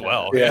might as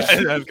well. Yeah,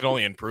 that can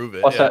only improve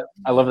it. Plus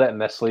I love that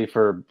Nestle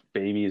for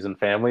babies and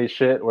families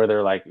shit, where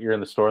they're like, you're in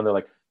the store and they're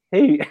like,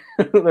 hey,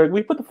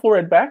 we put the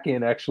fluoride back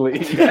in,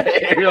 actually.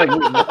 You're like,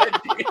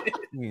 what?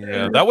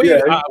 Yeah, that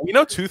way we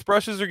know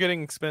toothbrushes are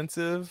getting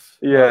expensive.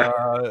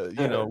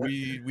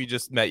 We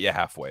just met you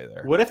halfway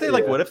there. What if they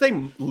what if they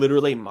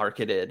literally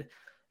marketed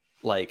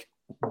like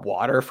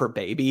water for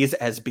babies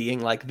as being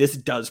like, this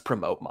does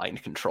promote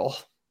mind control?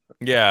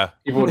 Yeah,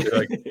 people would be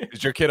like,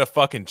 is your kid a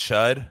fucking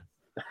chud?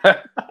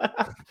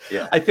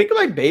 I think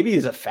my baby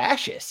is a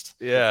fascist.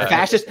 Yeah,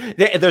 fascist.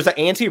 There's an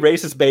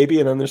anti-racist baby,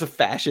 and then there's a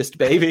fascist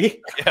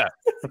baby. Yeah,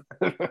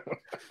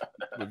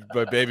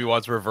 my baby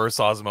wants reverse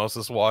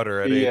osmosis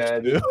water at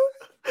age 2.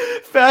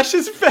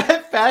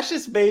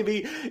 Fascist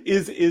baby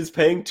is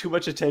paying too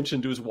much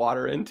attention to his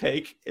water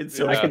intake, and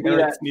so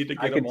parents need to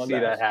get him on that. I can see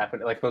that happen.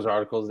 Like those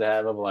articles they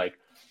have of like,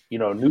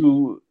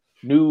 new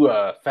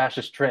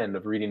fascist trend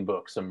of reading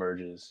books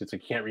emerges. It's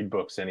like, you can't read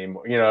books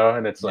anymore,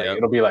 and it's like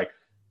it'll be like,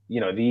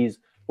 these.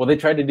 Well, they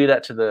tried to do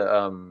that to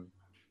the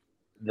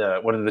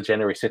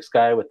January 6th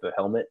guy with the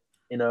helmet,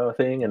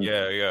 thing, and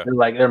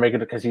they're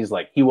making it because he's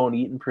like, he won't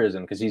eat in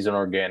prison because he's an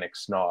organic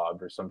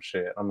snob or some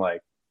shit. I was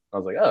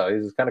like, oh,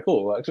 he's kind of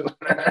cool, actually.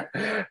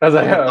 I was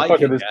like, oh,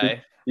 fucking this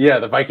guy. Yeah,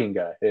 the Viking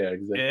guy. Yeah,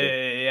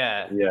 exactly.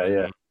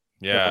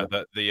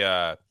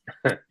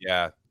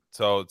 Yeah.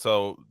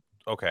 So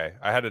okay,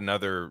 I had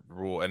another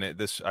rule, and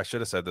I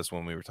should have said this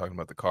when we were talking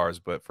about the cars,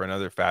 but for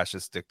another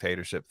fascist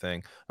dictatorship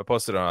thing, I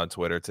posted it on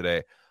Twitter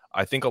today.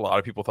 I think a lot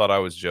of people thought I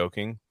was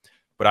joking,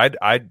 but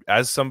I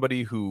as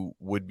somebody who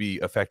would be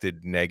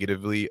affected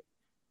negatively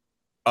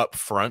up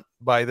front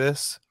by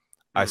this,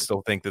 I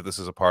still think that this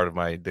is a part of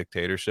my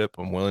dictatorship.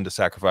 I'm willing to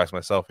sacrifice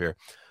myself here.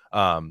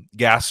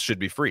 Gas should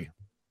be free.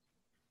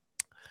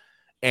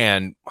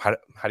 And how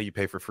do you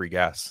pay for free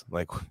gas?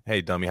 Like,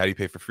 hey, dummy, how do you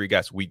pay for free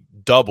gas? We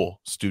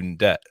double student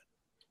debt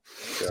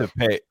to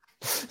pay.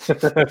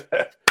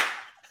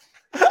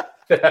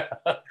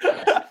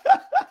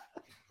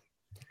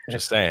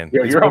 Just saying.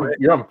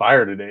 You're on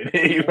fire today.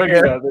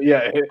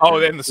 Oh,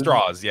 and the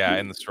straws. Yeah,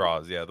 and the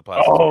straws. Yeah, the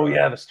plastic. Oh,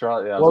 yeah, the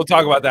straw. Yeah, we'll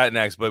talk about that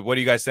next. But what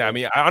do you guys say? I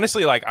mean, I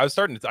honestly, like, I was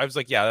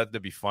like, yeah, that'd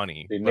be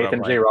funny. Dude,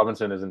 Nathan J.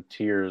 Robinson is in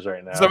tears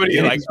right now. Somebody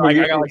I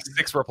got like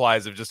 6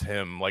 replies of just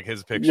him, like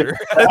his picture.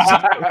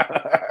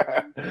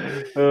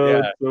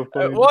 So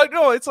funny. Well,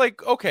 no, it's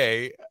like,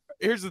 okay,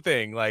 here's the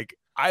thing. Like,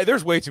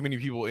 there's way too many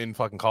people in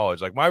fucking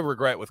college. Like, my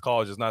regret with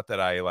college is not that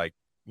I like,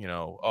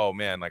 oh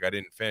man, like I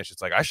didn't finish.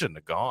 It's like I shouldn't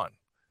have gone.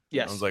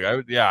 Yes. I was like,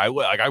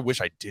 I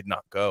wish I did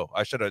not go.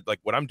 I should have, like,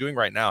 what I'm doing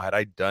right now, had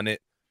I done it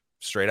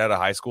straight out of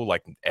high school,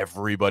 like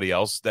everybody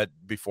else that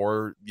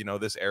before,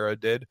 this era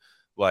did,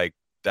 like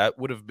I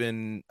would have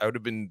been,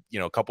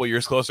 a couple of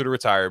years closer to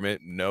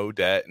retirement, no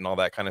debt and all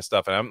that kind of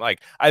stuff. And I'm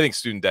like, I think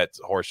student debt's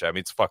horseshit. I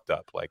mean, it's fucked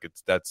up. Like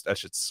that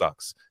shit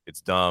sucks.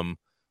 It's dumb.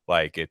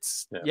 Like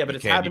it's but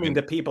it's happening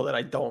to people that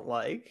I don't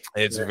like.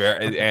 It's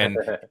very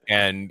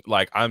and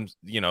like I'm,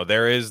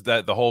 there is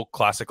the whole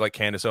classic like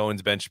Candace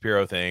Owens, Ben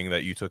Shapiro thing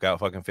that you took out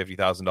fucking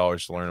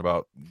 $50,000 to learn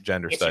about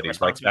gender studies.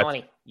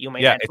 Like you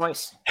made that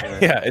choice.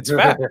 Yeah, it's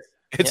facts.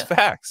 It's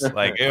facts.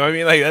 Like I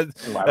mean, like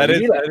that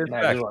is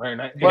facts.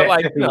 But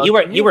like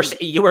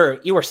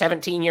you were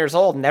 17 years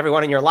old, and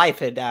everyone in your life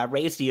had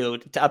raised you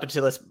up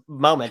until this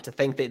moment to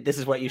think that this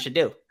is what you should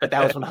do. But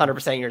that was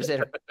 100% your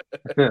decision.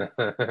 I'm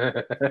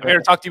here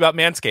to talk to you about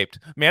Manscaped.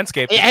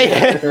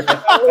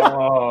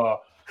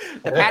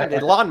 The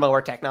patented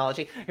lawnmower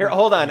technology. Here,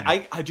 hold on.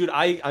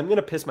 I'm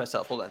gonna piss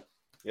myself. Hold on.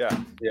 Yeah.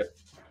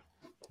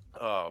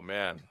 Oh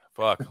man.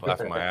 Fuck,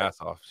 laughing my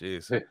ass off.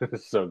 Jeez.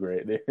 It's so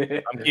great, dude.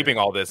 I'm keeping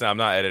all this. I'm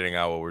not editing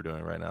out what we're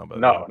doing right now. But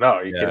no,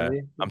 are you kidding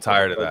me? I'm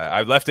tired of that.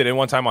 I left it in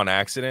one time on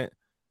accident.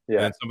 Yeah.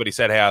 And then somebody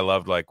said, "Hey, I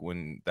loved like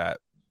when that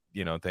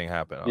thing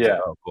happened." I was like,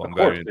 oh, cool. I'm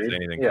glad you didn't say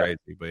anything crazy.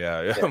 But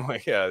I'm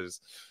like,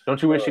 just... Don't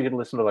you wish you could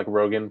listen to like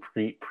Rogan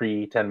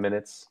pre 10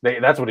 minutes?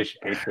 That's what he should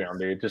Patreon,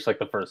 dude. Just like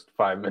the first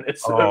 5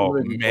 minutes. Oh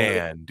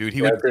man, dude,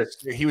 he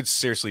would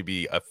seriously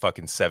be a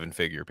fucking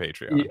 7-figure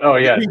Patreon. Oh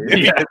yeah,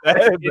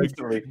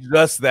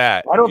 just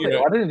that. Why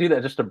didn't do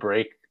that just to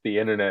break the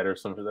internet or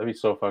something? That'd be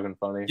so fucking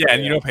funny. Yeah,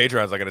 and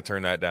Patreon's not gonna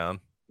turn that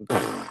down.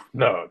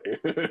 No,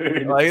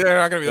 dude. Like they're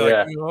not gonna be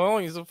like, oh,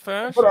 he's a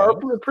fashion. But our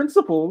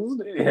principles.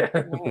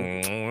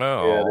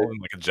 No,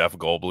 like a Jeff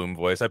Goldblum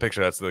voice. I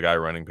picture that's the guy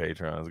running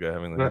Patreon. The guy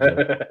having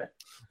like,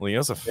 well, he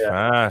has a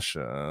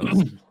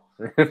fashion.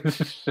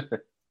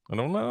 I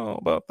don't know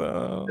about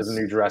that. There's a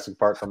new Jurassic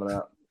Park coming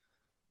out,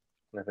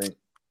 I think.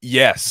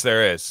 Yes,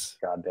 there is.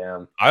 God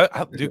damn.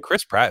 Dude,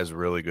 Chris Pratt is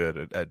really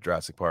good at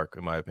Jurassic Park,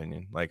 in my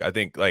opinion. Like, I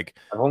think, like,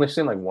 I've only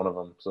seen like one of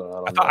them,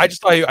 so I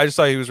just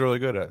thought he was really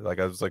good at. Like,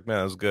 I was like, man,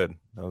 that was good.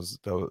 That was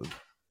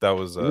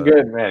he's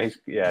good, man. He's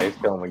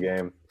killing the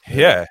game.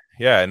 Yeah.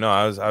 No,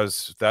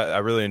 I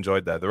really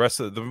enjoyed that. The rest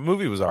of the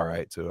movie was all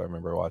right too. I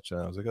remember watching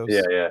it. I was like,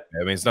 yeah.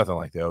 I mean, it's nothing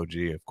like the OG,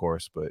 of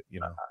course, but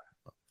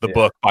the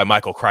book by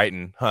Michael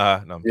Crichton. No,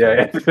 Are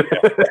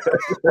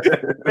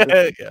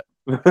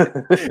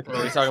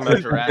we talking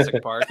about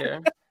Jurassic Park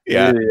here?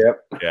 Yeah.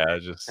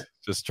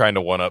 Just trying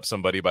to one up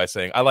somebody by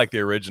saying I like the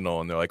original,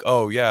 and they're like,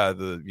 oh yeah,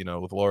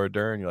 with Laura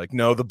Dern. You're like,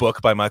 no, the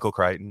book by Michael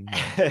Crichton.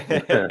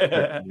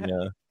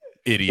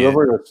 Idiot.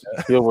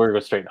 Spielberg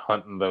was straight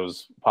hunting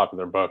those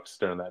popular books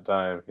during that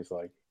time. He's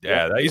like,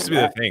 that used to be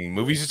the thing.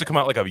 Movies used to come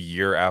out like a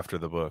year after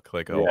the book,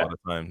 like a lot of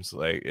times.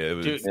 Like it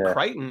was. Dude,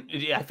 Crichton.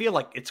 I feel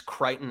like it's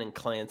Crichton and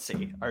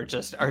Clancy are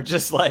just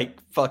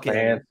like fucking.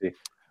 Fancy.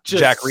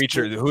 Jack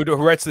Reacher, who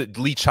writes the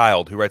Lee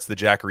Child, who writes the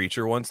Jack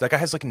Reacher ones. That guy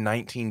has like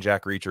 19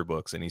 Jack Reacher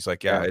books, and he's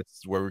like,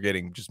 it's where we're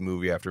getting just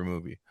movie after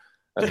movie.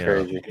 That's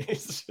crazy.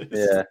 It's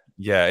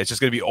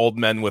just gonna be old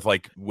men with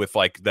like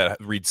that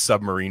read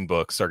submarine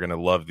books are gonna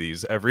love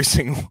these every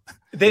single.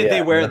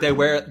 They wear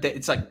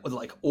it's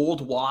like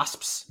old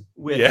wasps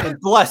with and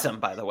bless them,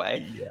 by the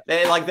way.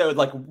 They're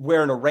like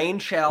wearing a rain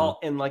shell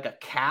and like a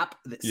cap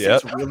that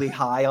sits really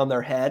high on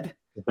their head.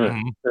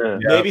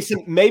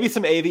 Mm-hmm. Maybe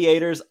some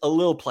aviators, a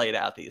little played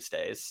out these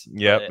days.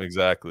 Yep,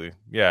 exactly.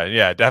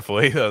 Yeah,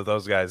 definitely.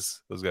 Those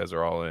guys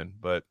are all in.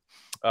 But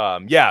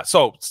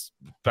so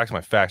back to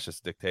my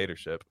fascist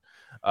dictatorship.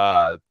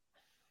 So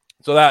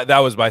that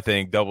was my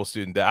thing. Double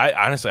student debt.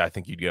 I honestly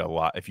think you'd get a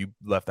lot if you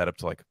left that up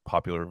to like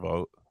popular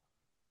vote.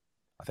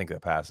 I think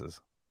that passes.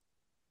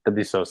 That'd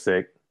be so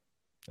sick.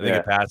 I think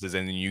it passes,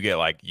 and then you get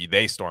like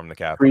they storm the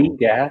Capitol. Free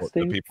gas,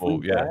 the people.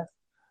 Gas?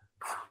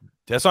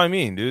 That's what I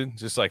mean, dude.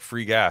 Just like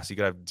free gas. You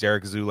could have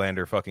Derek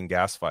Zoolander fucking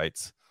gas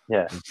fights.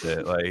 Yeah.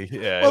 Well,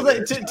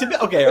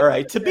 all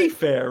right. To be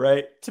fair,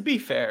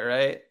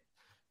 right?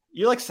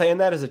 You're like saying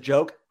that as a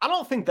joke. I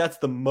don't think that's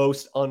the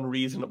most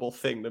unreasonable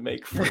thing to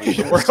make for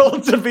the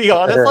world, to be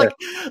honest.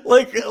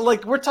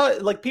 Like we're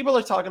talking, like people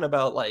are talking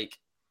about like,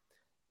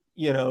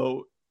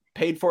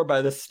 paid for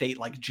by the state,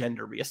 like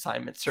gender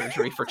reassignment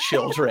surgery for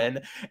children,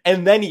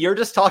 and then you're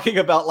just talking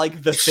about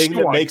like the thing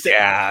that makes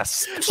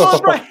gas.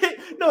 Right?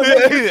 No,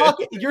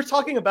 you're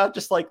talking about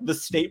just like the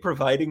state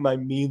providing my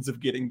means of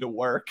getting to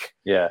work.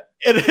 Yeah,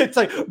 and it's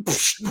like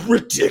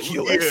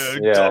ridiculous.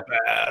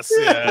 Dumbass.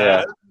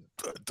 Yeah.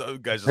 The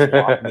guy's just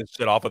walking this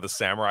shit off with a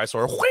samurai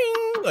sword.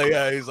 Whing! Like,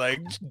 he's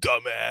like,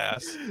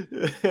 dumbass.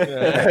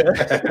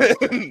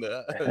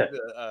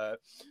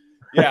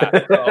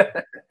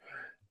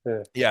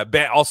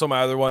 Also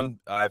my other one.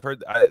 I've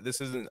heard. I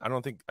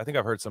think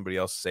I've heard somebody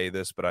else say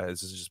this, but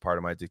this is just part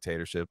of my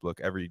dictatorship.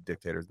 Look, every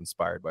dictator is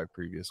inspired by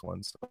previous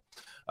ones.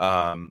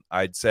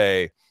 I'd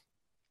say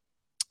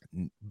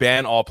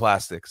ban all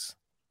plastics.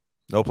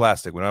 No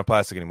plastic. We don't have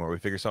plastic anymore. We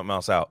figure something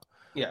else out.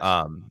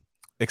 Yeah.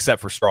 Except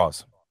for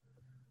straws.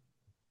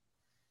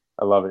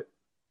 I love it.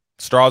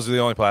 Straws are the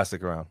only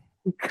plastic around.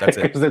 That's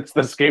it. Because it's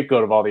the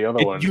scapegoat of all the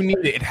other ones. You need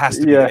it. It has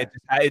to be.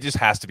 It just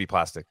has to be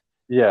plastic.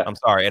 Yeah. I'm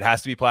sorry. It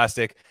has to be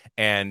plastic.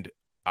 And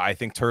I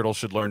think turtles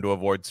should learn to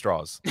avoid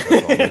straws. You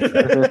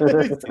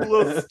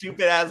little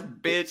stupid ass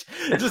bitch.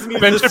 Just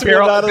needs to swim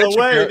out of the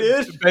way,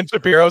 dude. Ben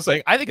Shapiro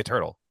saying, I think if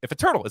a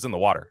turtle is in the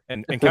water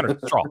and encounters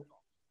a straw,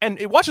 and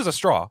it watches a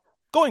straw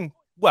going.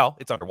 Well,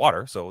 it's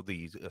underwater, so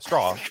the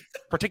straw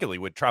particularly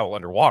would travel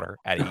underwater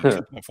at a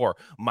 2.4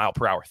 mile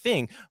per hour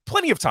thing.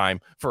 Plenty of time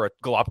for a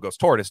Galapagos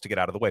tortoise to get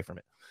out of the way from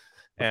it.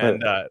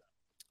 And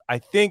I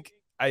think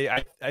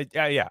I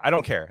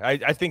don't care.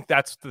 I think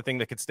that's the thing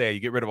that could stay. You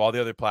get rid of all the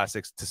other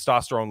plastics,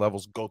 testosterone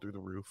levels go through the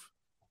roof.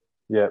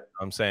 Yeah,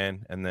 I'm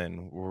saying, and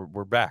then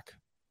we're back.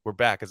 We're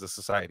back as a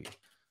society.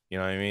 You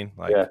know what I mean?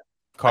 Like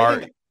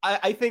car.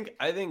 I think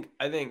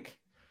that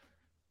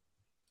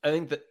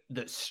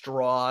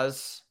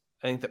straws.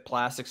 I think that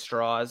plastic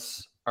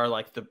straws are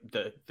like the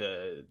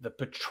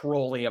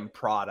petroleum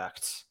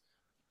products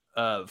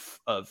of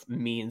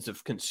means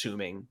of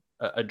consuming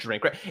a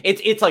drink. Right?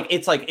 It's like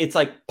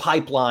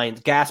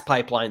pipelines, gas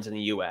pipelines in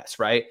the U.S.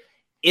 Right?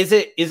 Is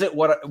it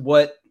what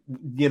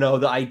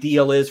the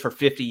ideal is for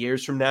 50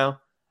 years from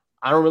now?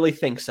 I don't really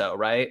think so.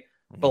 Right?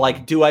 But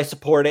like, do I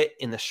support it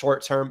in the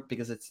short term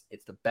because it's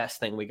the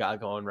best thing we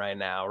got going right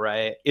now?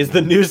 Right? Is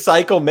the news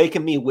cycle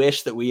making me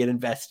wish that we had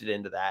invested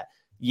into that?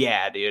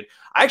 Yeah, dude.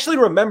 I actually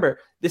remember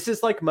this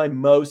is like my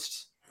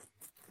most.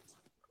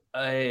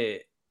 I'm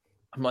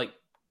like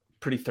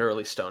pretty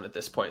thoroughly stoned at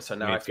this point, so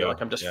now I feel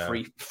like I'm just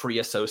free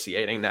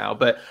associating now.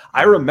 But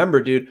I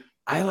remember, dude,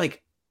 I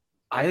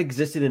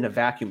existed in a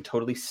vacuum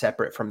totally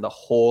separate from the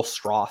whole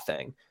straw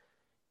thing,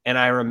 and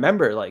I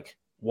remember like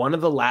one of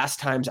the last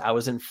times I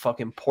was in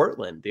fucking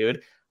Portland,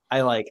 dude.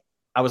 I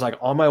was like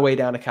on my way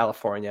down to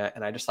California,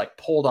 and I just like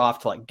pulled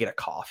off to like get a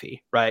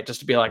coffee, right, just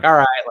to be like, all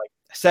right, like.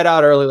 I set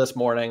out early this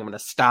morning. I'm going to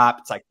stop.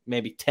 It's like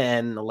maybe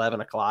 10, 11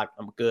 o'clock.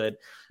 I'm good.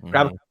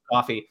 Grab a cup of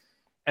coffee.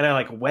 And I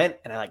like went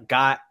and I like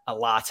got a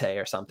latte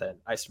or something.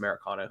 Iced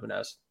Americano. Who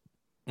knows?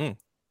 And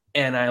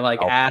I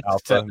like asked.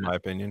 Alpha, in my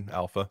opinion.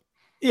 Alpha.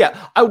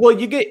 Yeah.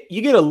 You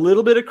get a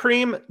little bit of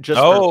cream. Just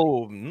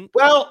listen.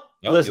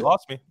 You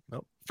lost me.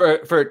 Nope.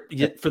 For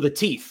the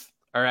teeth.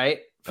 All right.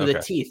 For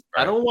the teeth.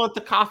 Right. I don't want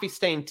the coffee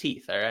stained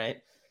teeth. All right.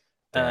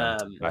 I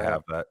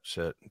have that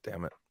shit.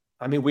 Damn it.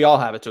 I mean, we all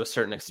have it to a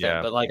certain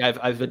extent, but like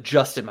I've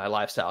adjusted my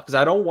lifestyle because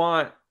I don't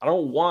want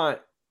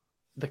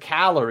the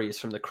calories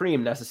from the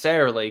cream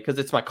necessarily because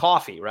it's my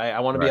coffee, right? I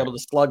want to be able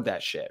to slug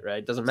that shit, right?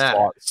 It doesn't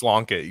matter.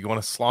 Slonk it. You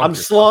want to slonk? I'm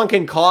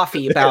slonking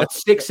coffee about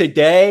 6 a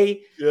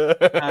day. So,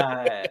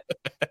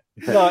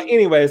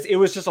 anyways, it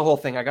was just a whole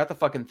thing. I got the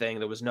fucking thing.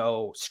 There was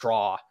no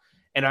straw,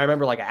 and I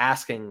remember like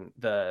asking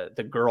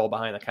the girl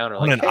behind the counter,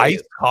 like, on an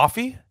iced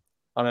coffee.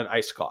 On an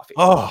iced coffee.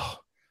 Oh.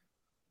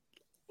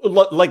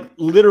 Like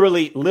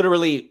literally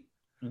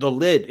the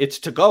lid, it's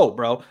to go,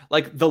 bro.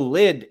 Like the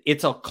lid,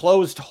 it's a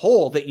closed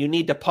hole that you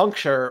need to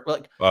puncture.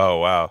 Like, oh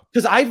wow,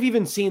 because I've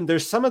even seen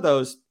there's some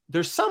lids, a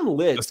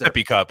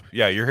sippy cup.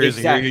 Yeah, here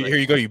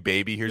you go, you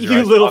baby. Here's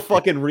you little coffee.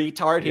 Fucking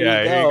retard.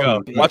 Here you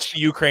go. Watch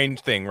the Ukraine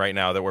thing right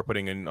now that we're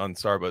putting in on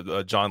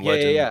Starbucks. John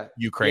Legend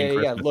Ukraine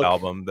Christmas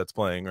album that's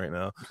playing right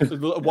now.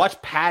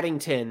 Watch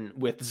Paddington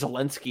with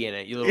Zelensky in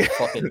it. You little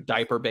fucking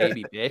diaper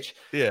baby bitch.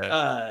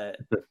 Yeah.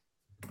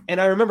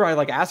 And I remember I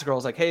like asked a girl, I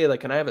was like, hey, like,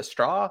 can I have a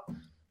straw?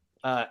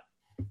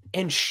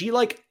 And she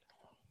like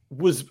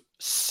was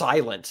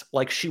silent,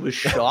 like she was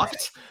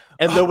shocked.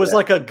 And there was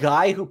like a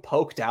guy who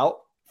poked out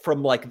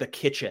from like the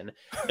kitchen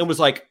and was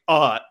like,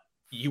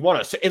 you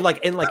want to, and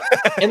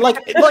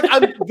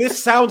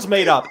this sounds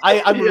made up.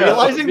 I'm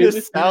realizing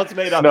this sounds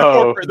made up.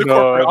 No,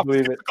 I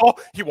believe it.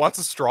 He wants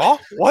a straw.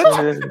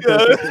 What? He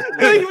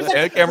was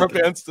like, camera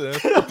pants.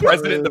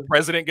 The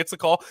president gets a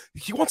call.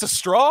 He wants a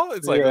straw.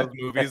 It's like those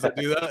movies that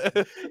do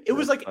that. It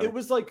was like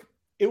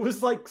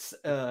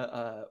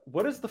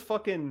what is the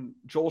fucking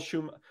Joel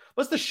Schumacher?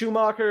 What's the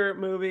Schumacher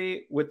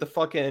movie with the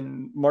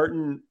fucking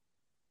Martin?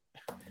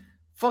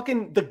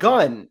 Fucking the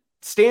gun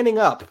standing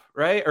up,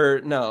 right? Or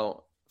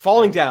no.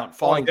 Falling down.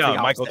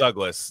 Michael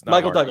Douglas.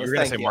 Michael Douglas. You're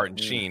gonna say Martin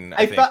Sheen.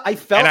 I felt,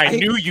 and I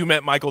knew you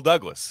meant Michael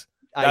Douglas.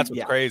 That's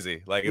what's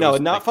crazy. Like no,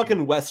 not like,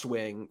 fucking West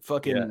Wing.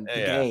 Fucking the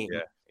game.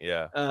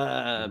 Yeah.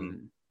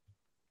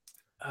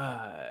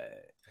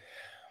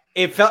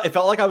 It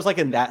felt like I was like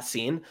in that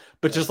scene,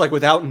 but just like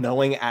without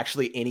knowing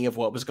actually any of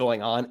what was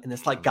going on. And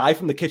this like guy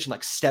from the kitchen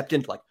like stepped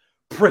in to like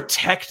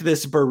protect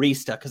this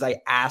barista because I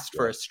asked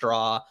for a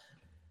straw.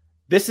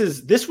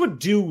 This would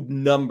do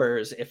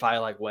numbers if I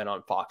like went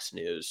on Fox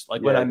News,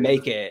 like when I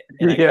make it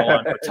and I go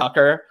on for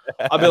Tucker,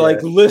 I'll be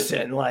like,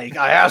 listen, like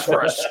I asked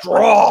for a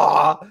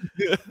straw.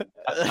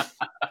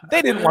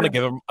 They didn't want to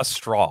give him a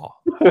straw.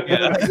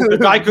 The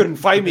guy couldn't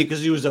fight me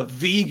because he was a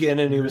vegan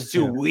and he was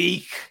too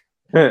weak.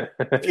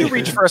 If you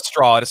reach for a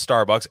straw at a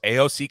Starbucks,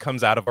 AOC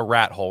comes out of a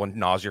rat hole and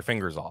gnaws your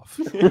fingers off.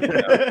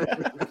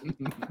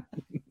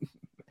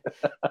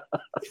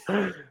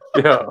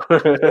 Yeah.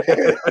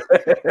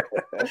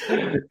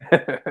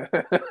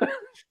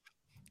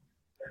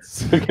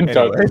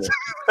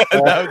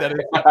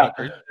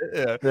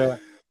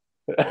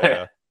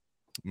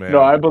 Man,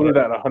 no, I believe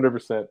that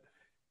 100%.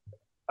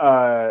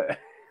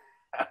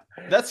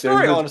 That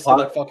story honestly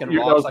like fucking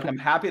rocks. Like I'm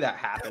happy that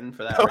happened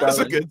for that. That was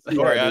a good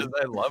story. I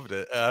loved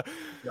it. That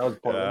was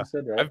Portland,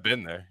 right? I've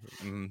been there.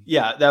 Mm-hmm.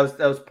 Yeah, that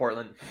was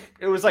Portland.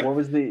 It was like what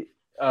was the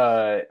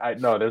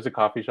there's a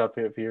coffee shop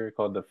here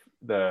called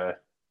the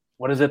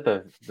what is it?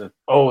 The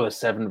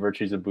 7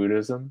 virtues of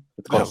Buddhism.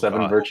 It's called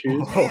 7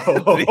 virtues.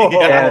 and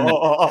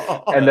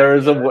there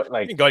was go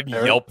ahead and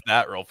Yelp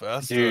that real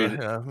fast, dude.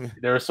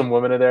 There was some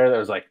women in there that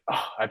was like,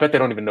 oh, I bet they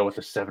don't even know what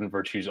the 7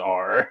 virtues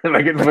are.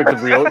 Like it's like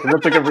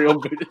it's like a real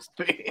Buddhist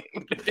thing.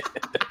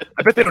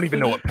 I bet they don't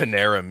even know what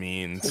Panera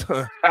means.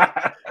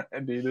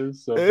 Dude, it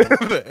was so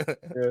funny.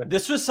 Yeah.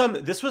 This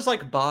was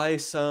like by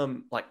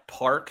some like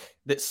park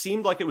that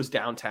seemed like it was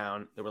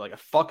downtown. There were like a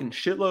fucking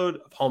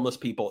shitload of homeless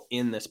people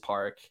in this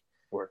park.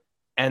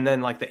 And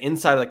then like the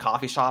inside of the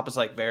coffee shop is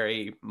like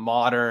very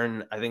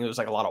modern. I think it was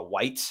like a lot of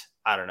white.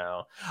 I don't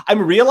know.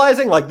 I'm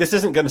realizing like this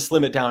isn't going to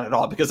slim it down at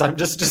all because I'm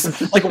just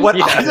like what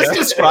I just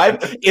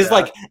described is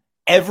like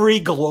every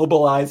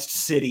globalized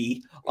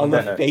city on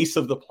the face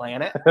of the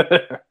planet.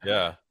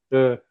 Yeah.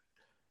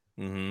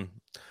 Mm-hmm.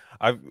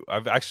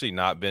 I've actually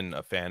not been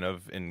a fan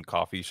of in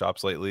coffee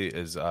shops lately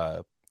is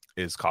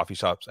coffee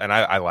shops, and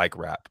I like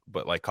rap,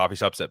 but like coffee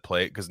shops that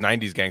play, because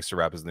 90s gangster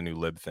rap is the new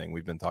lib thing.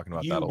 We've been talking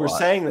about that a lot. You were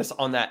saying this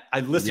on that.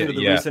 I listened to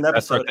the recent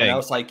episode, and I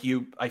was like,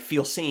 I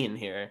feel seen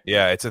here.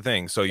 Yeah, it's a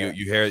thing. So you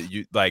hear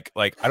you like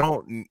I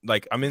don't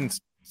like I'm in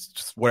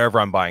just whatever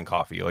I'm buying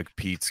coffee, like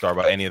Pete's,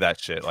 Starbucks, any of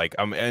that shit. Like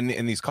I'm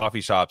in these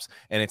coffee shops,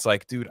 and it's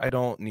like, dude, I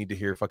don't need to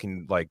hear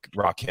fucking like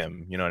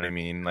Rakim. You know what I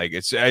mean? Like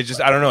I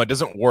don't know. It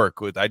doesn't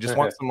work with. I just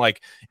want some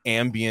like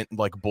ambient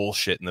like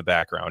bullshit in the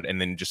background, and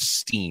then just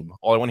steam.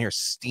 All I want to hear is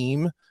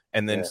steam,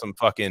 and then some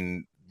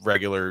fucking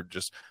regular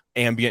just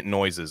ambient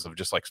noises of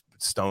just like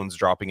stones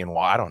dropping in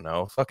water. I don't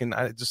know, fucking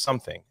just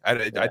something.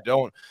 I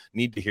don't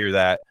need to hear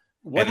that.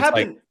 What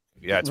happened?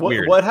 Yeah, it's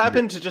weird. What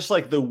happened to just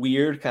like the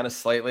weird kind of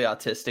slightly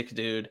autistic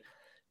dude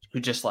who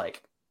just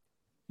like,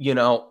 you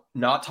know,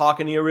 not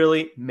talking to you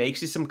really,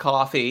 makes you some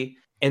coffee,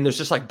 and there's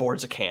just like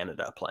Boards of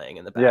Canada playing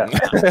in the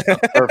background. Yeah,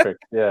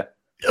 perfect. Yeah,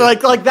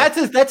 like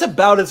that's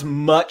about as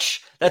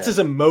much. That's as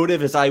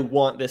emotive as I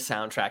want this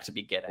soundtrack to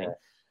be getting.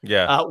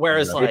 Yeah.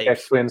 Whereas like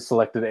X-Twin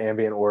selected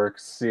ambient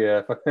works.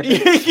 Yeah.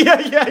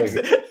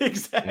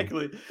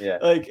 Exactly. Yeah.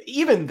 Like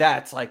even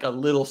that's like a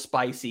little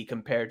spicy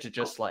compared to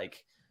just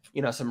like,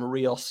 you know, some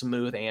real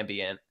smooth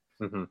ambient.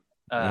 Mm-hmm.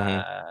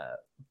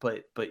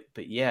 But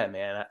yeah,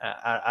 man,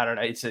 I don't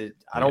know.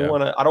 I don't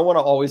want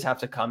to always have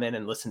to come in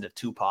and listen to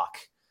Tupac.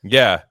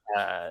 Yeah.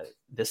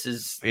 This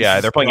is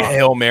they're playing a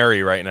Hail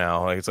Mary right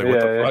now. Like it's like what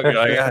the fuck?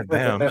 Like, God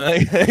damn.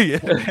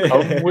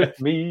 Come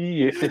with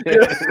me.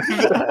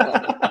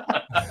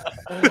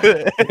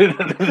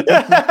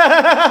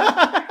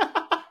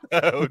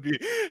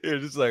 You're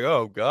just like,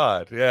 oh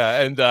god,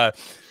 yeah. And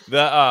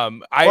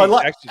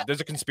actually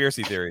there's a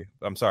conspiracy theory.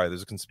 I'm sorry,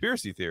 there's a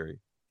conspiracy theory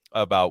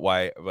about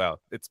why.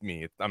 Well, it's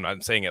me. I'm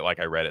not saying it like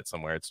I read it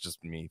somewhere. It's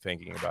just me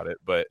thinking about it.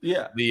 But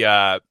there's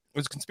a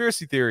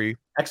conspiracy theory.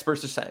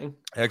 Experts are saying.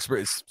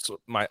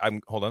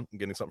 Hold on. I'm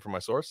getting something from my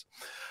source.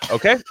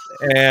 Okay,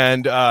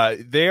 and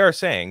they are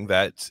saying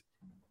that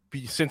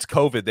since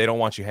COVID, they don't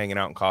want you hanging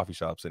out in coffee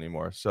shops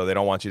anymore. So they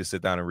don't want you to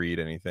sit down and read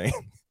anything.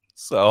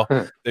 So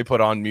they put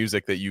on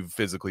music that you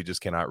physically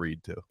just cannot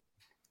read to.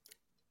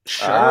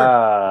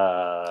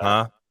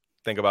 Sure.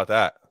 Think about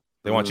that.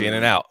 They want you in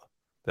and out.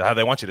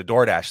 They want you to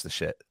DoorDash the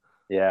shit.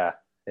 Yeah.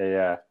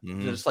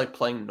 Mm-hmm. They're just like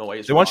playing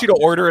noise. They want you to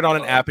order it on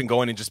an app and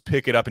go in and just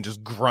pick it up and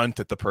just grunt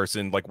at the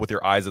person like with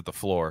your eyes at the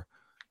floor.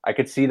 I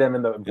could see them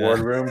in the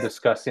boardroom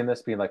discussing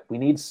this, being like, we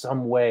need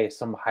some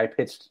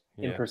high-pitched,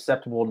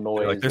 imperceptible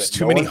noise. Like, there's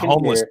too many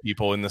homeless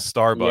people in the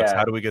Starbucks. Yeah.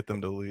 How do we get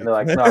them to leave? And they're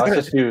like, no,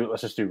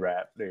 let's just do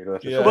rap,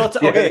 dude. Well,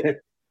 okay.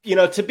 You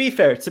know, to be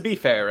fair,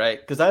 right?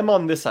 Because I'm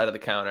on this side of the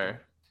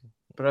counter,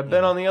 but I've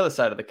been on the other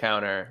side of the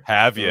counter.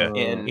 Have you?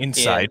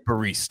 Inside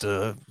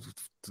barista.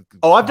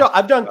 Oh,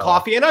 I've done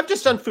coffee, and I've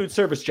just done food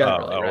service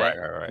generally.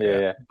 Right.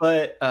 Yeah.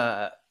 But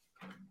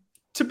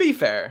to be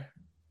fair,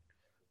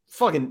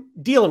 fucking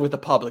dealing with the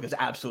public is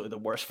absolutely the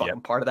worst fucking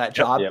part of that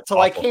job. So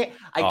awful.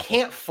 I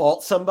can't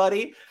fault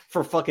somebody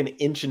for fucking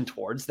inching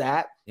towards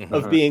that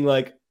of being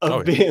like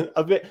being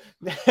a bit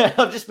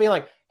of just being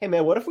like, hey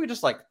man, what if we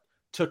just like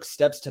took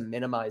steps to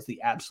minimize the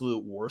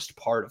absolute worst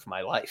part of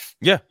my life?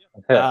 Yeah.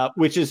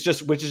 Which is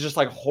just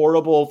like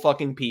horrible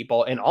fucking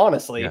people. And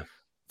honestly,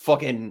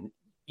 fucking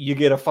you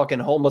get a fucking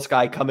homeless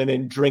guy coming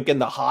in drinking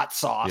the hot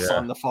sauce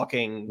on the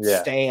fucking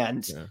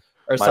stand. Yeah.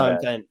 Or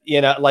something, you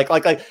know, like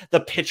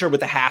the pitcher with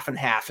the half and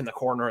half in the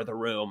corner of the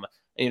room,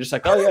 and you're just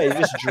like, oh yeah, you're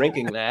just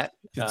drinking that.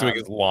 He's doing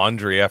his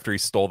laundry after he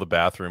stole the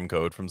bathroom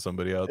code from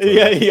somebody else.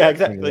 Yeah,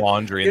 exactly.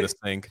 Laundry in the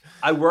sink.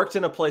 I worked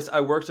in a place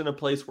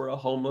where a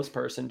homeless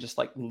person just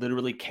like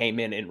literally came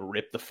in and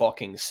ripped the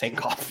fucking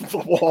sink off the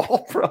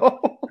wall, bro.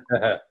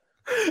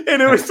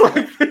 And it was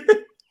like.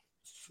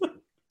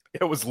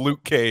 It was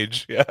Luke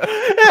Cage. Yeah.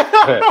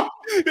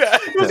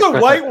 It was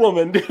a white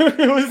woman, dude.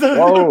 It was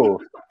whoa.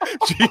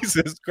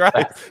 Jesus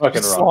Christ.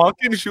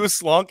 She was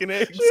slonking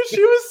eggs.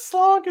 She was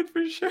slonking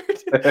for sure.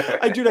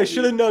 Dude, I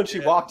should have known. She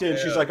walked in.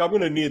 She's like, I'm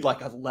going to need like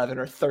 11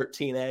 or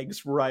 13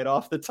 eggs right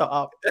off the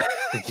top.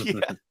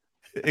 Yeah,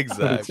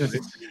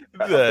 exactly.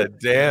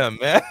 Damn,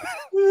 man.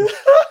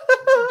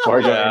 Before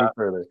I go any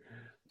further.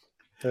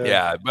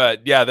 Yeah,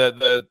 but yeah,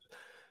 the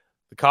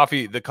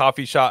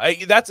coffee shop.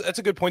 That's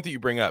a good point that you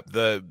bring up.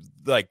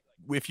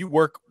 If you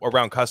work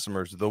around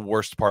customers, the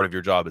worst part of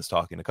your job is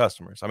talking to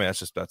customers. I mean,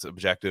 that's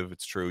objective.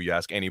 It's true. You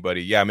ask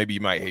anybody. Yeah, maybe you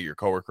might hate your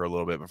coworker a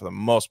little bit, but for the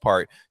most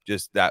part,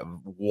 just that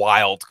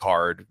wild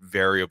card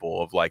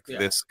variable of like,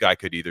 this guy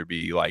could either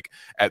be like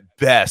at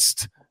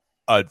best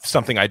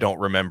something I don't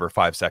remember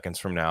 5 seconds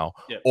from now,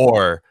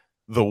 or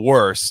the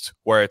worst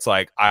where it's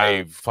like,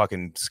 I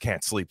fucking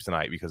can't sleep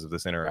tonight because of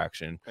this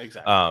interaction.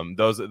 Exactly.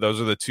 Those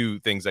are the two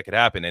things that could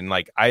happen. And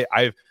like,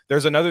 there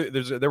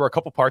were a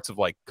couple parts of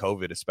like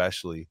COVID,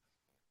 especially,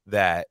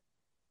 that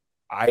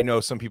I know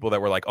some people that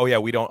were like, oh yeah,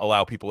 we don't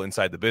allow people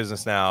inside the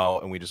business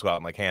now, and we just go out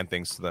and like hand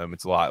things to them.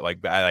 It's a lot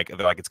like, they're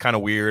like, it's kind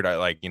of weird. I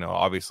like,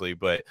 obviously,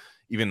 but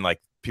even like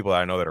people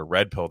that I know that are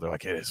red pilled, they're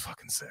like, it is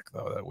fucking sick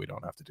though that we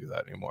don't have to do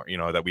that anymore.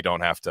 That we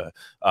don't have to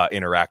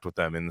interact with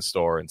them in the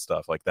store and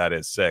stuff like that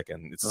is sick.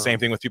 And it's the same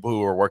thing with people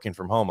who are working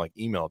from home, like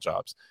email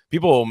jobs.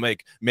 People will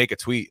make a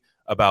tweet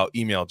about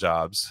email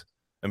jobs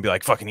and be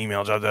like, fucking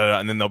email job,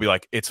 and then they'll be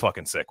like, it's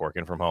fucking sick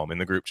working from home in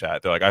the group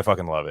chat. They're like, I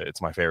fucking love it.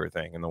 It's my favorite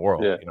thing in the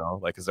world,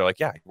 like, because they're like,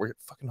 yeah, we're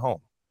fucking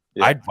home.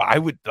 Yeah. I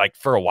would like,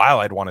 for a while,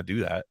 I'd want to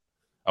do that.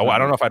 I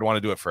don't know if I'd want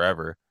to do it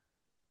forever,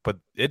 but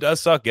it does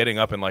suck getting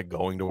up and like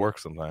going to work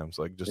sometimes,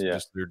 like just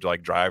your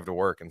like drive to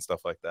work and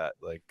stuff like that.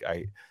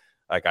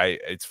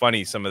 It's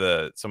funny, some of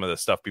the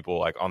stuff people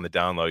like on the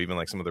download, even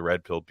like some of the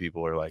red pilled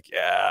people are like,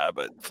 yeah,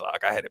 but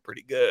fuck, I had it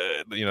pretty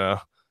good,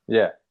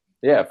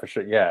 Yeah, for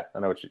sure. Yeah, I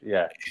know what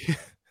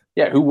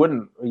yeah, who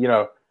wouldn't?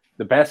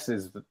 The best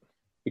is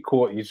be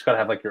cool. You just gotta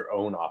have like your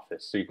own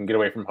office so you can get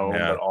away from home,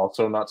 but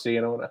also not see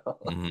anyone else.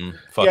 Mm-hmm.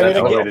 That's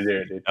the way to do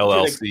it, dude.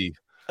 LLC.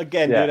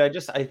 Again, dude,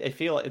 I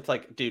feel it's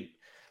like, dude,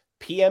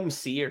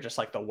 PMC are just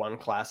like the one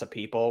class of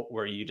people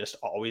where you just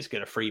always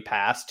get a free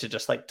pass to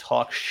just like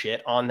talk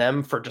shit on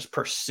them for just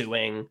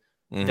pursuing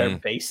their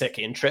basic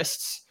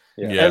interests.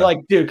 Yeah. And like,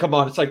 dude, come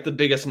on, it's like the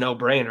biggest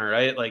no-brainer,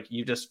 right? Like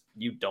you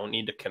don't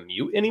need to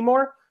commute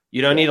anymore.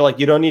 You don't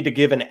need to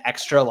give an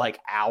extra like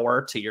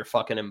hour to your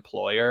fucking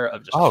employer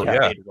of just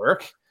paid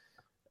work.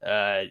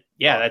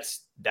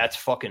 That's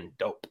fucking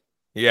dope.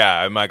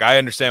 Yeah, I'm like, I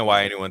understand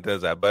why anyone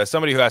does that, but as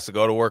somebody who has to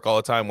go to work all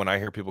the time, when I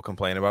hear people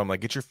complain about it, I'm like,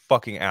 get your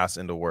fucking ass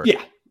into work.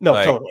 Yeah, no,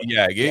 like, totally.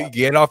 Yeah,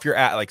 get off your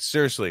ass. Like,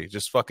 seriously,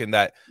 just fucking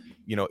that,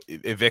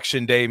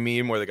 eviction day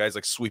meme where the guy's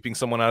like sweeping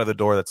someone out of the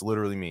door. That's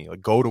literally me.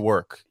 Like, go to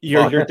work.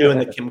 You're doing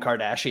the Kim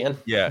Kardashian.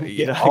 Yeah.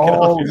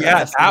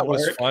 That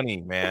was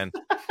funny, man.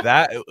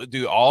 That,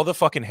 dude, all the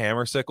fucking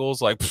hammer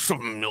sickles, like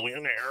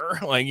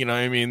millionaire, like, you know what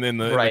I mean? In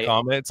the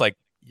comments, like,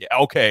 yeah,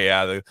 okay,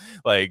 yeah,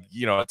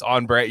 it's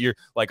on brand. You're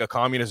like a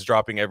communist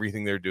dropping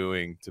everything they're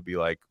doing to be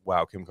like,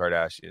 wow, Kim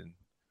Kardashian.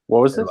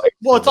 What was this? Like,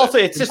 well, it's also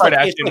it's Kim just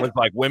Kardashian like, was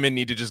like, women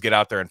need to just get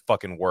out there and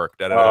fucking work.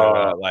 Like,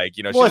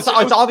 well, it's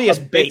obvious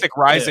basic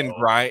rise and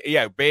grind.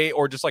 Yeah,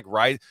 or just like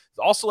rise.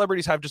 All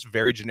celebrities have just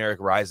very generic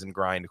rise and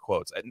grind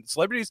quotes, and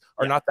celebrities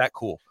are not that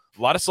cool.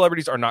 A lot of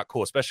celebrities are not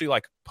cool, especially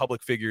like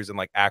public figures and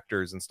like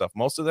actors and stuff.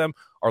 Most of them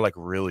are like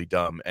really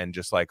dumb and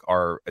just like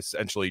are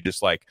essentially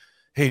just like,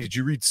 hey, did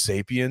you read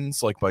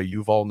Sapiens, like by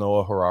Yuval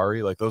Noah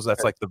Harari? Like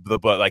that's like the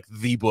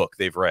book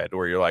they've read,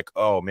 where you're like,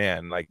 oh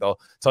man, like they'll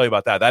tell you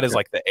about that. That is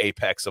like the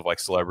apex of like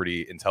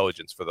celebrity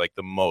intelligence for like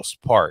the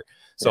most part.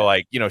 So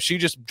like, she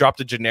just dropped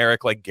a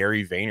generic like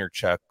Gary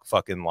Vaynerchuk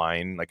fucking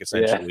line, like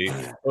essentially.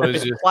 It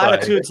was just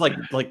platitudes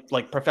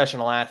like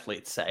professional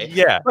athletes say.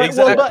 Yeah, but,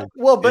 exactly.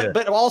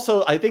 But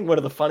also I think one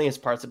of the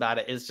funniest parts about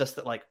it is just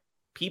that like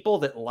people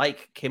that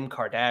like Kim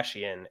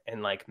Kardashian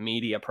and like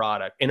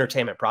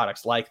entertainment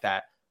products like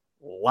that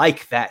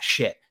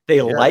shit.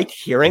 They like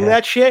hearing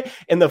that shit.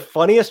 And the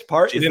funniest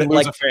part is that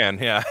like a fan,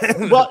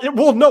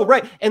 well, no,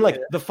 right. And like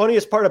the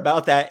funniest part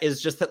about that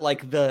is just that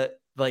like the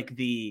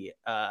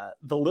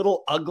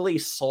little ugly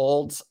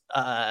souled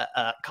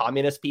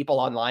communist people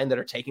online that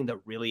are taking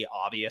the really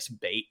obvious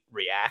bait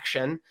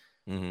reaction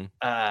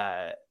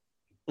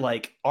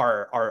like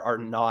are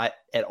not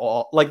at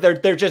all like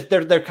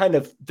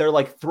they're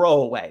like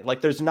throwaway.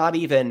 Like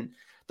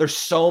there's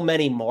so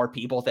many more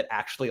people that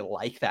actually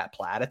like that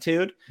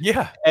platitude.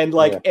 Yeah. And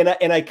like, and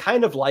I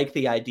kind of like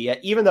the idea,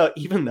 even though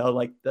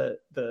like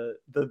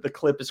the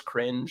clip is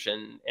cringe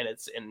and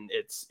it's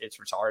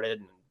retarded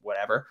and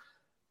whatever.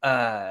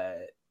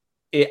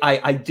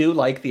 I do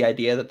like the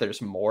idea that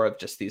there's more of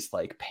just these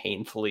like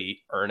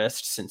painfully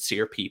earnest,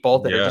 sincere people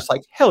that are just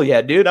like, hell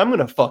yeah, dude, I'm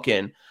gonna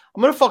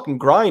fucking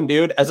grind,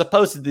 dude, as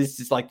opposed to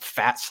these like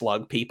fat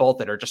slug people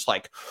that are just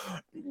like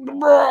eat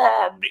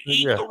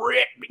the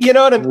rich, you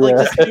know what I'm like,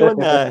 just doing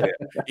the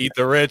eat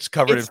the rich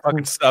covered in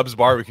fucking Stubbs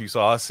barbecue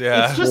sauce.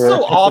 Yeah, it's just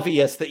so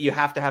obvious that you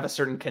have to have a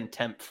certain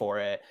contempt for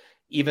it,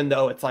 even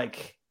though it's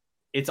like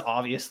it's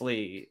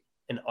obviously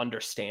an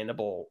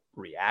understandable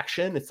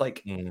reaction. It's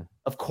like,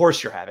 of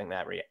course you're having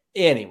that reaction.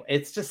 Anyway,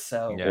 it's just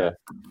so. Yeah,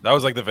 that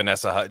was like the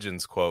Vanessa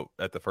Hudgens quote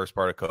at the first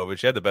part of COVID.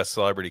 She had the best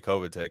celebrity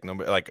COVID take,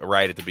 like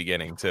right at the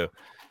beginning too.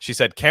 She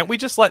said, "Can't we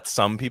just let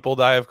some people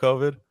die of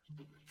COVID?"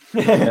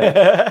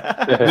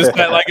 Just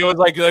that, like it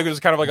was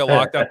kind of like a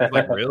lockdown.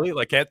 Like, really?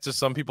 Like, can't just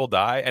some people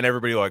die? And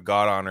everybody like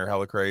got on her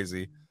hella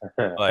crazy.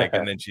 Like,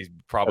 and then she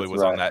probably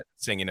was on that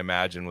singing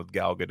Imagine with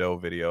Gal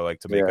Gadot video, like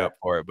to make up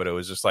for it. But it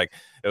was just like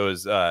it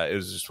was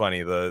just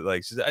funny. I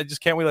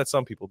just can't we let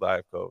some people die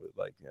of COVID?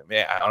 Like,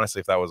 man, honestly,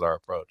 if that was our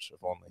approach,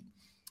 if only.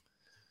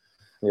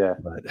 Yeah.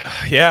 But,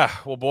 yeah.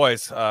 Well,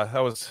 boys,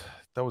 that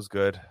was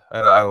good. I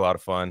had a lot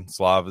of fun.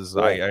 Slav is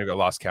I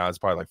lost count. It's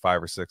probably like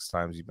 5 or 6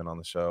 times you've been on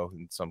the show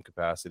in some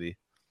capacity.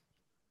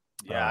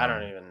 Yeah, I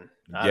don't even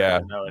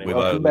know anymore.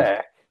 Welcome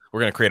back. We're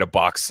gonna create a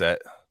box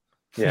set.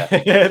 Yeah.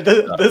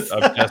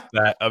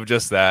 of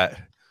just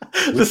that.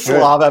 The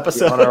Slav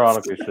episode.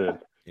 Unironically should.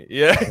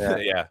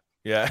 Yeah.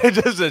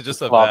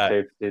 just of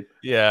that. Tapes,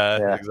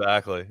 yeah,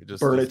 exactly.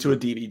 Just burn it to a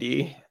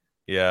DVD.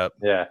 Yeah.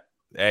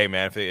 Hey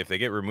man, if they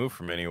get removed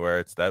from anywhere,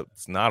 it's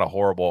not a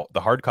horrible. The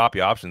hard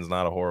copy option is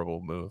not a horrible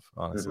move,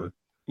 honestly.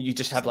 You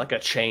just have like a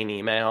chain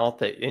email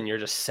and you're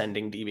just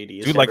sending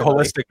DVDs. Dude, like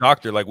Holistic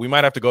Doctor, like we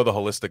might have to go the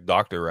Holistic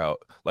Doctor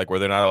route, like where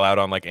they're not allowed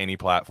on like any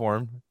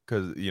platform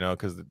because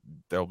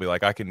they'll be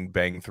like, I can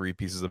bang 3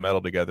 pieces of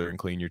metal together and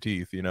clean your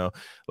teeth,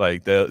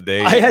 like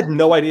they. I had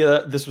no idea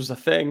that this was a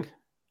thing.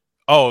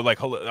 Oh,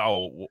 like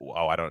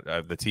I don't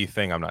the teeth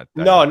thing. I'm not.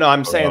 No,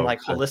 I'm saying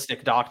like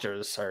Holistic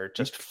Doctors are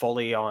just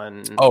fully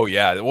on. Oh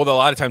yeah, well a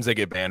lot of times they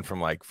get banned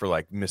from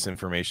for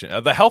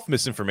misinformation. The health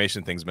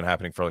misinformation thing's been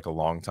happening for like a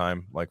long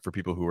time. Like for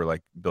people who are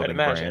like building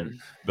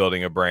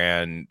a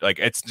brand, like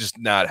it's just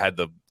not had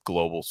the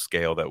global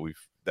scale that we've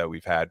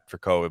had for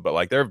COVID. But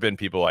like there have been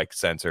people like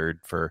censored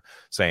for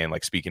saying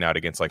like speaking out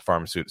against like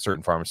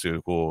certain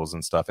pharmaceuticals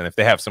and stuff. And if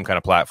they have some kind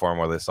of platform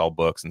where they sell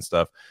books and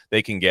stuff,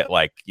 they can get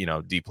like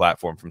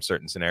deplatformed from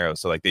certain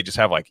scenarios. So like they just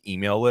have like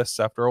email lists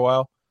after a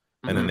while,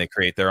 and then they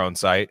create their own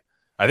site.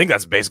 I think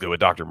that's basically what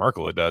Dr.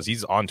 Mercola does.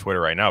 He's on Twitter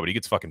right now, but he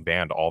gets fucking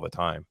banned all the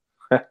time.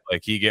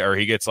 Like he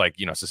gets like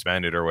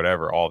suspended or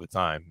whatever all the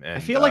time. And I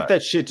feel like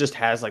that shit just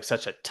has like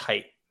such a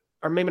tight.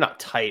 Or maybe not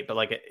tight, but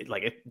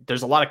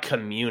there's a lot of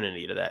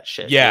community to that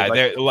shit. Yeah,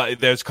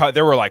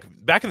 there were like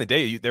back in the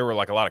day, there were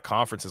like a lot of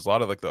conferences, a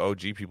lot of like the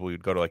OG people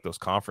who'd go to like those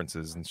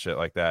conferences and shit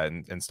like that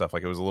and stuff.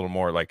 Like it was a little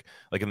more like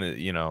in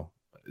the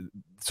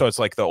so it's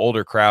like the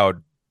older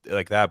crowd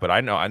like that. But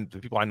the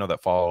people I know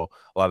that follow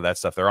a lot of that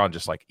stuff, they're on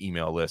just like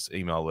email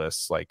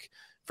lists like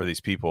for these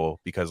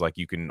people because like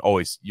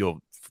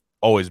you'll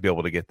always be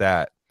able to get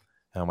that.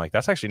 And I'm like,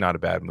 that's actually not a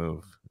bad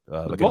move.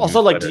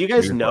 Also, like, do you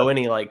guys know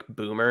any like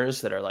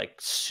boomers that are like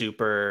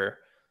super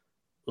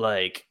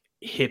like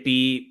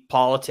hippie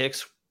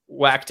politics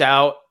whacked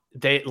out?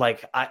 They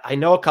like I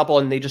know a couple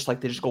and they just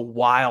go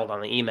wild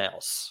on the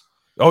emails.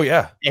 Oh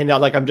yeah, and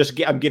like I'm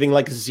getting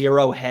like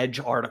Zero Hedge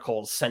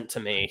articles sent to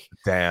me.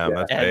 Damn,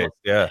 that's big.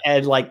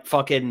 And like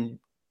fucking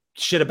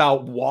shit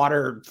about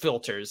water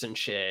filters and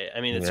shit.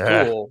 I mean, it's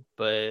cool,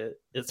 but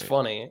it's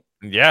funny.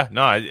 Yeah,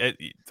 no,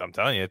 I'm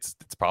telling you, it's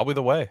probably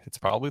the way. It's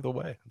probably the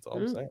way. That's all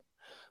I'm saying.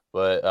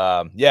 But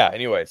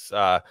anyways,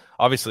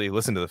 obviously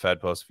listen to the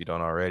Fed Post if you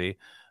don't already.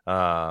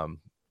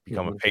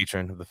 Become a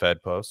patron of the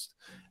Fed Post.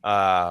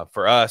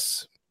 For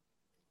us,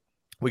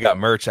 we got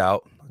merch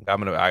out.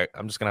 I'm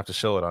just gonna have to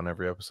shill it on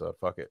every episode.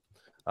 Fuck it.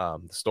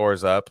 The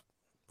store's up.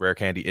 Rare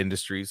Candy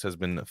Industries has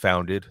been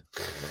founded.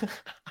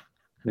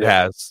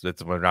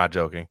 We're not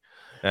joking.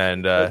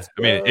 And I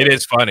mean, it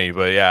is funny,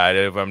 but yeah,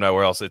 if I'm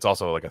nowhere else, it's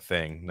also like a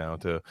thing now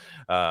too.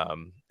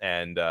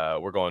 And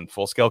we're going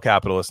full scale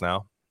capitalist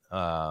now.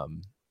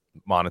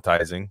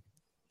 Monetizing.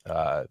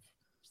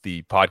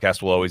 The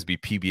podcast will always be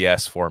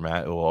PBS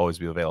format. It will always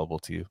be available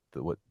to you.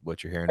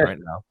 What you're hearing right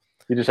now.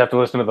 You just have to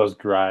listen to those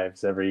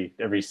drives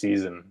every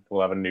season.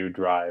 We'll have a new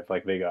drive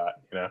like they got,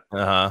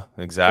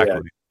 exactly.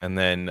 Yeah. And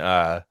then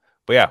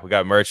but yeah, we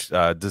got merch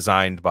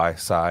designed by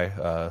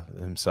Cy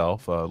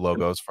himself,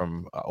 logos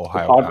from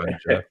Ohio.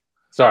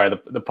 Sorry,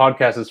 the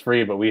podcast is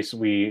free, but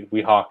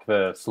we hawk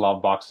the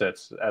Slav box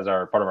sets as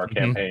part of our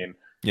campaign.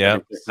 Yeah,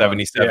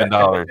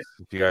 $77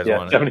 if you guys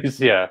want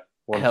it.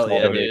 Hell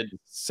yeah, dude.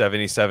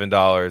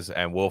 $77,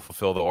 and we'll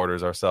fulfill the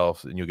orders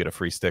ourselves, and you'll get a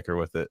free sticker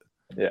with it.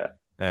 Yeah.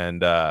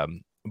 And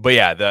but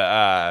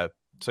yeah,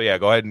 so yeah,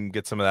 go ahead and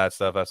get some of that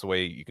stuff. That's the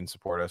way you can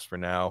support us for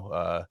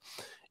now.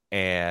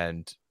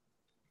 And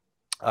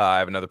I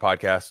have another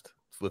podcast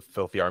with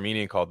Filthy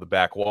Armenian called The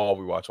Back Wall.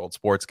 We watch old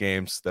sports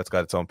games. That's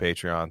got its own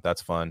Patreon.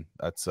 That's fun.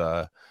 That's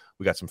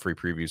we got some free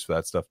previews for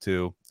that stuff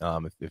too.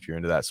 If you're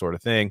into that sort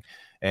of thing.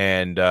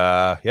 And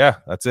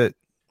that's it.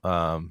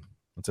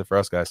 That's it for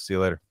us, guys. See you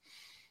later.